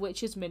hearing at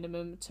which his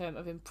minimum term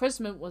of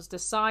imprisonment was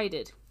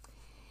decided.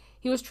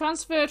 He was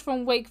transferred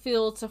from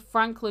Wakefield to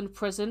Franklin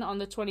Prison on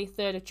the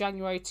 23rd of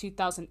January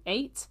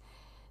 2008.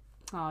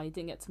 Oh, you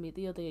didn't get to meet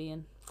the other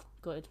Ian.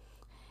 Good.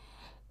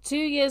 2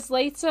 years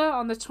later,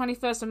 on the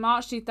 21st of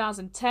March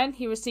 2010,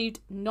 he received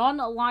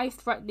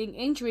non-life-threatening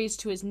injuries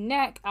to his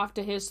neck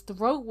after his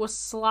throat was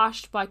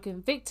slashed by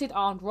convicted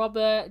armed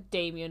robber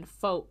Damien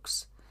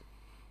Folks.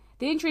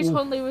 The injuries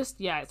Huntley was...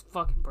 Yeah, it's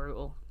fucking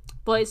brutal.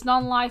 But it's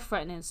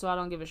non-life-threatening, so I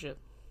don't give a shit.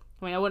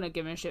 I mean, I wouldn't have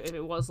given a shit if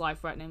it was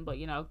life-threatening, but,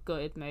 you know,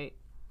 good, mate.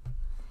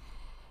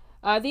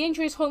 The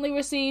injuries Huntley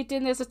received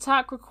in this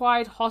attack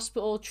required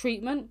hospital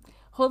treatment.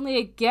 Huntley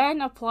again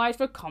applied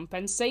for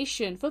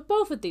compensation for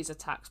both of these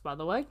attacks, by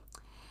the way,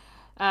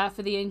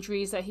 for the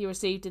injuries that he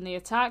received in the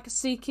attack,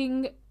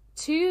 seeking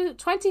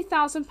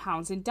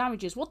 £20,000 in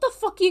damages. What the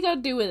fuck are you going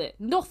to do with it?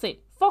 Nothing.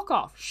 Fuck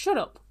off. Shut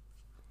up.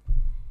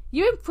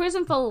 You're in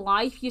prison for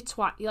life, you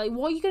twat. Like,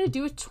 what are you going to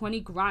do with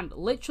 20 grand?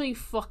 Literally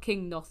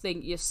fucking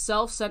nothing. You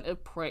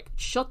self-centered prick.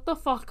 Shut the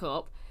fuck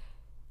up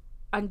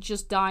and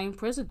just die in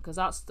prison, because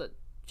that's the...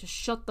 Just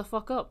shut the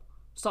fuck up.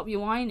 Stop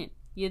your whining.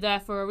 You're there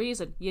for a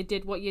reason. You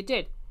did what you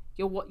did.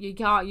 You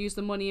can't use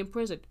the money in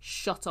prison.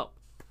 Shut up.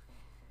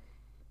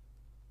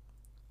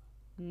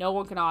 No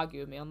one can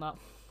argue with me on that.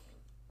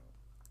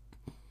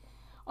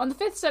 On the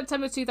 5th of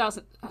September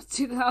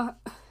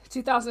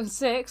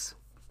 2006,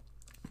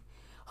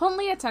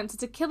 Huntley attempted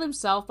to kill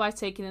himself by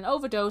taking an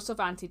overdose of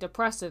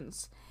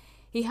antidepressants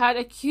he had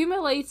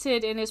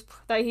accumulated in his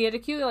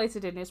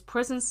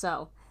prison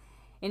cell.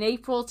 In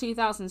April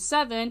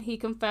 2007, he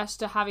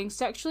confessed to having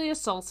sexually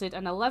assaulted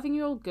an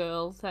 11-year-old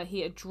girl that he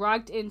had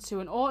dragged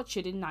into an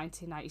orchard in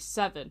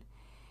 1997.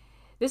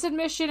 This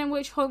admission, in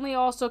which Huntley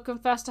also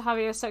confessed to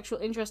having a sexual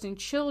interest in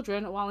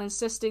children while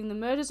insisting the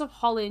murders of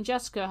Holly and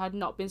Jessica had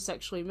not been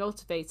sexually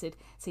motivated.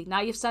 See, now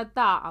you've said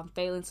that, I'm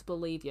failing to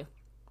believe you.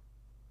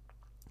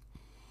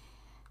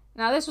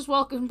 Now, this was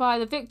welcomed by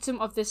the victim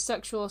of this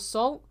sexual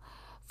assault.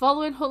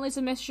 Following Huntley's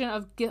admission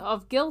of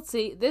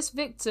guilty, this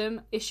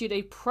victim issued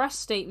a press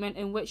statement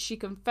in which she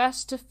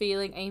confessed to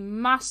feeling a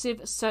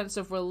massive sense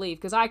of relief,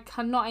 because I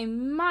cannot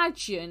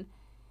imagine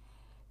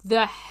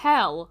the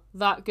hell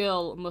that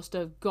girl must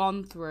have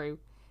gone through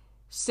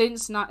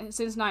since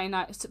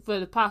 1990, for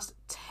the past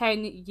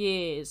 10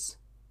 years.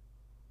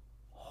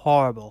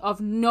 Horrible.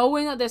 Of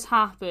knowing that this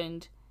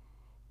happened,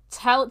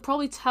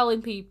 probably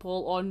telling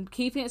people, or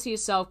keeping it to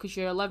yourself because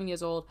you're 11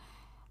 years old,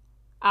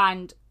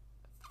 and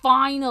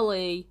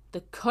finally,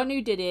 the cunt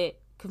who did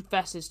it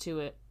confesses to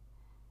it.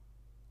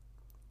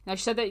 Now,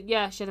 she said that,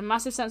 yeah, she had a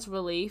massive sense of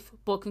relief,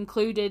 but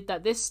concluding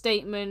this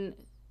statement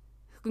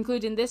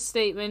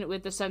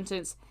with the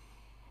sentence,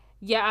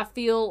 "Yet I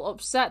feel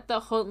upset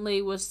that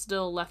Huntley was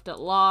still left at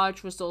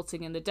large,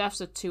 resulting in the deaths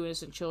of 2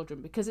 innocent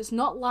children," because it's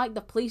not like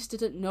the police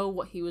didn't know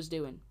what he was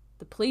doing.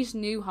 The police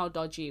knew how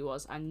dodgy he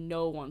was, and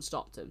no one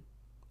stopped him.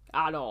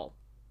 At all.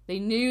 They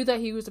knew that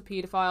he was a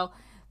paedophile.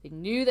 They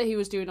knew that he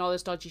was doing all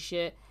this dodgy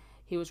shit.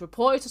 He was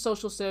reported to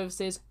social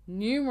services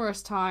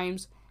numerous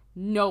times.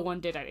 No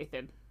one did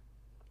anything.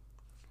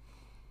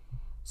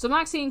 So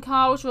Maxine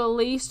Carr was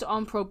released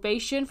on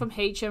probation from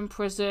HM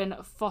Prison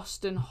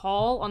Foston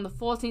Hall on the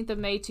 14th of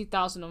May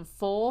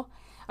 2004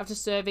 after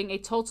serving a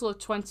total of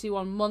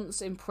 21 months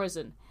in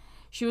prison.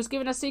 She was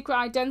given a secret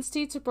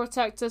identity to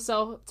protect her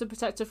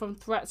from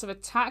threats of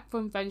attack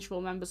from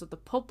vengeful members of the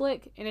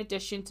public, in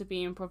addition to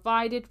being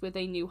provided with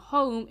a new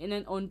home in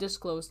an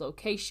undisclosed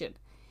location.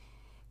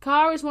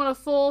 Carr is one of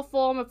 4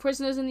 former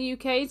prisoners in the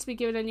UK to be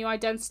given a new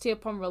identity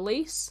upon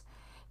release.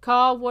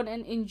 Carr won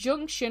an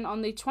injunction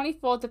on the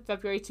 24th of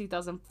February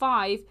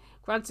 2005,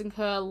 granting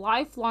her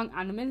lifelong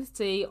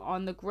anonymity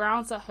on the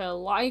grounds that her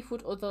life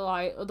would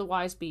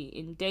otherwise be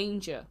in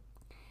danger.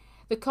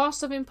 The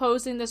costs of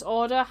imposing this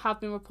order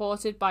have been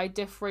reported by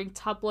differing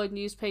tabloid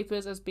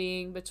newspapers as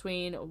being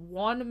between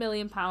 £1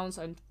 million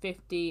and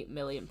 £50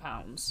 million.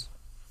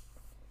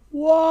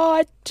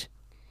 What?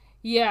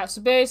 Yeah,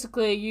 so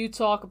basically you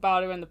talk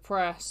about her in the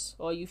press,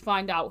 or you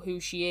find out who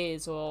she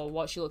is or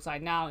what she looks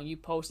like now, and you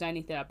post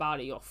anything about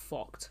it, you're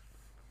fucked.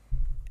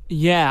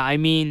 Yeah, I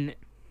mean,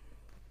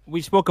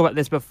 we spoke about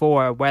this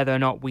before, whether or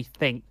not we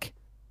think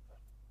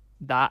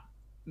that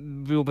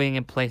rule being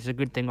in place is a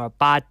good thing or a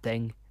bad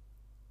thing.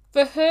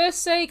 For her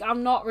sake,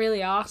 I'm not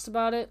really asked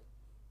about it.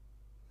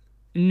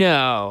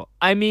 No,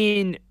 I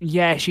mean,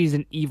 yeah, she's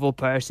an evil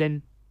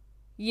person.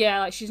 Yeah,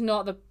 like she's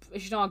not a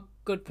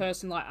good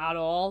person, like, at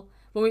all.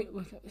 But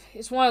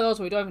it's one of those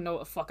where we don't even know what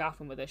the fuck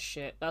happened with this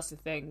shit. That's the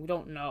thing. We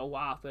don't know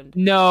what happened.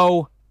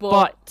 No,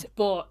 but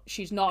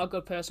she's not a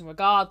good person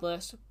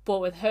regardless. But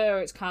with her,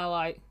 it's kind of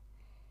like,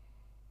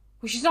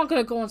 well, she's not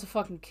gonna go on to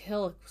fucking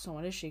kill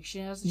someone, is she?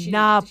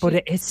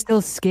 But it's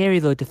still scary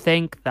though to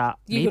think that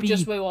you could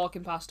just be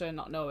walking past her and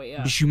not know it.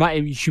 Yeah, she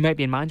might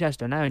be in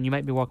Manchester now, and you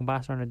might be walking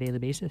past her on a daily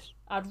basis.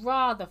 I'd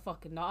rather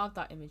fucking not have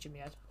that image in my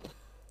head.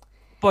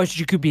 But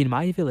she could be in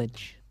my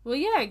village. Well,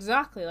 yeah,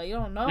 exactly. Like, you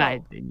don't know.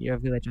 In your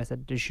village, I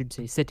should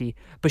say city,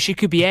 but she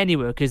could be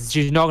anywhere because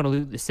she's not going to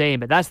look the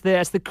same. But that's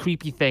the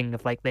creepy thing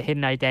of like the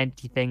hidden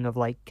identity thing of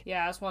like.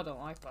 Yeah, that's what I don't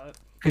like about it.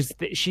 Because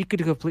she could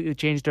have completely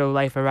changed her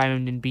life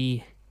around and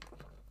be,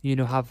 be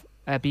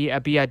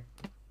a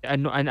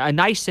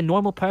nice and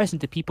normal person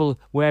to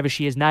people wherever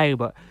she is now.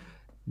 But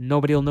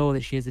nobody will know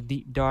that she has a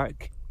deep,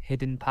 dark,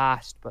 hidden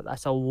past. But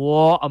that's a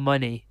lot of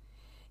money.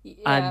 Yeah.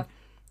 And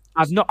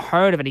I've not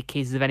heard of any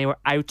cases of anyone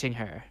outing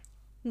her.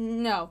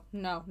 No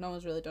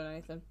one's really done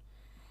anything.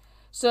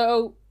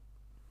 So,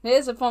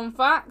 here's a fun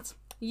fact.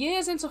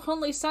 Years into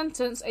Huntley's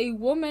sentence, a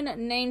woman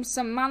named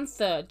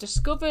Samantha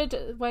discovered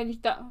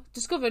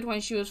when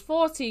she was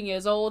 14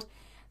 years old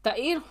that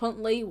Ian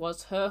Huntley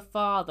was her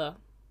father.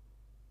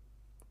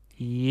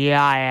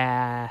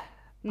 Yeah.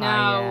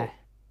 Now,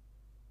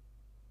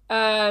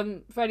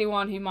 for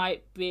anyone who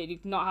might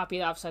be not happy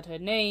that I've said her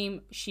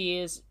name, she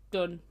has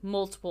done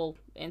multiple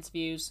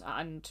interviews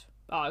and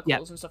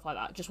articles and stuff like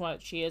that.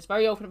 She is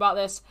very open about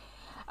this,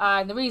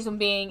 and the reason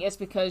being is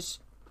because,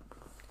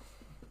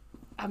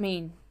 I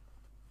mean,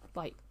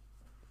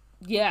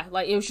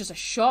 it was just a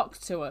shock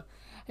to her,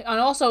 and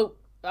also,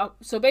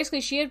 so basically,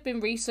 she had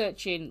been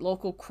researching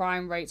local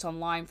crime rates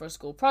online for a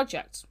school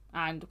project,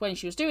 and when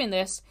she was doing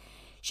this,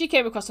 she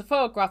came across a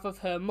photograph of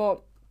her mum,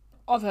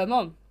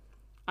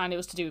 and it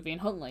was to do with Ian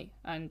Huntley,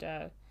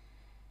 and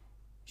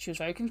she was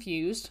very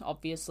confused,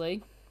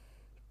 obviously,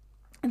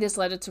 and this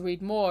led her to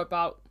read more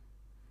about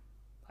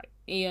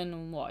Ian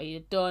and what he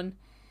had done.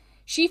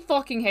 She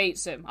fucking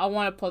hates him. I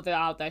want to put that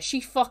out there. She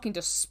fucking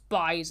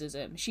despises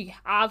him. She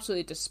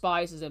absolutely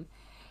despises him.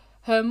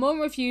 Her mum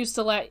refused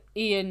to let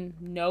Ian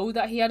know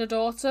that he had a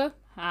daughter.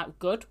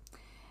 Good.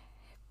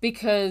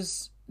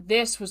 Because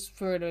this was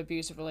for an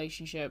abusive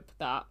relationship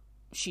that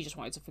she just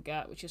wanted to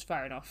forget, which is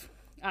fair enough.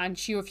 And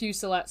she refused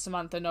to let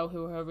Samantha know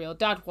who her real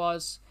dad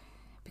was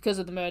because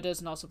of the murders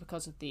and also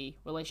because of the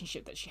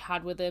relationship that she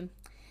had with him.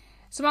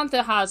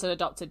 Samantha has an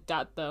adopted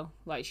dad, though.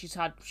 Like, she's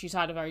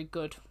had a very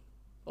good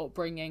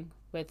upbringing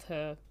with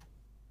her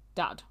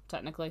dad,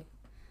 technically.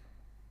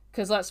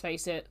 Because let's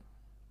face it,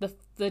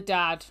 the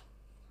dad,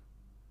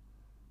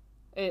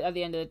 at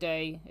the end of the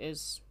day,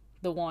 is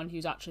the one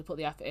who's actually put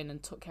the effort in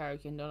and took care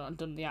of you and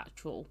done the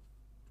actual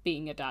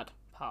being a dad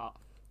part.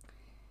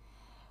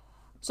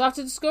 So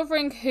after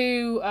discovering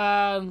who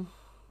her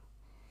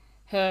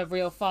her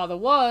real father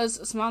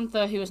was,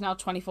 Samantha, who is now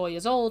 24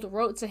 years old,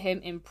 wrote to him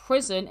in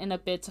prison in a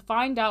bid to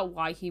find out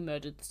why he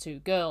murdered the two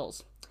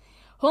girls.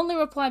 Huntley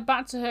replied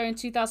back to her in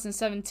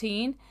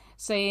 2017,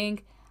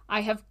 saying,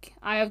 I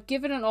have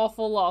given an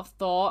awful lot of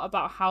thought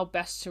about how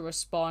best to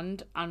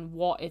respond and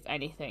what, if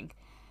anything.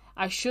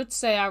 I should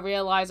say I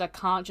realise I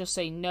can't just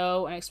say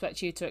no and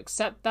expect you to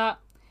accept that.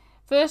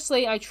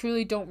 Firstly, I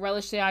truly don't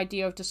relish the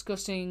idea of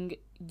discussing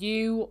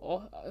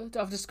or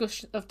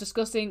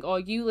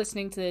you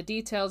listening to the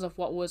details of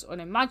what was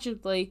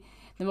unimaginably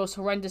the most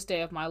horrendous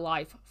day of my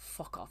life.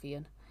 Fuck off,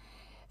 Ian.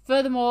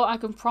 Furthermore, I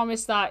can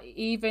promise that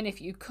even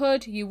if you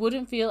could, you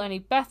wouldn't feel any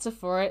better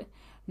for it,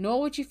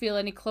 nor would you feel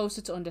any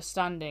closer to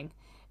understanding.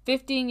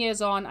 15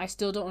 years on, I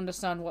still don't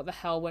understand what the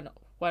hell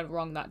went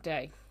wrong that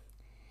day.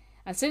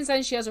 And since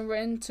then, she hasn't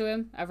written to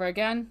him ever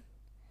again.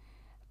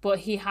 But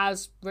he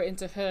has written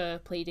to her,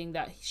 pleading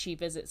that she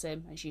visits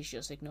him, and she's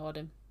just ignored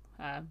him.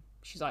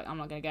 She's like, I'm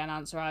not going to get an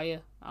answer, are you?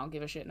 I don't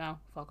give a shit now.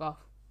 Fuck off.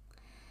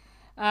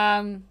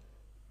 But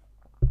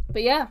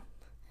yeah.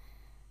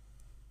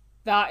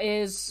 That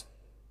is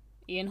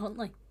Ian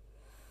Huntley.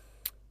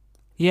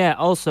 Yeah,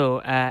 also,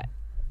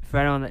 for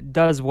anyone that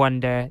does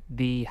wonder,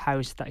 the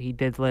house that he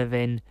did live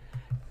in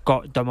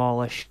got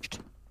demolished.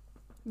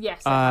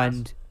 Yes,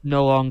 and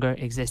no longer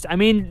exists. I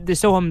mean, the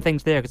Soham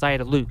thing's there because I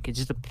had a look. It's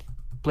just a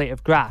plate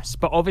of grass.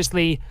 But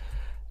obviously,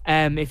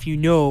 if you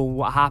know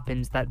what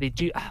happens, that they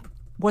do...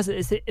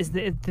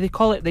 do they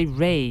call it the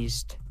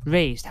raised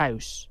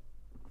house?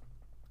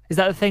 Is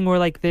that the thing where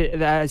like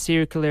the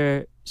serial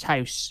killer's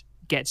house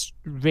gets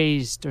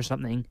raised or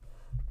something?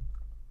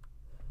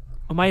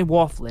 Am I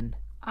waffling?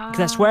 Because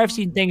I swear I've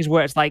seen things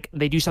where it's like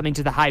they do something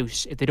to the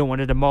house if they don't want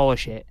to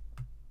demolish it.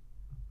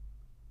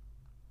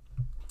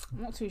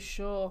 I'm not too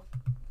sure.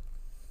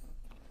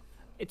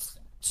 It's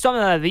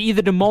something like that. They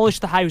either demolish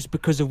the house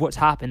because of what's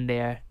happened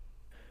there.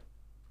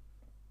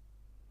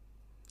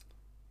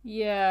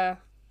 Yeah.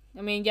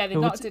 I mean, yeah, they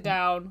knocked it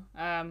down.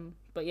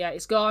 But yeah,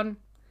 it's gone.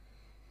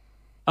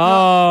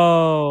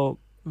 Oh,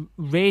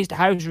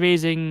 house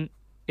raising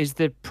is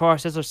the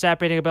process of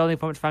separating a building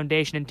from its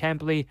foundation and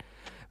temporarily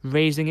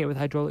raising it with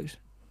hydraulics.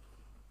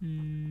 I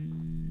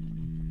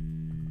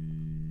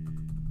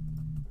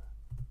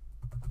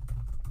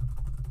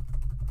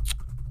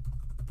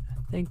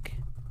think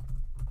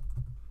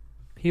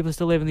people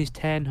still live in these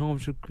 10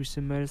 homes with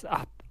gruesome murders.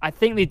 I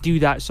think they do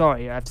that.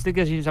 Sorry, I think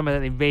there's something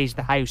that they raise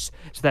the house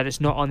so that it's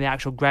not on the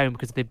actual ground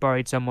because they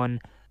buried someone,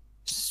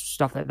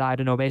 stuff like that. I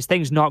don't know, but it's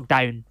things knocked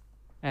down,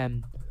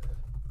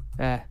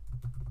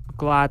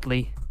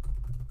 gladly,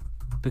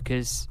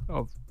 because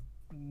of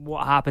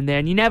what happened there.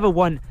 And you never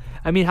want.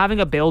 I mean, having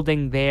a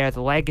building there,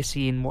 the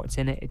legacy and what's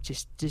in it, it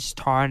just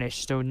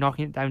tarnished. So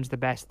knocking it down is the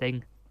best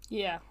thing.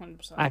 Yeah,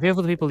 100%. I feel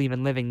for the people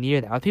even living near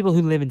there. People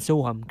who live in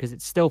Soham, because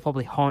it still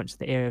probably haunts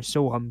the area of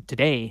Soham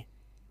today.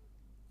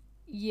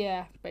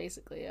 Yeah,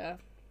 basically, yeah.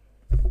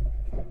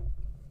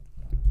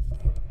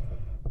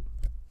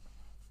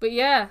 But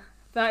yeah,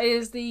 that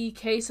is the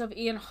case of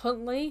Ian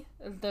Huntley,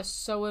 the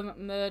Soham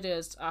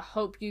Murders. I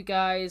hope you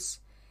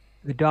guys...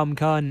 The dumb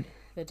cunt.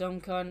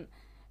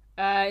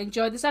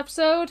 Enjoyed this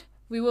episode.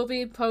 We will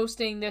be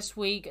posting this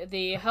week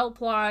the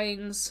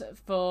helplines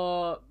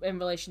in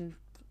relation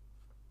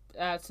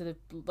to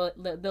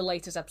the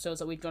latest episodes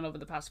that we've done over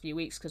the past few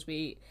weeks, because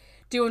we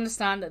do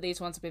understand that these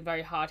ones have been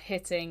very hard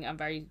hitting and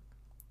very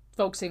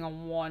focusing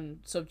on one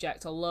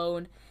subject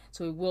alone.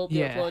 So we will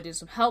be uploading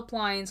some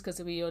helplines because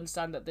we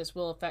understand that this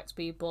will affect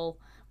people.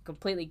 We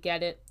completely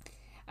get it.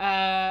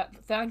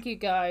 Thank you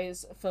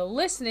guys for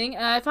listening.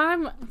 If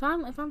I'm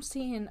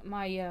seeing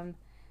my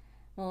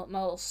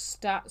little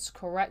stats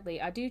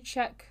correctly, I do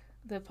check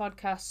the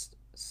podcast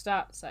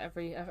stats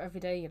every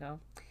day. You know,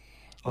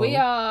 we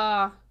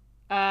are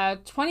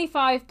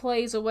 25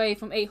 plays away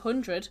from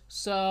 800.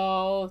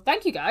 So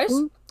thank you guys.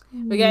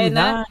 We're getting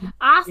there.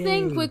 I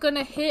think we're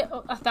gonna hit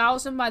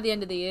 1,000 by the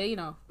end of the year. You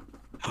know,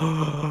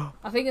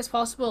 I think it's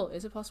possible.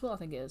 Is it possible? I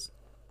think it is.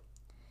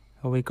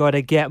 Oh, we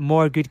gotta get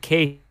more good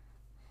case.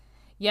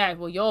 Yeah,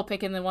 well, you're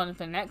picking the one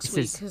for next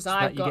week because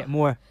I've got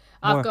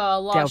I've got a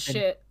lot of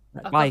shit.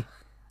 Why?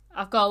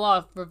 I've got a lot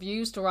of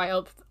reviews to write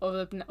up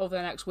over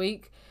the next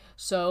week.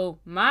 So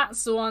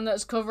Matt's the one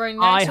that's covering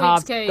next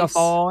week's case. I have stuff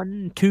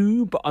on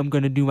too, but I'm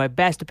gonna do my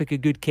best to pick a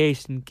good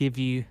case and give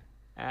you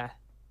I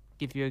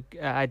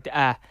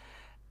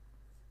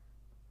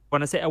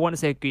want to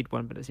say a good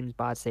one, but it seems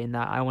bad saying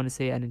that. I want to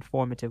say an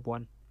informative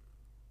one.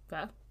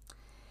 Fair.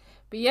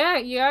 But yeah,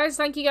 you guys,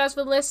 thank you guys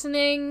for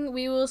listening.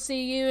 We will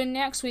see you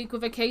next week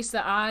with a case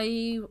that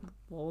I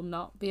will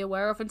not be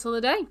aware of until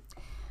the day.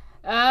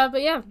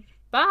 But yeah,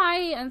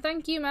 bye, and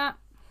thank you, Matt.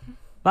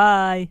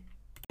 Bye.